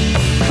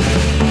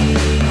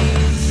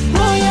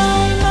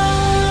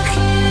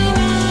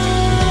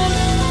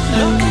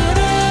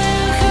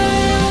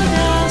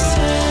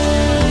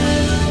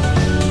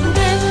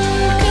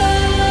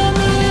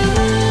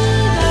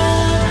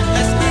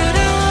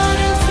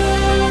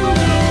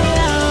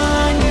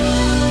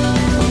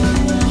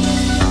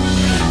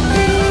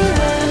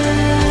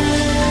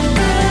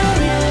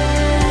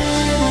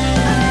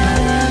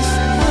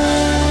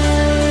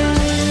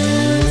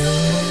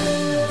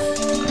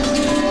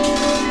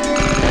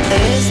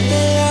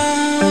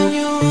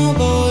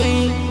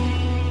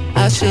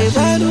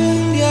 llevar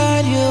un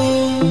diario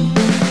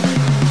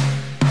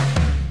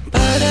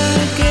para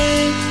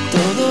que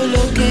todo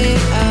lo que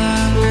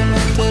hago no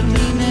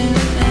termine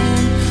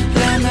en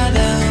la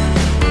nada.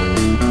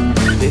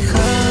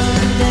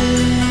 Dejar de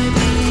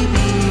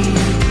vivir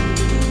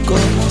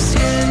como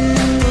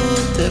siendo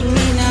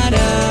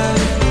terminará,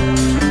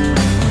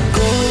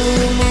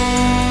 como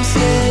si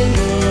el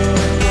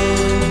mundo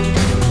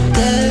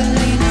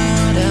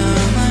terminara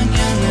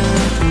mañana.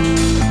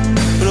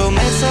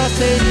 Promesa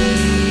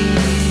feliz.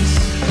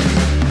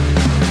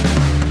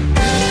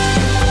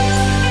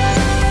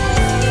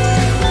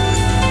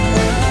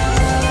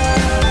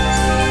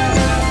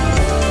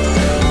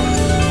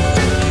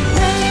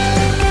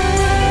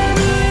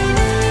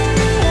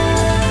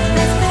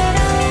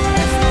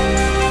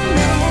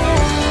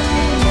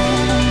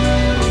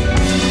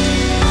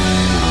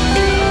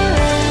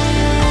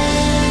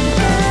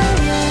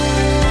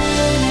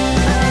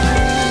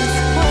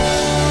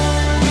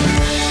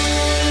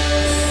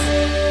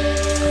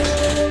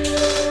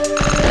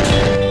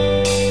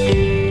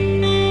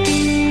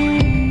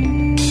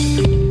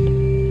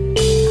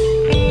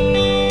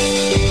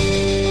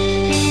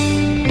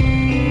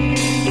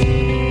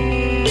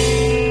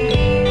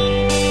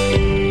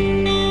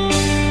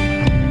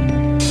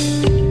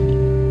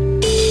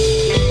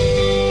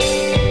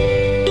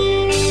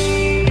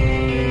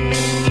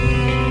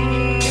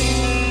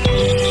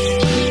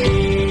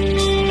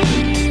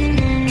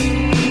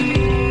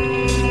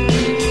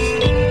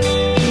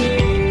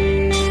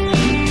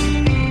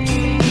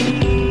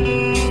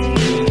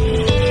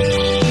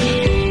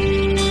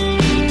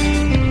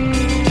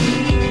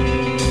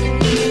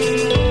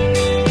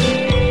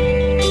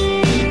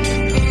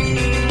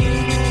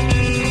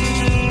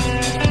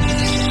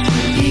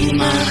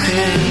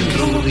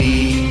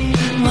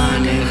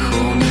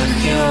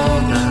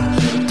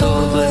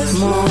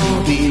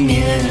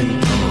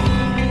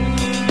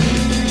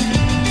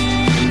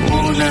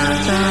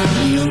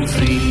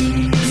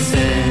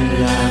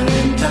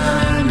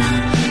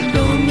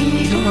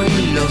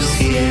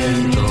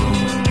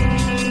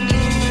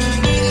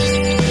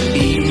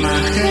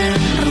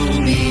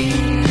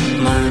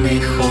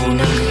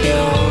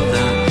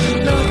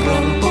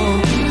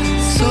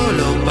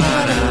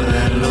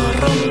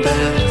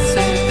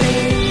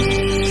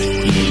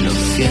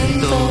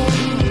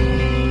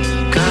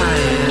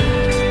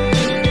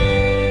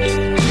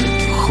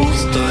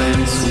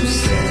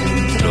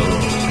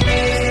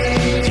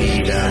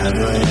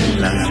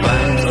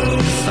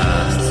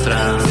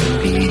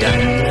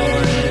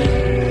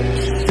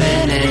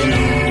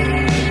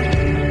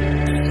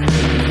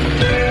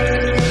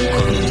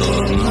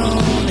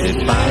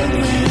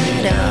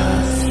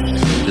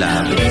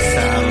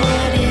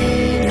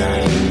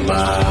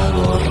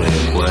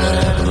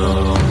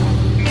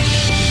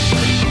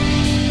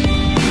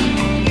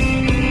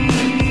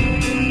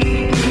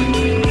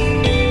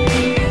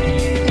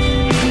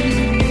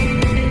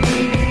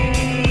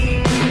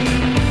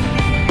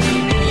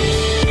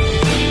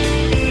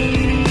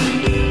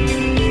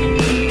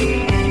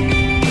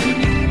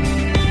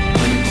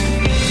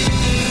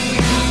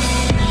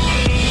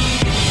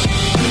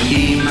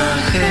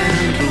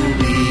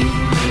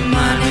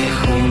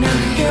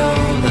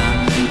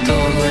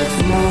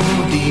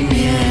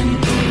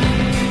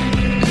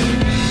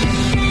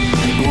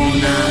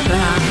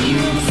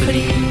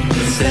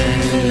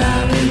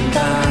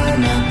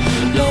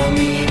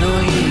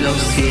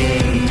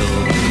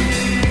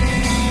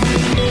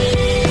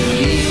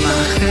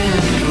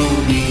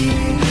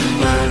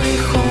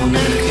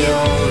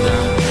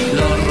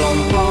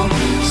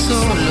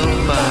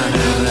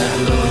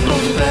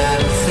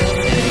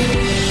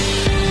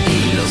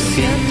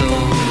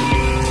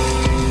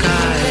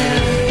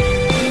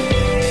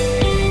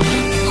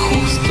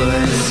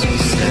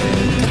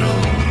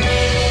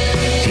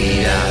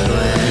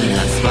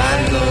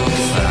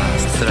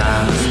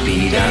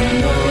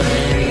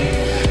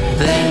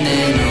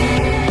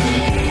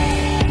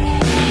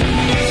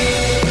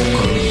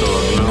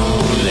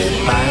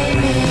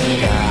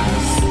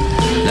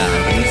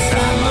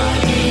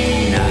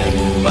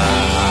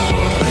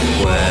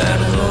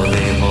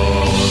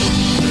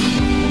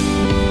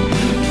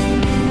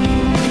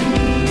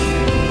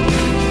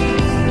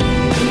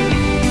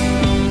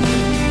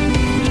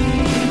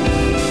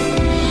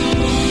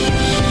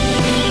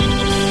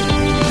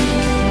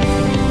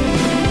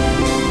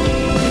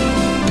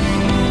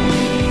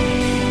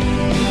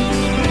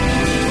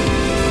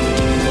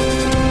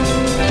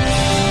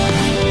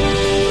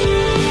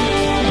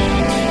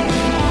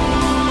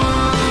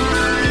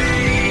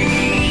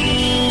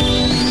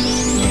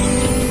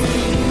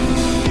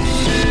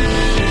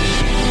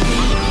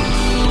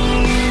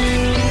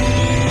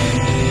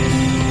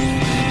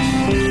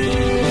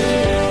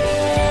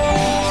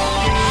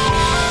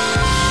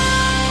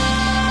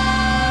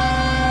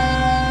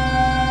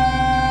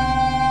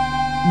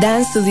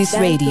 Dance to This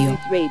Radio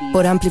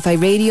por Amplify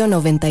Radio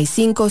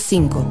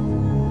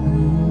 95.5.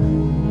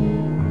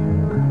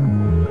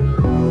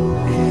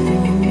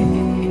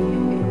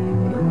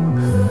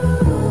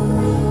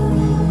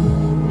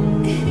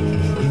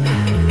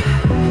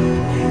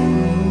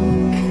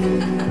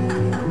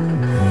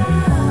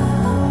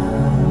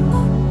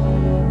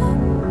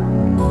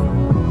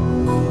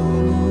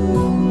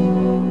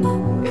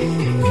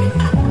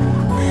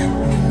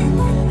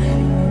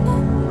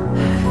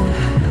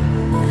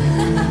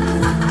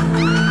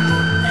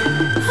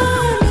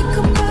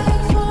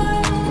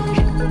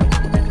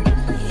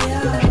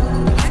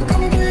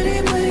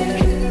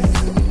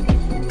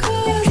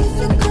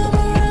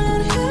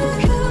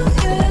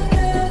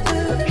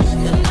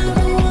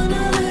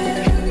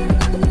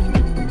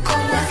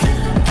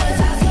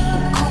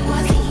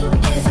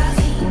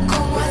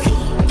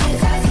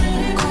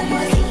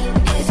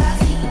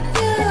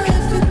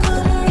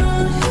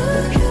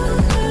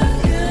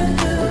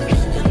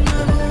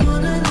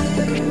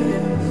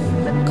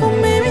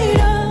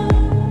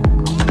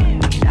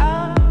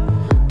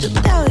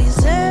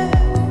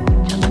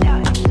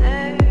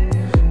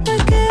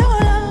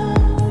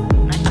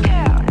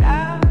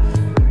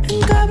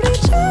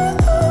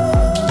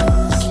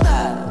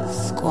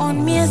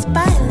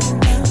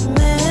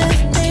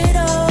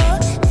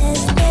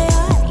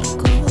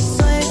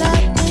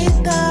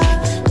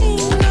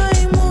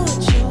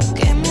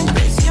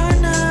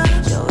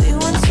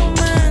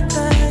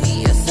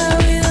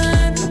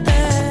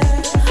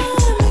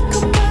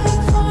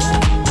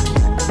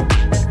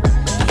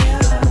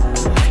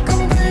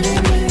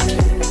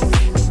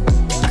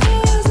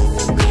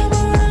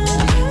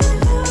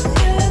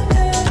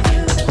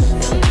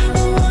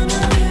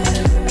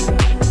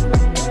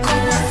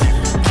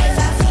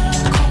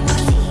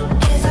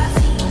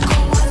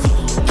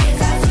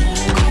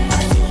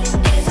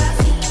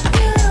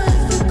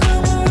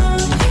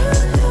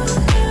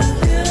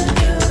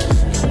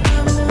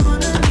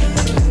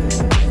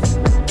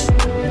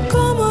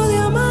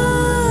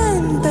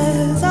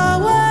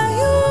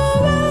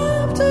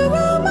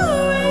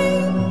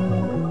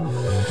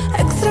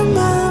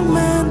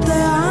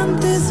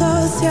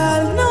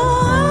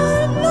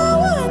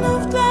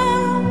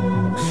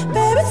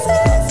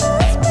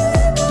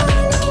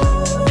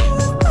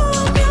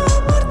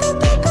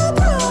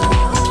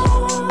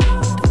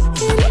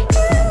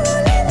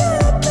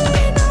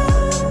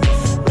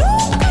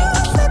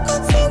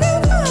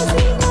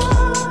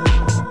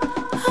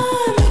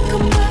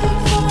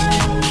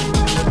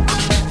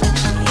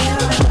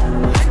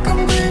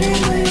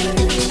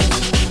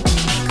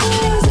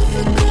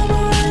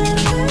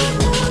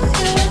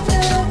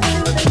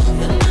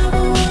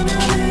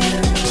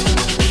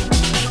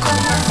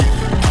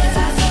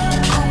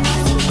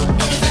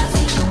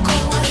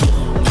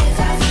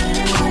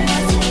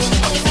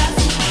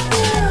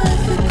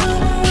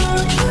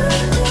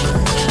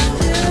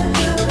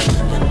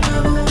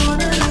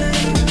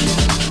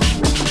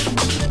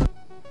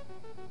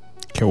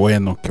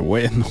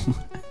 bueno.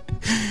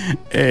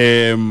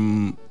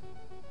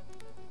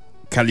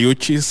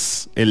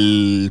 Caliuchis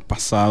el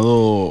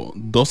pasado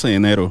 12 de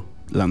enero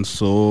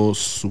lanzó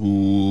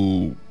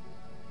su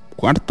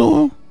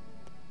cuarto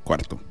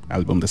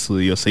álbum de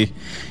estudio, sí,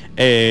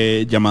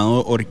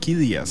 llamado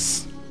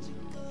Orquídeas.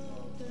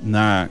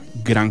 Una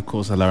gran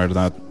cosa, la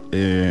verdad.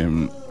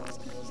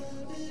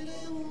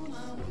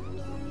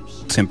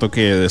 Siento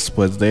que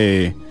después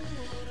de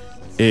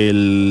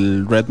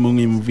el Red Moon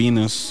in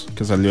Venus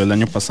que salió el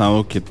año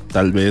pasado, que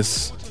tal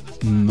vez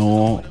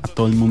no a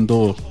todo el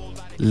mundo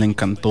le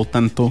encantó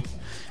tanto,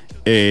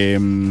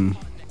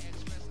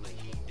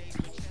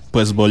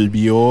 pues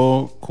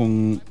volvió con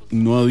un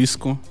nuevo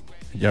disco.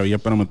 Ya había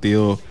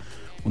prometido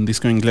un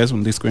disco en inglés,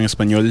 un disco en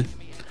español,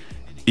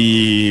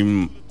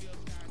 y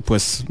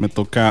pues me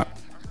toca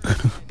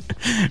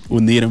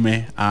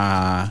unirme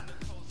a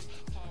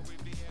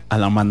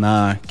la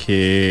manada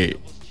que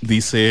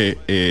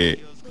dice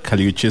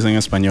Caliuchis en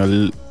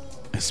español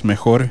es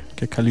mejor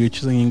que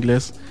Caliuchis en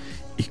inglés,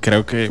 y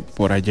creo que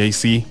por allá y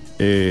sí,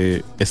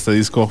 este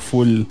disco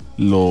full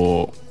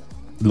lo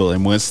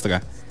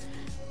demuestra.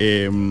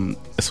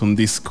 Es un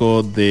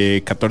disco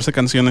de 14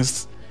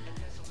 canciones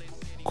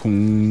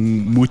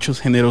con muchos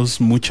géneros,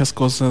 muchas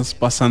cosas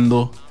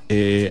pasando.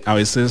 A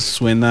veces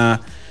suena,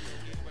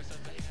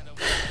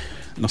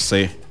 no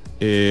sé,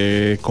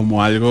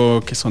 como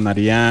algo que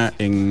sonaría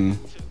en,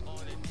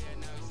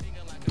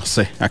 no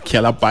sé, aquí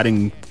a la par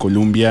en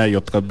Colombia, y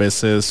otras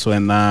veces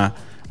suena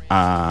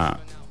a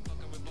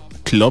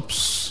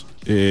clubs,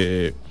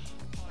 en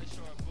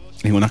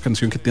una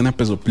canción que tiene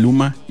Peso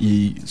Pluma,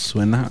 y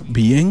suena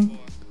bien,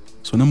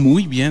 suena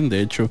muy bien,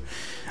 de hecho.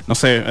 No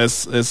sé,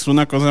 es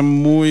una cosa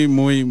muy,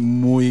 muy,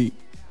 muy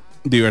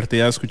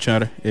divertida de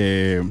escuchar.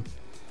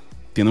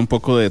 Tiene un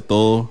poco de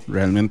todo.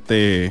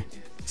 Realmente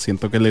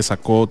siento que le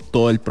sacó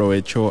todo el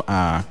provecho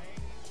a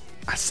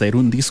hacer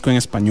un disco en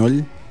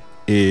español,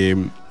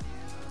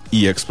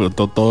 y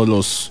explotó todos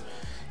los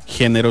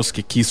géneros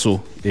que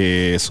quiso,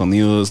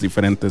 sonidos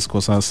diferentes,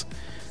 cosas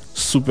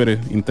súper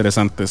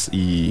interesantes.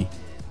 Y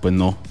pues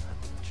no,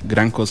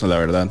 gran cosa, la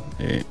verdad.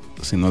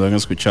 Si no lo han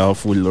escuchado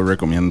full, lo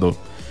recomiendo,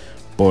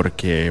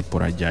 porque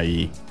por allá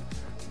hay,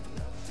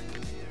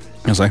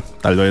 no sé,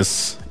 tal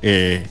vez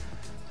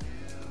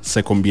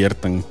se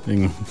conviertan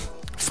en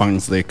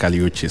fans de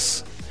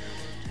Caliuchis.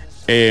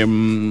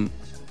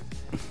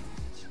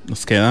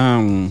 Nos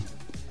quedan,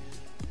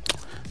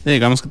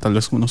 digamos que tal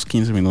vez unos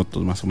 15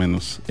 minutos más o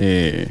menos.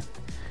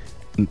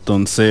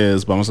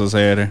 Entonces vamos a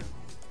hacer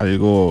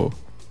algo,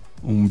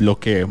 un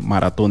bloque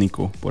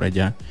maratónico por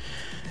allá.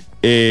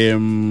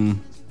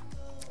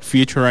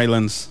 Future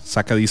Islands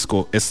saca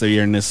disco este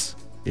viernes.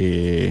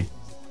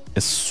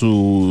 Es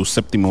su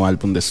séptimo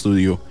álbum de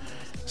estudio.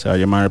 Se va a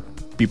llamar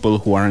People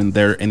Who Aren't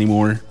There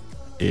Anymore.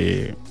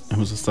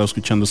 Hemos estado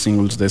escuchando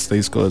singles de este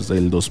disco desde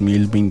el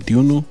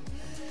 2021,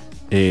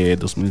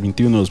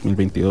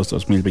 2022,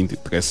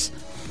 2023,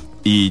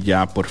 y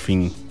ya por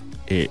fin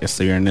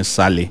este viernes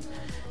sale.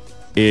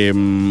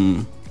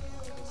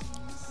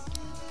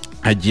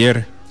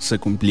 Ayer se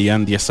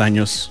cumplían 10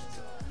 años,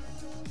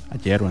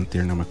 ayer o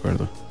antier, no me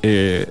acuerdo,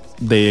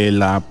 de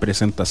la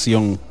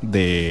presentación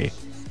de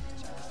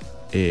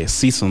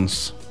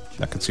Seasons,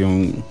 la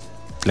canción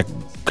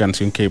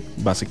que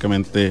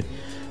básicamente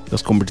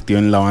los convirtió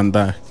en la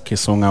banda que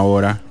son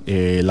ahora.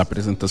 La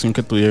presentación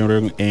que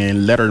tuvieron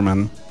en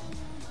Letterman,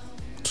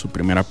 su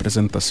primera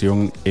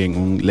presentación en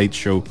un late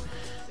show,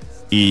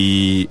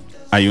 y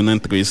hay una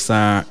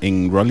entrevista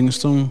en Rolling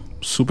Stone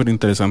súper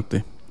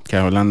interesante que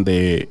hablan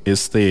de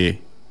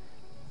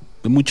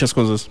muchas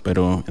cosas,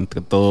 pero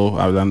entre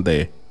todo hablan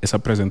de esa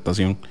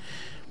presentación.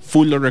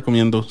 Full lo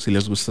recomiendo si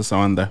les gusta esta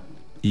banda.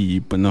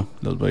 Y pues no,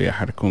 los voy a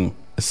dejar con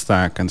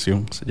esta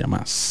canción. Se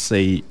llama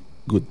Say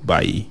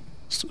Goodbye,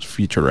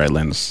 Future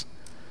Islands.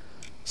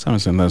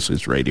 Estamos en Dance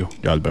with Radio.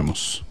 Ya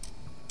volvemos.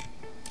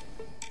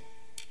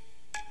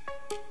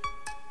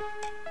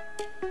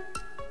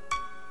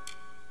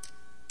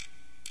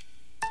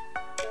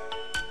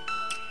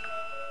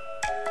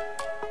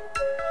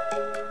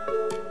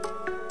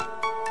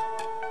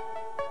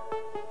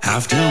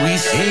 After we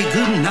say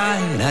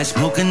goodnight, I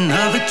smoke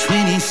another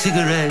 20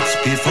 cigarettes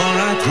before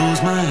I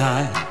close my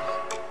eyes.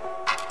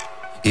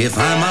 If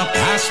I'm up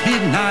past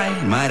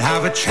midnight, might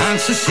have a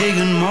chance to say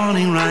good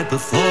morning right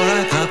before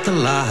I cut the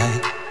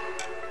light.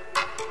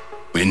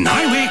 When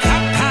I wake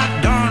up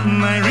at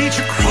dawn, I reach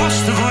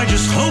across the void,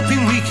 just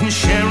hoping we can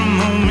share a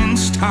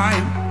moment's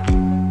time.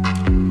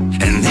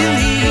 And then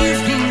the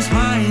evening's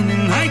mine,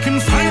 and I can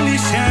finally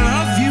say I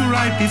love you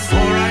right before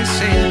I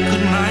say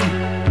goodnight.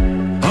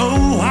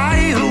 Oh,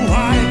 why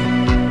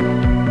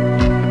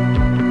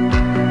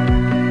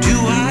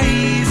do I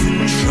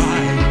even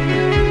try?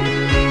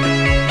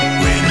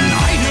 When I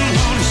don't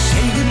want to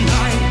say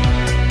goodnight,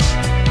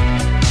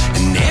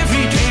 and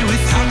every day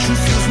without you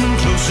feels one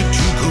closer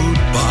to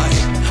goodbye.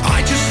 I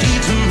just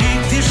need to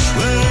make this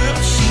world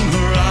seem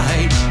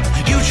right.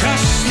 You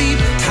just sleep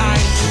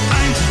tight,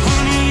 I'm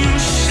on your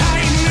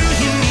side. Now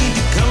you need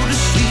to go to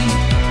sleep.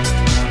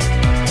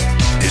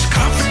 There's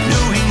comfort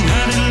knowing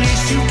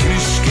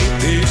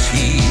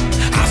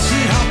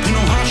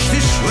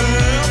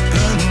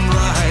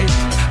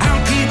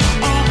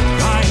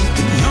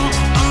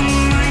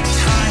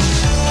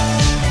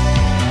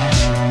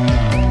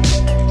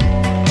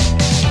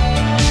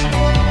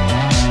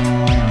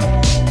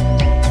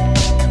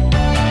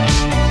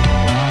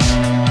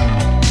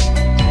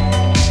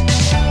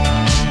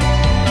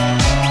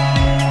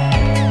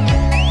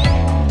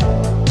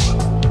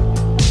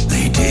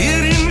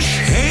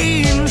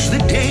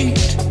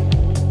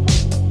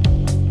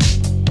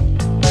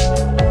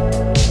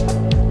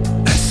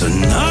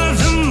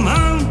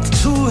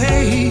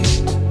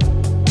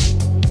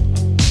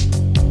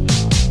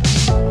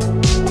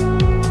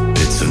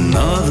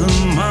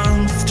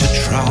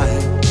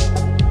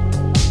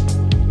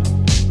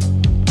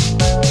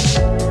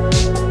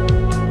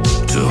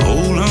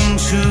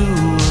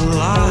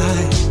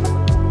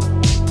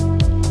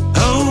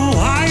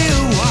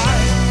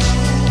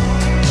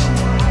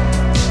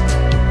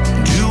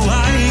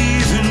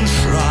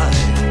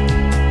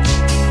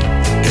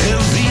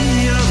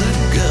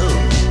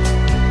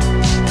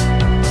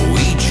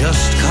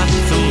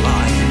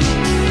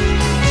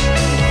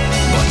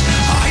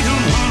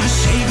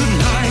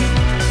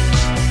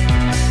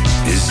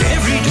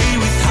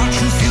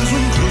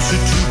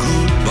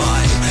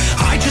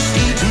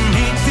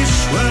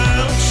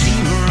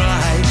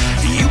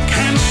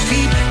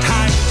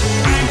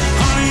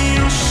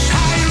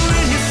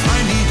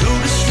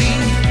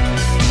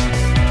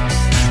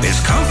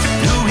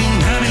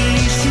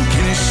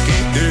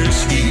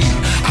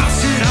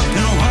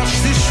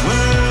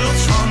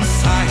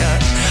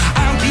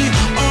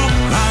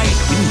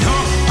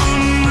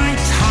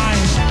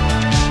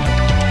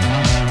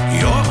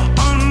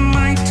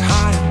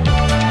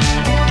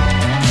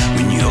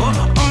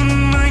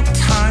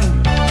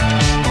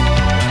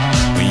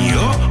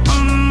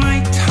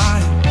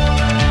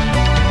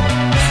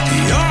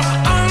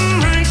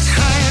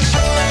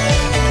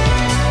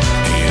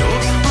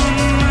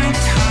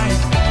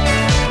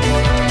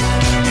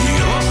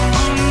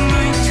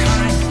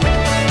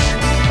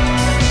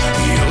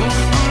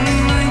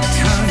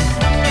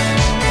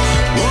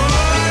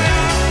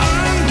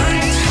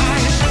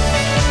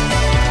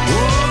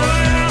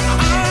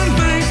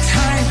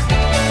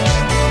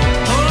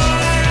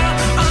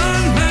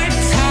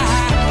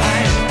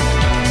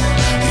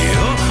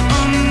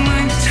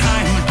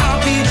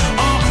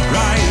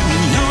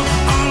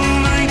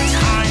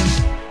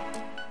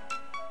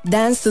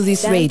Dance to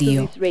This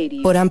Radio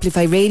por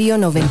Amplify Radio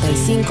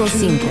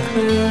 95.5.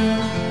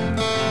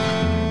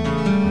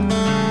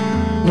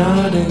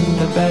 Not in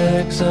the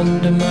bags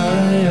under my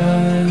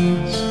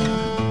eyes.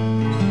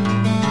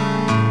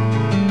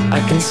 I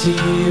can see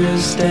you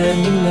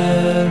standing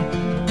there,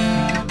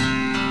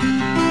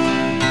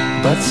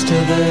 but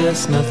still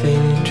there's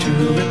nothing to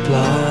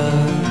reply.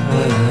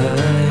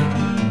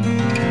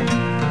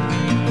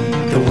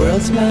 The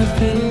world's my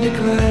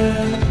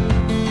Vindicare,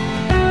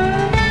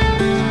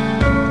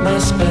 my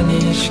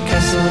Spanish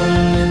castle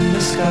in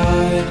the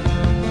sky.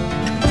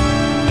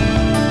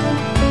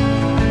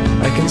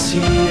 I can see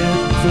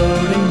it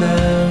floating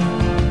there,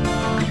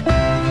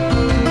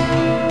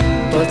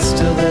 but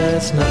still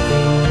there's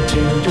nothing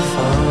to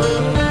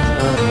define.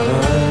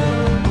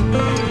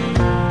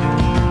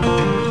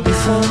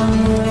 If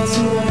I'm worlds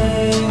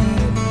away,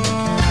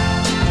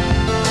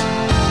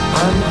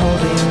 I'm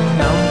holding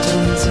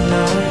mountains in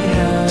my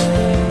hands.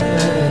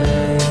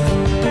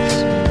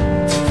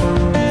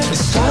 The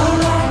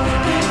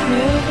starlight ain't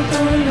never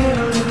gonna let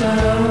me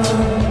down,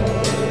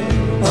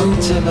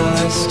 until I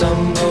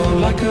stumble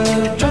like a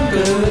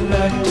drunkard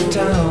back to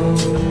town.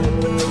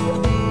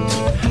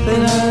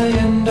 Then I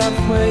end up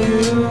where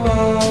you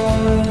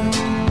are,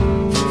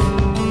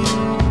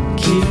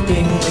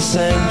 keeping the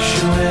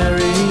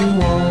sanctuary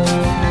warm.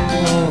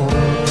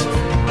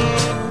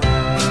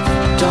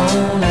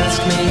 Don't ask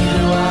me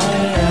who I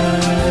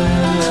am,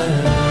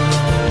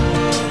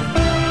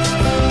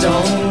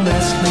 don't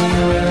ask me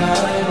where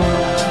I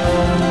was.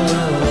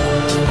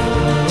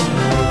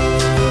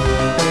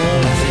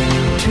 Nothing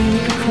to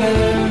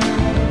declare,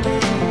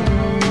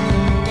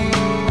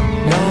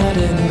 not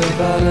in the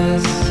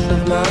valleys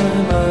of my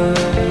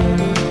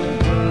mind.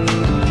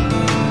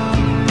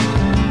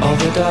 All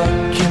the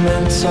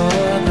documents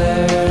are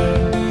there,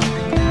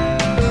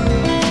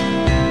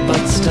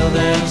 but still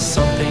there's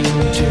something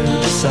to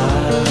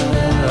decide.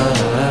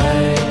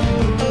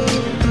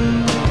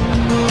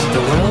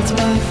 The world's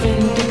my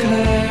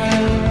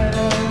Vindicare,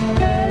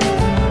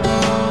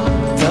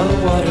 the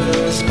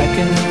water's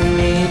beckoning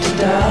me to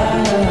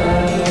die.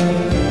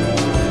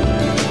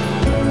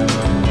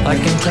 I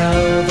can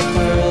tell the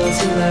pearls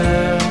in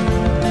there,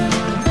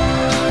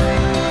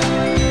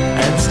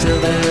 and still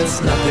there's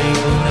nothing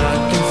I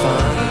can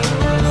find.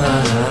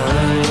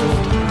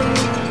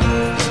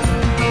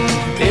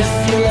 If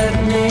you let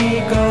me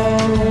go,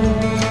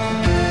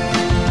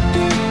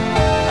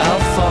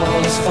 I'll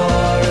fall as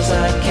far as I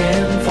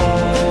can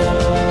fall.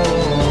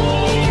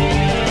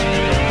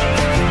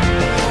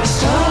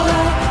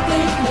 Starlight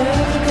ain't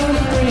never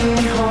gonna bring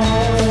me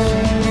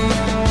home,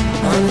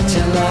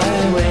 until I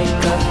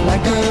wake up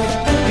like a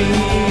baby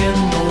in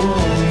the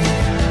womb.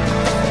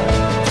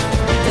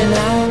 Then I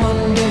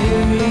wonder who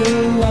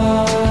you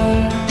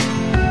are,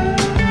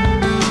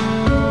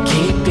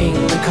 keeping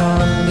the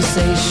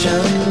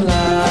conversation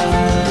light.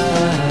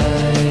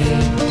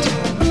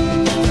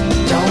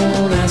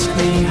 Don't ask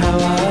me how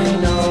I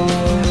know,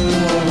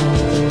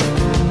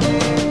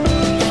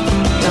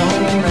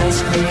 don't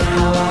ask me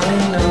how I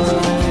know,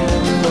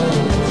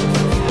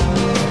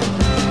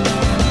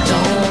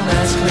 don't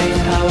ask me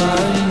how I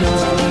know,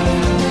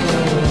 don't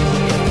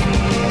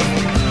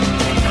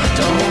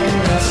ask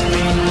me how I know, don't ask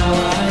me how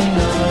I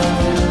know,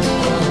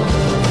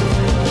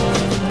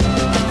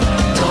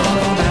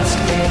 don't ask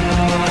me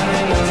how I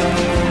know,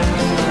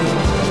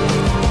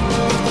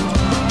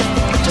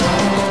 don't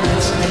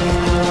ask me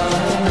how I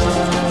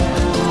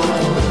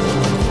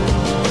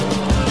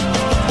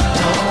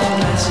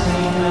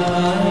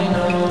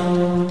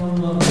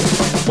know.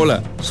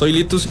 Hola, soy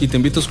Litus y te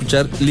invito a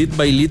escuchar Lead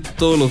by Lead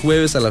todos los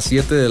jueves a las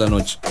 7 de la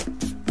noche.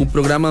 Un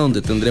programa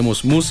donde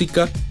tendremos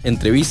música,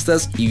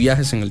 entrevistas y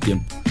viajes en el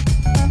tiempo.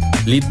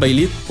 Lead by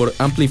Lead por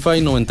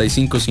Amplify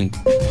 95.5.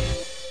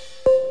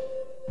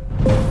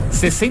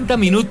 60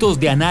 minutos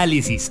de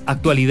análisis,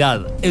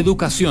 actualidad,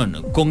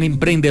 educación, con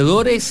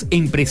emprendedores,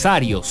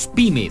 empresarios,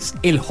 pymes,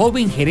 el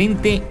joven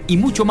gerente y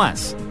mucho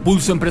más.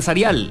 Pulso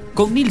Empresarial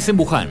con Nilsen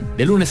Buján,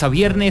 de lunes a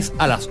viernes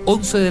a las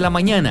 11 de la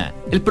mañana.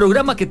 El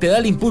programa que te da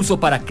el impulso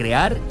para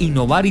crear,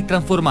 innovar y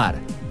transformar.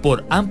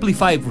 Por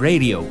Amplify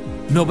Radio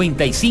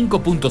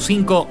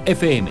 95.5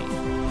 FM.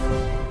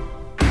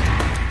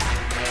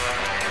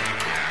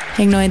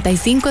 En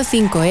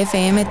 95.5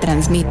 FM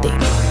transmite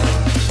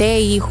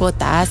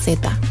TIJAZ,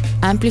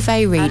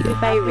 Amplify Radio,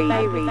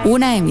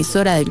 una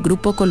emisora del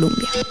Grupo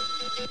Columbia.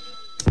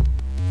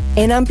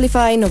 En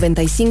Amplify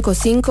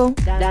 95.5,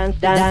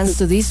 Dance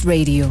to This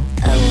Radio.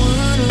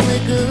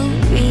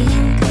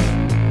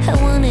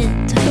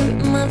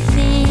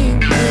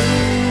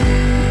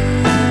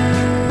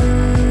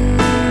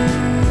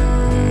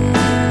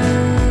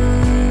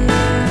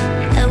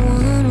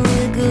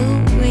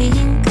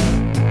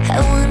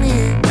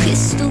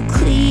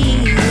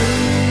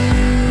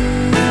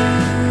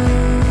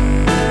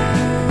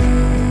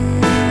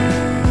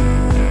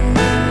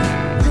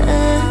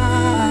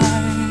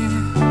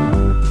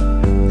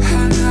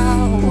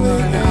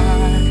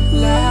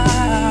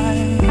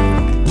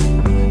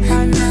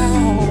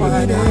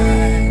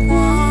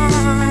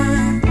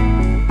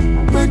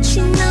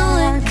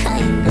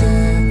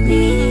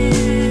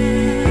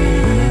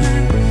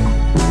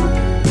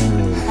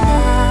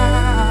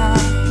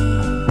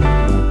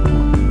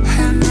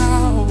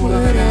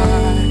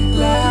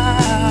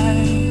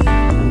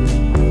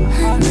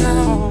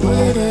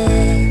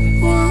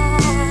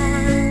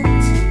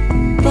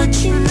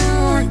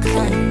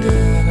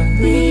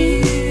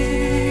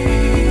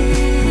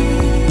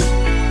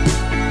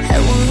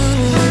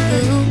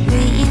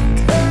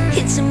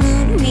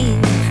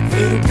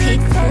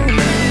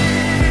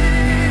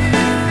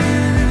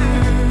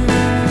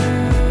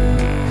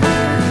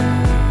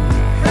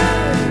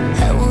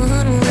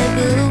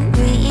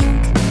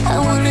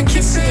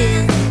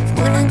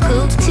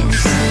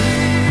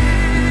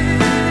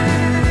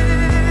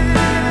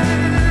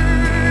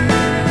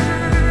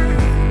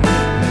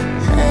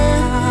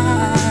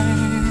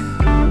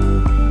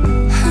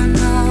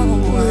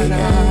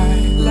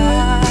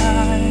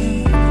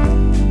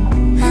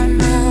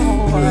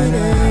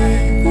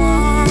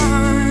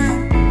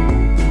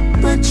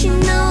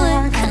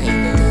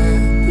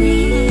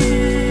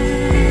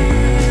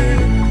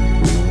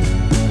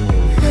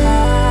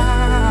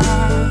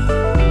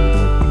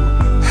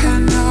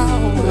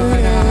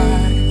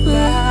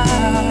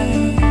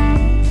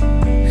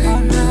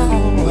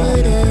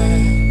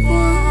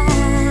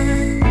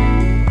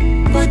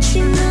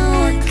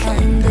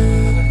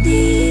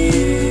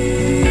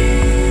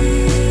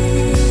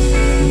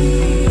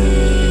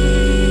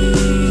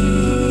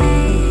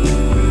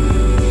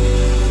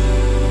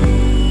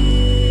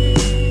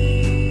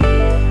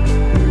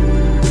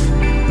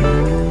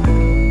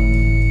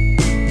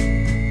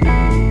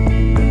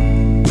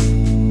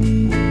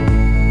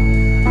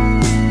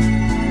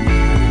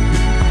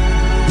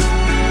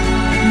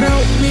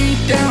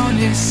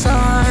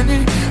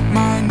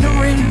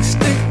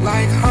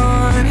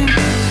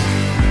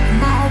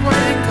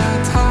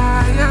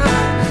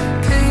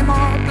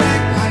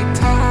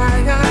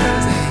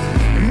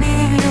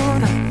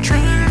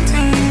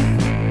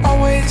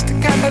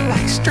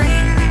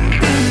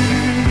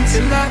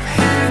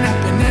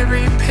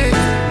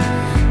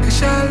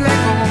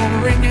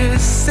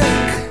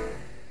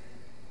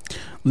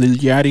 Lil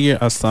Yachty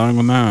ha estado en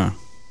una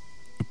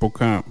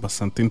época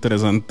bastante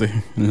interesante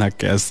en la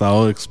que ha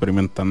estado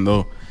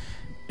experimentando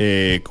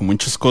con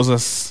muchas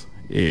cosas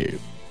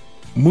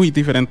muy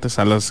diferentes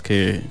a las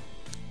que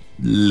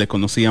le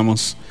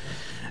conocíamos.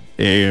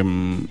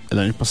 El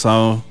año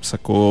pasado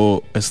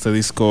sacó este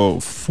disco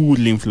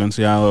full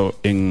influenciado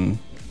en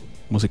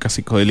música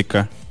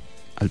psicodélica,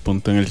 al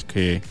punto en el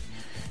que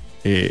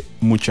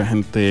mucha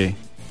gente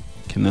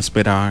que no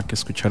esperaba que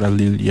escuchara a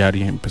Lil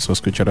Yachty empezó a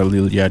escuchar a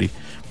Lil Yachty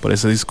por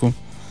ese disco.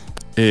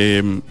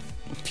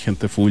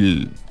 Gente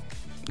full,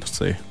 no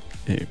sé,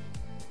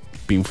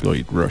 Pink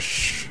Floyd,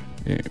 Rush,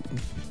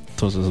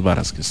 todas esas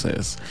varas que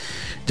ustedes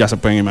ya se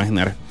pueden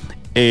imaginar.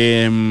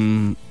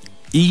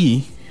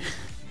 Y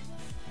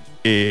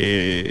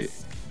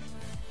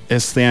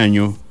este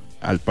año,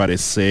 al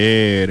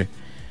parecer,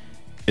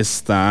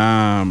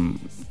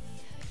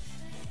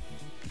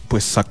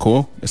 pues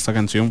sacó esta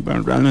canción.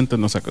 Bueno, realmente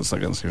no sacó esta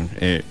canción.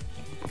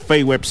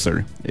 Faye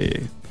Webster,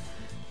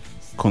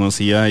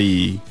 conocida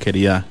y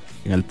querida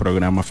en el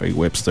programa, Faye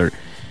Webster,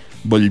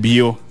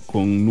 volvió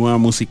con nueva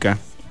música,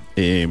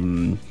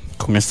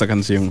 con esta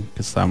canción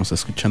que estábamos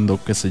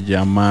escuchando, que se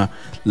llama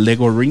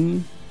Lego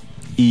Ring,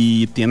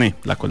 y tiene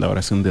la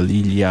colaboración de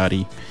Lil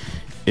Yachty.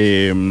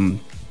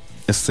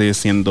 Este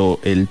siendo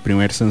el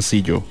primer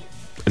sencillo,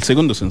 el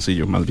segundo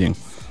sencillo más bien,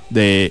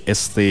 de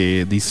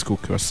este disco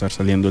que va a estar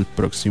saliendo el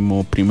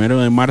próximo 1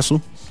 de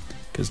marzo,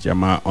 que se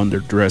llama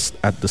Underdressed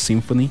at the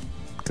Symphony.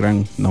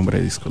 Gran nombre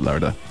de disco, la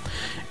verdad.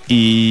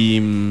 Y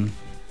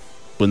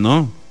pues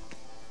no,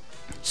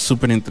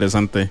 súper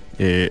interesante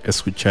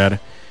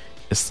escuchar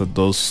estas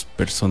dos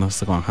personas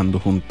trabajando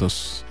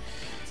juntos.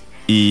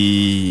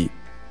 Y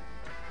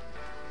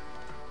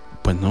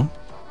pues no,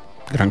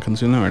 gran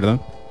canción, la verdad.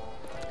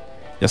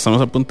 Ya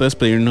estamos a punto de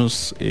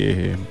despedirnos.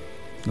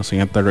 Nos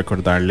encanta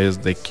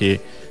recordarles de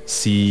que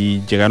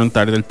si llegaron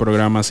tarde el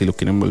programa, si lo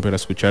quieren volver a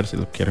escuchar, si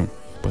lo quieren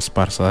pues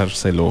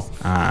pasárselo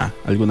a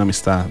alguna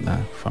amistad, a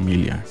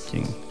familia,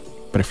 quien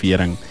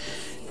prefieran,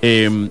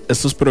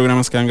 estos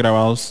programas quedan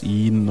grabados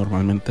y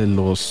normalmente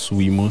los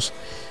subimos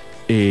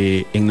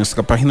en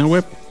nuestra página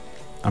web,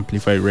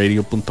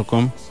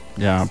 amplifyradio.com.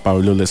 Ya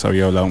Pablo les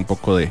había hablado un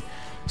poco de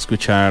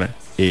escuchar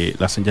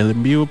la señal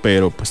en vivo,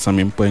 pero pues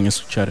también pueden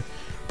escuchar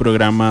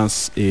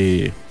programas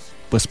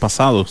pues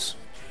pasados,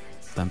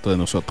 tanto de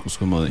nosotros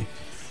como de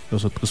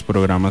los otros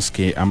programas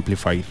que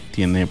Amplify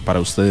tiene para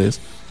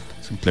ustedes.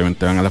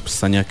 Simplemente van a la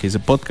pestaña que dice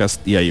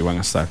podcast y ahí van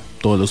a estar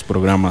todos los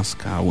programas,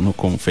 cada uno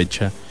con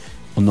fecha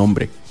o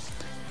nombre,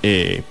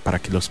 para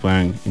que los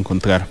puedan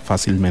encontrar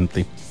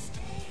fácilmente.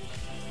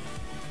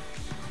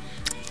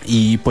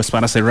 Y pues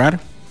para cerrar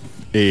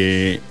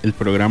el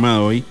programa de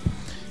hoy,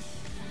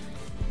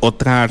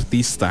 otra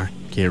artista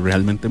que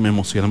realmente me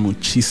emociona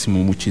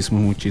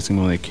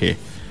muchísimo de que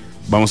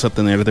vamos a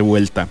tener de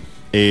vuelta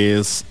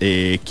es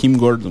Kim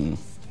Gordon,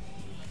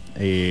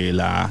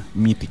 la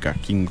mítica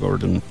Kim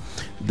Gordon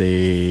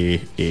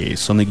de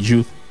Sonic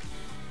Youth.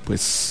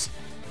 Pues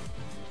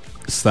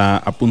está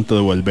a punto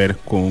de volver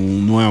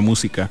con nueva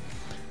música,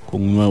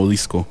 con un nuevo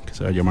disco que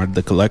se va a llamar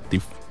The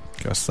Collective,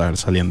 que va a estar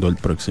saliendo el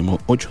próximo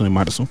 8 de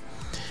marzo.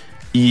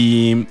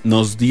 Y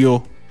nos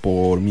dio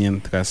por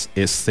mientras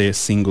este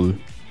single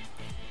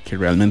que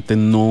realmente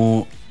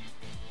no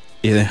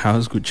he dejado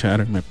de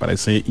escuchar, me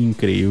parece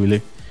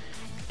increíble.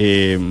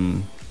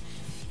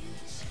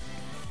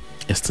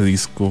 Este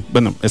disco,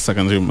 bueno, esta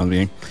canción más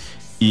bien,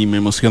 y me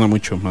emociona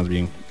mucho más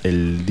bien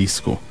el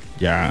disco,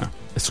 ya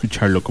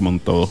escucharlo como un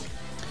todo.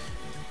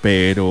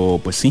 Pero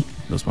pues sí,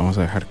 los vamos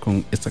a dejar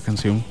con esta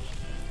canción,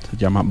 se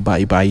llama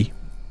Bye Bye,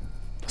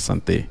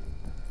 bastante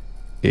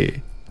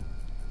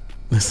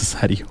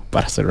necesario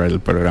para cerrar el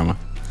programa.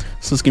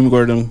 Esto es Kim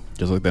Gordon,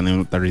 yo soy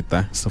Daniel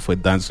Tarrita, esto fue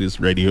Dance With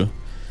Radio.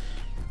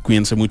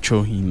 Cuídense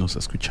mucho y nos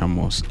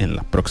escuchamos en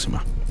la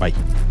próxima. Bye.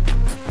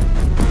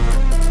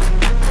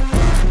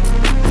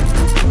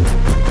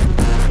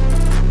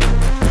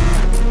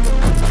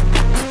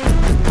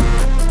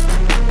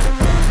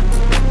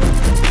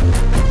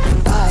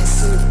 Buy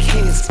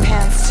suitcase,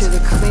 pants to the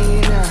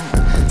cleaner,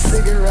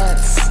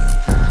 cigarettes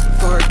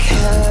for a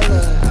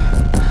killer.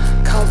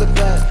 Call the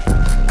vet,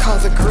 call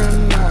the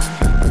groomer,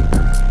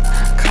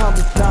 call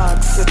the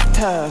dog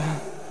sitter.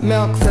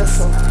 Milk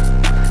thistle,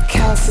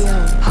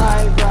 calcium,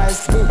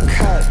 high-rise boot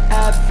cut,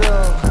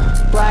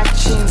 Advil, black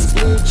jeans,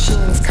 blue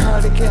jeans,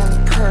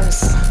 cardigan,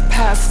 purse,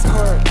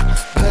 passport,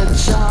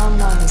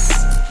 pajamas,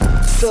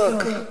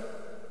 silk.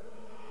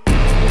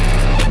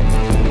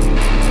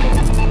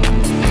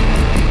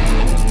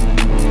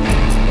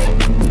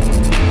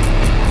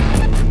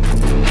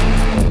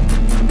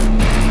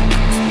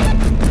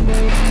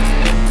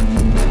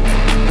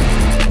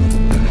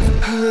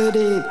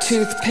 Hoodie,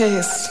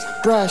 toothpaste,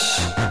 brush,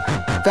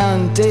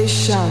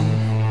 foundation,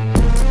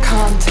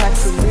 contact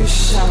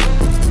solution,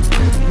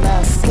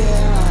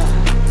 mascara,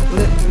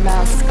 lip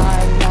mask,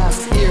 eye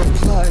mask,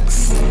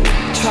 earplugs,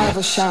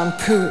 travel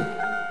shampoo,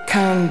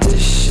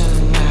 conditioner,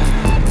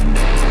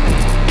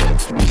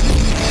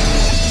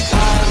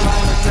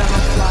 eyeliner,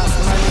 dermafloss,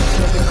 money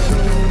for the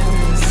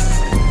cleaners,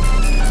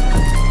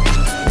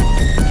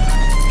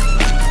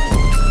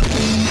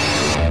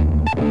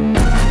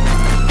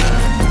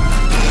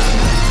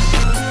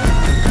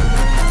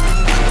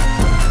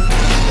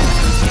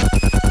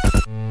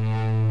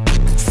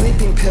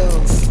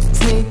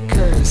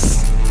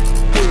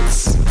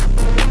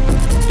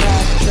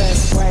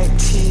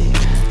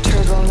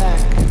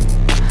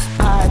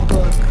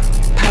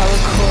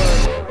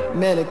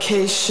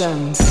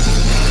 medications.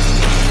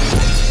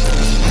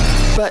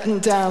 Button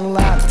down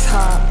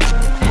laptop,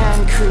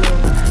 hand cream,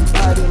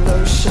 body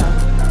lotion.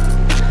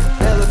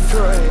 Bella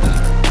Freud,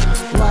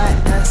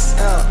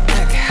 YSL,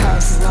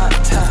 Eckhouse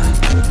Latte.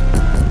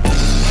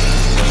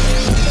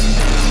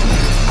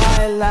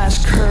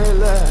 Eyelash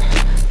curler,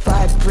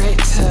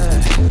 vibrator,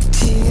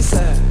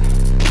 teaser.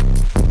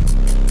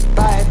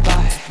 Bye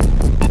bye.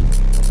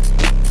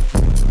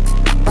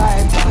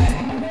 Bye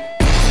bye.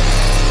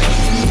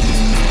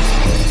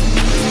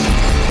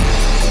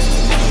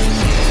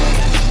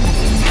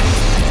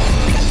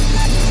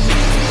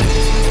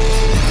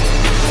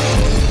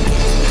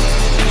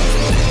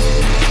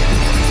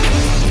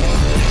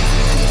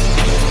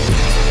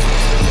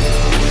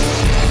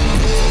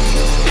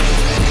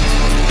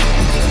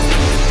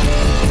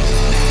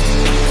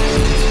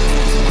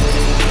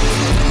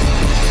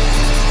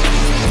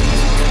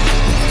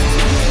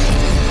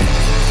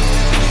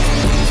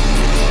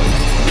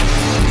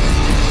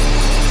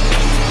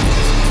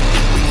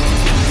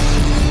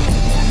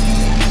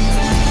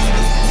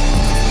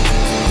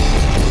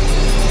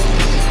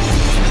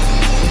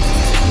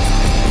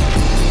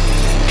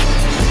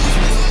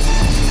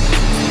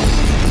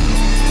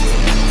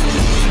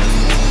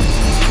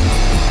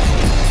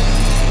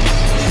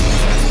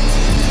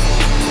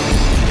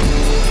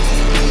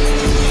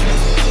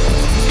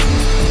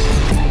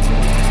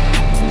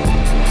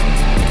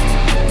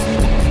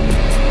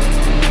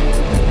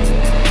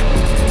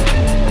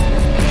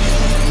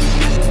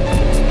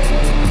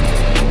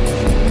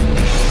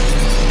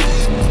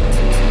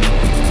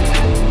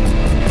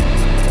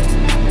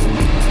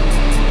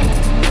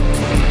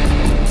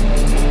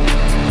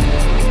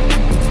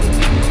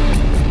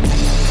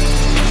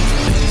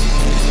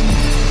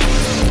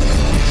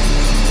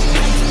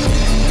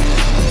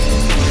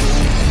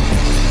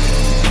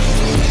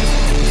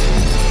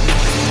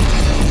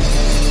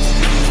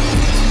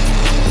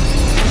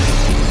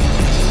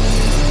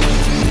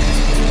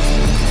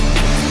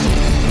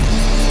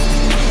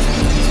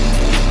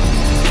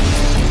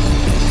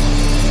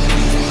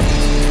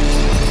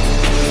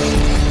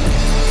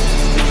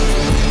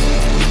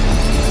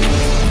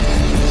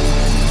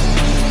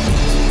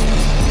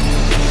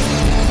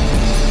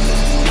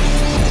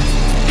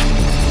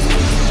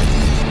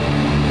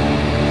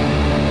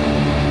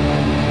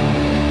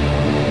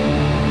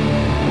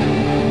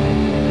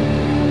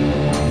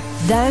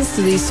 Dance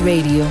to This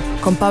Radio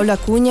con Pablo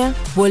Acuña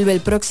vuelve el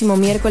próximo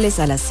miércoles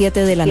a las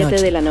 7 de la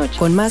noche.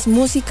 Con más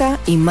música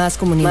y más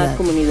comunidad.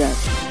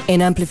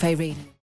 En Amplify Radio.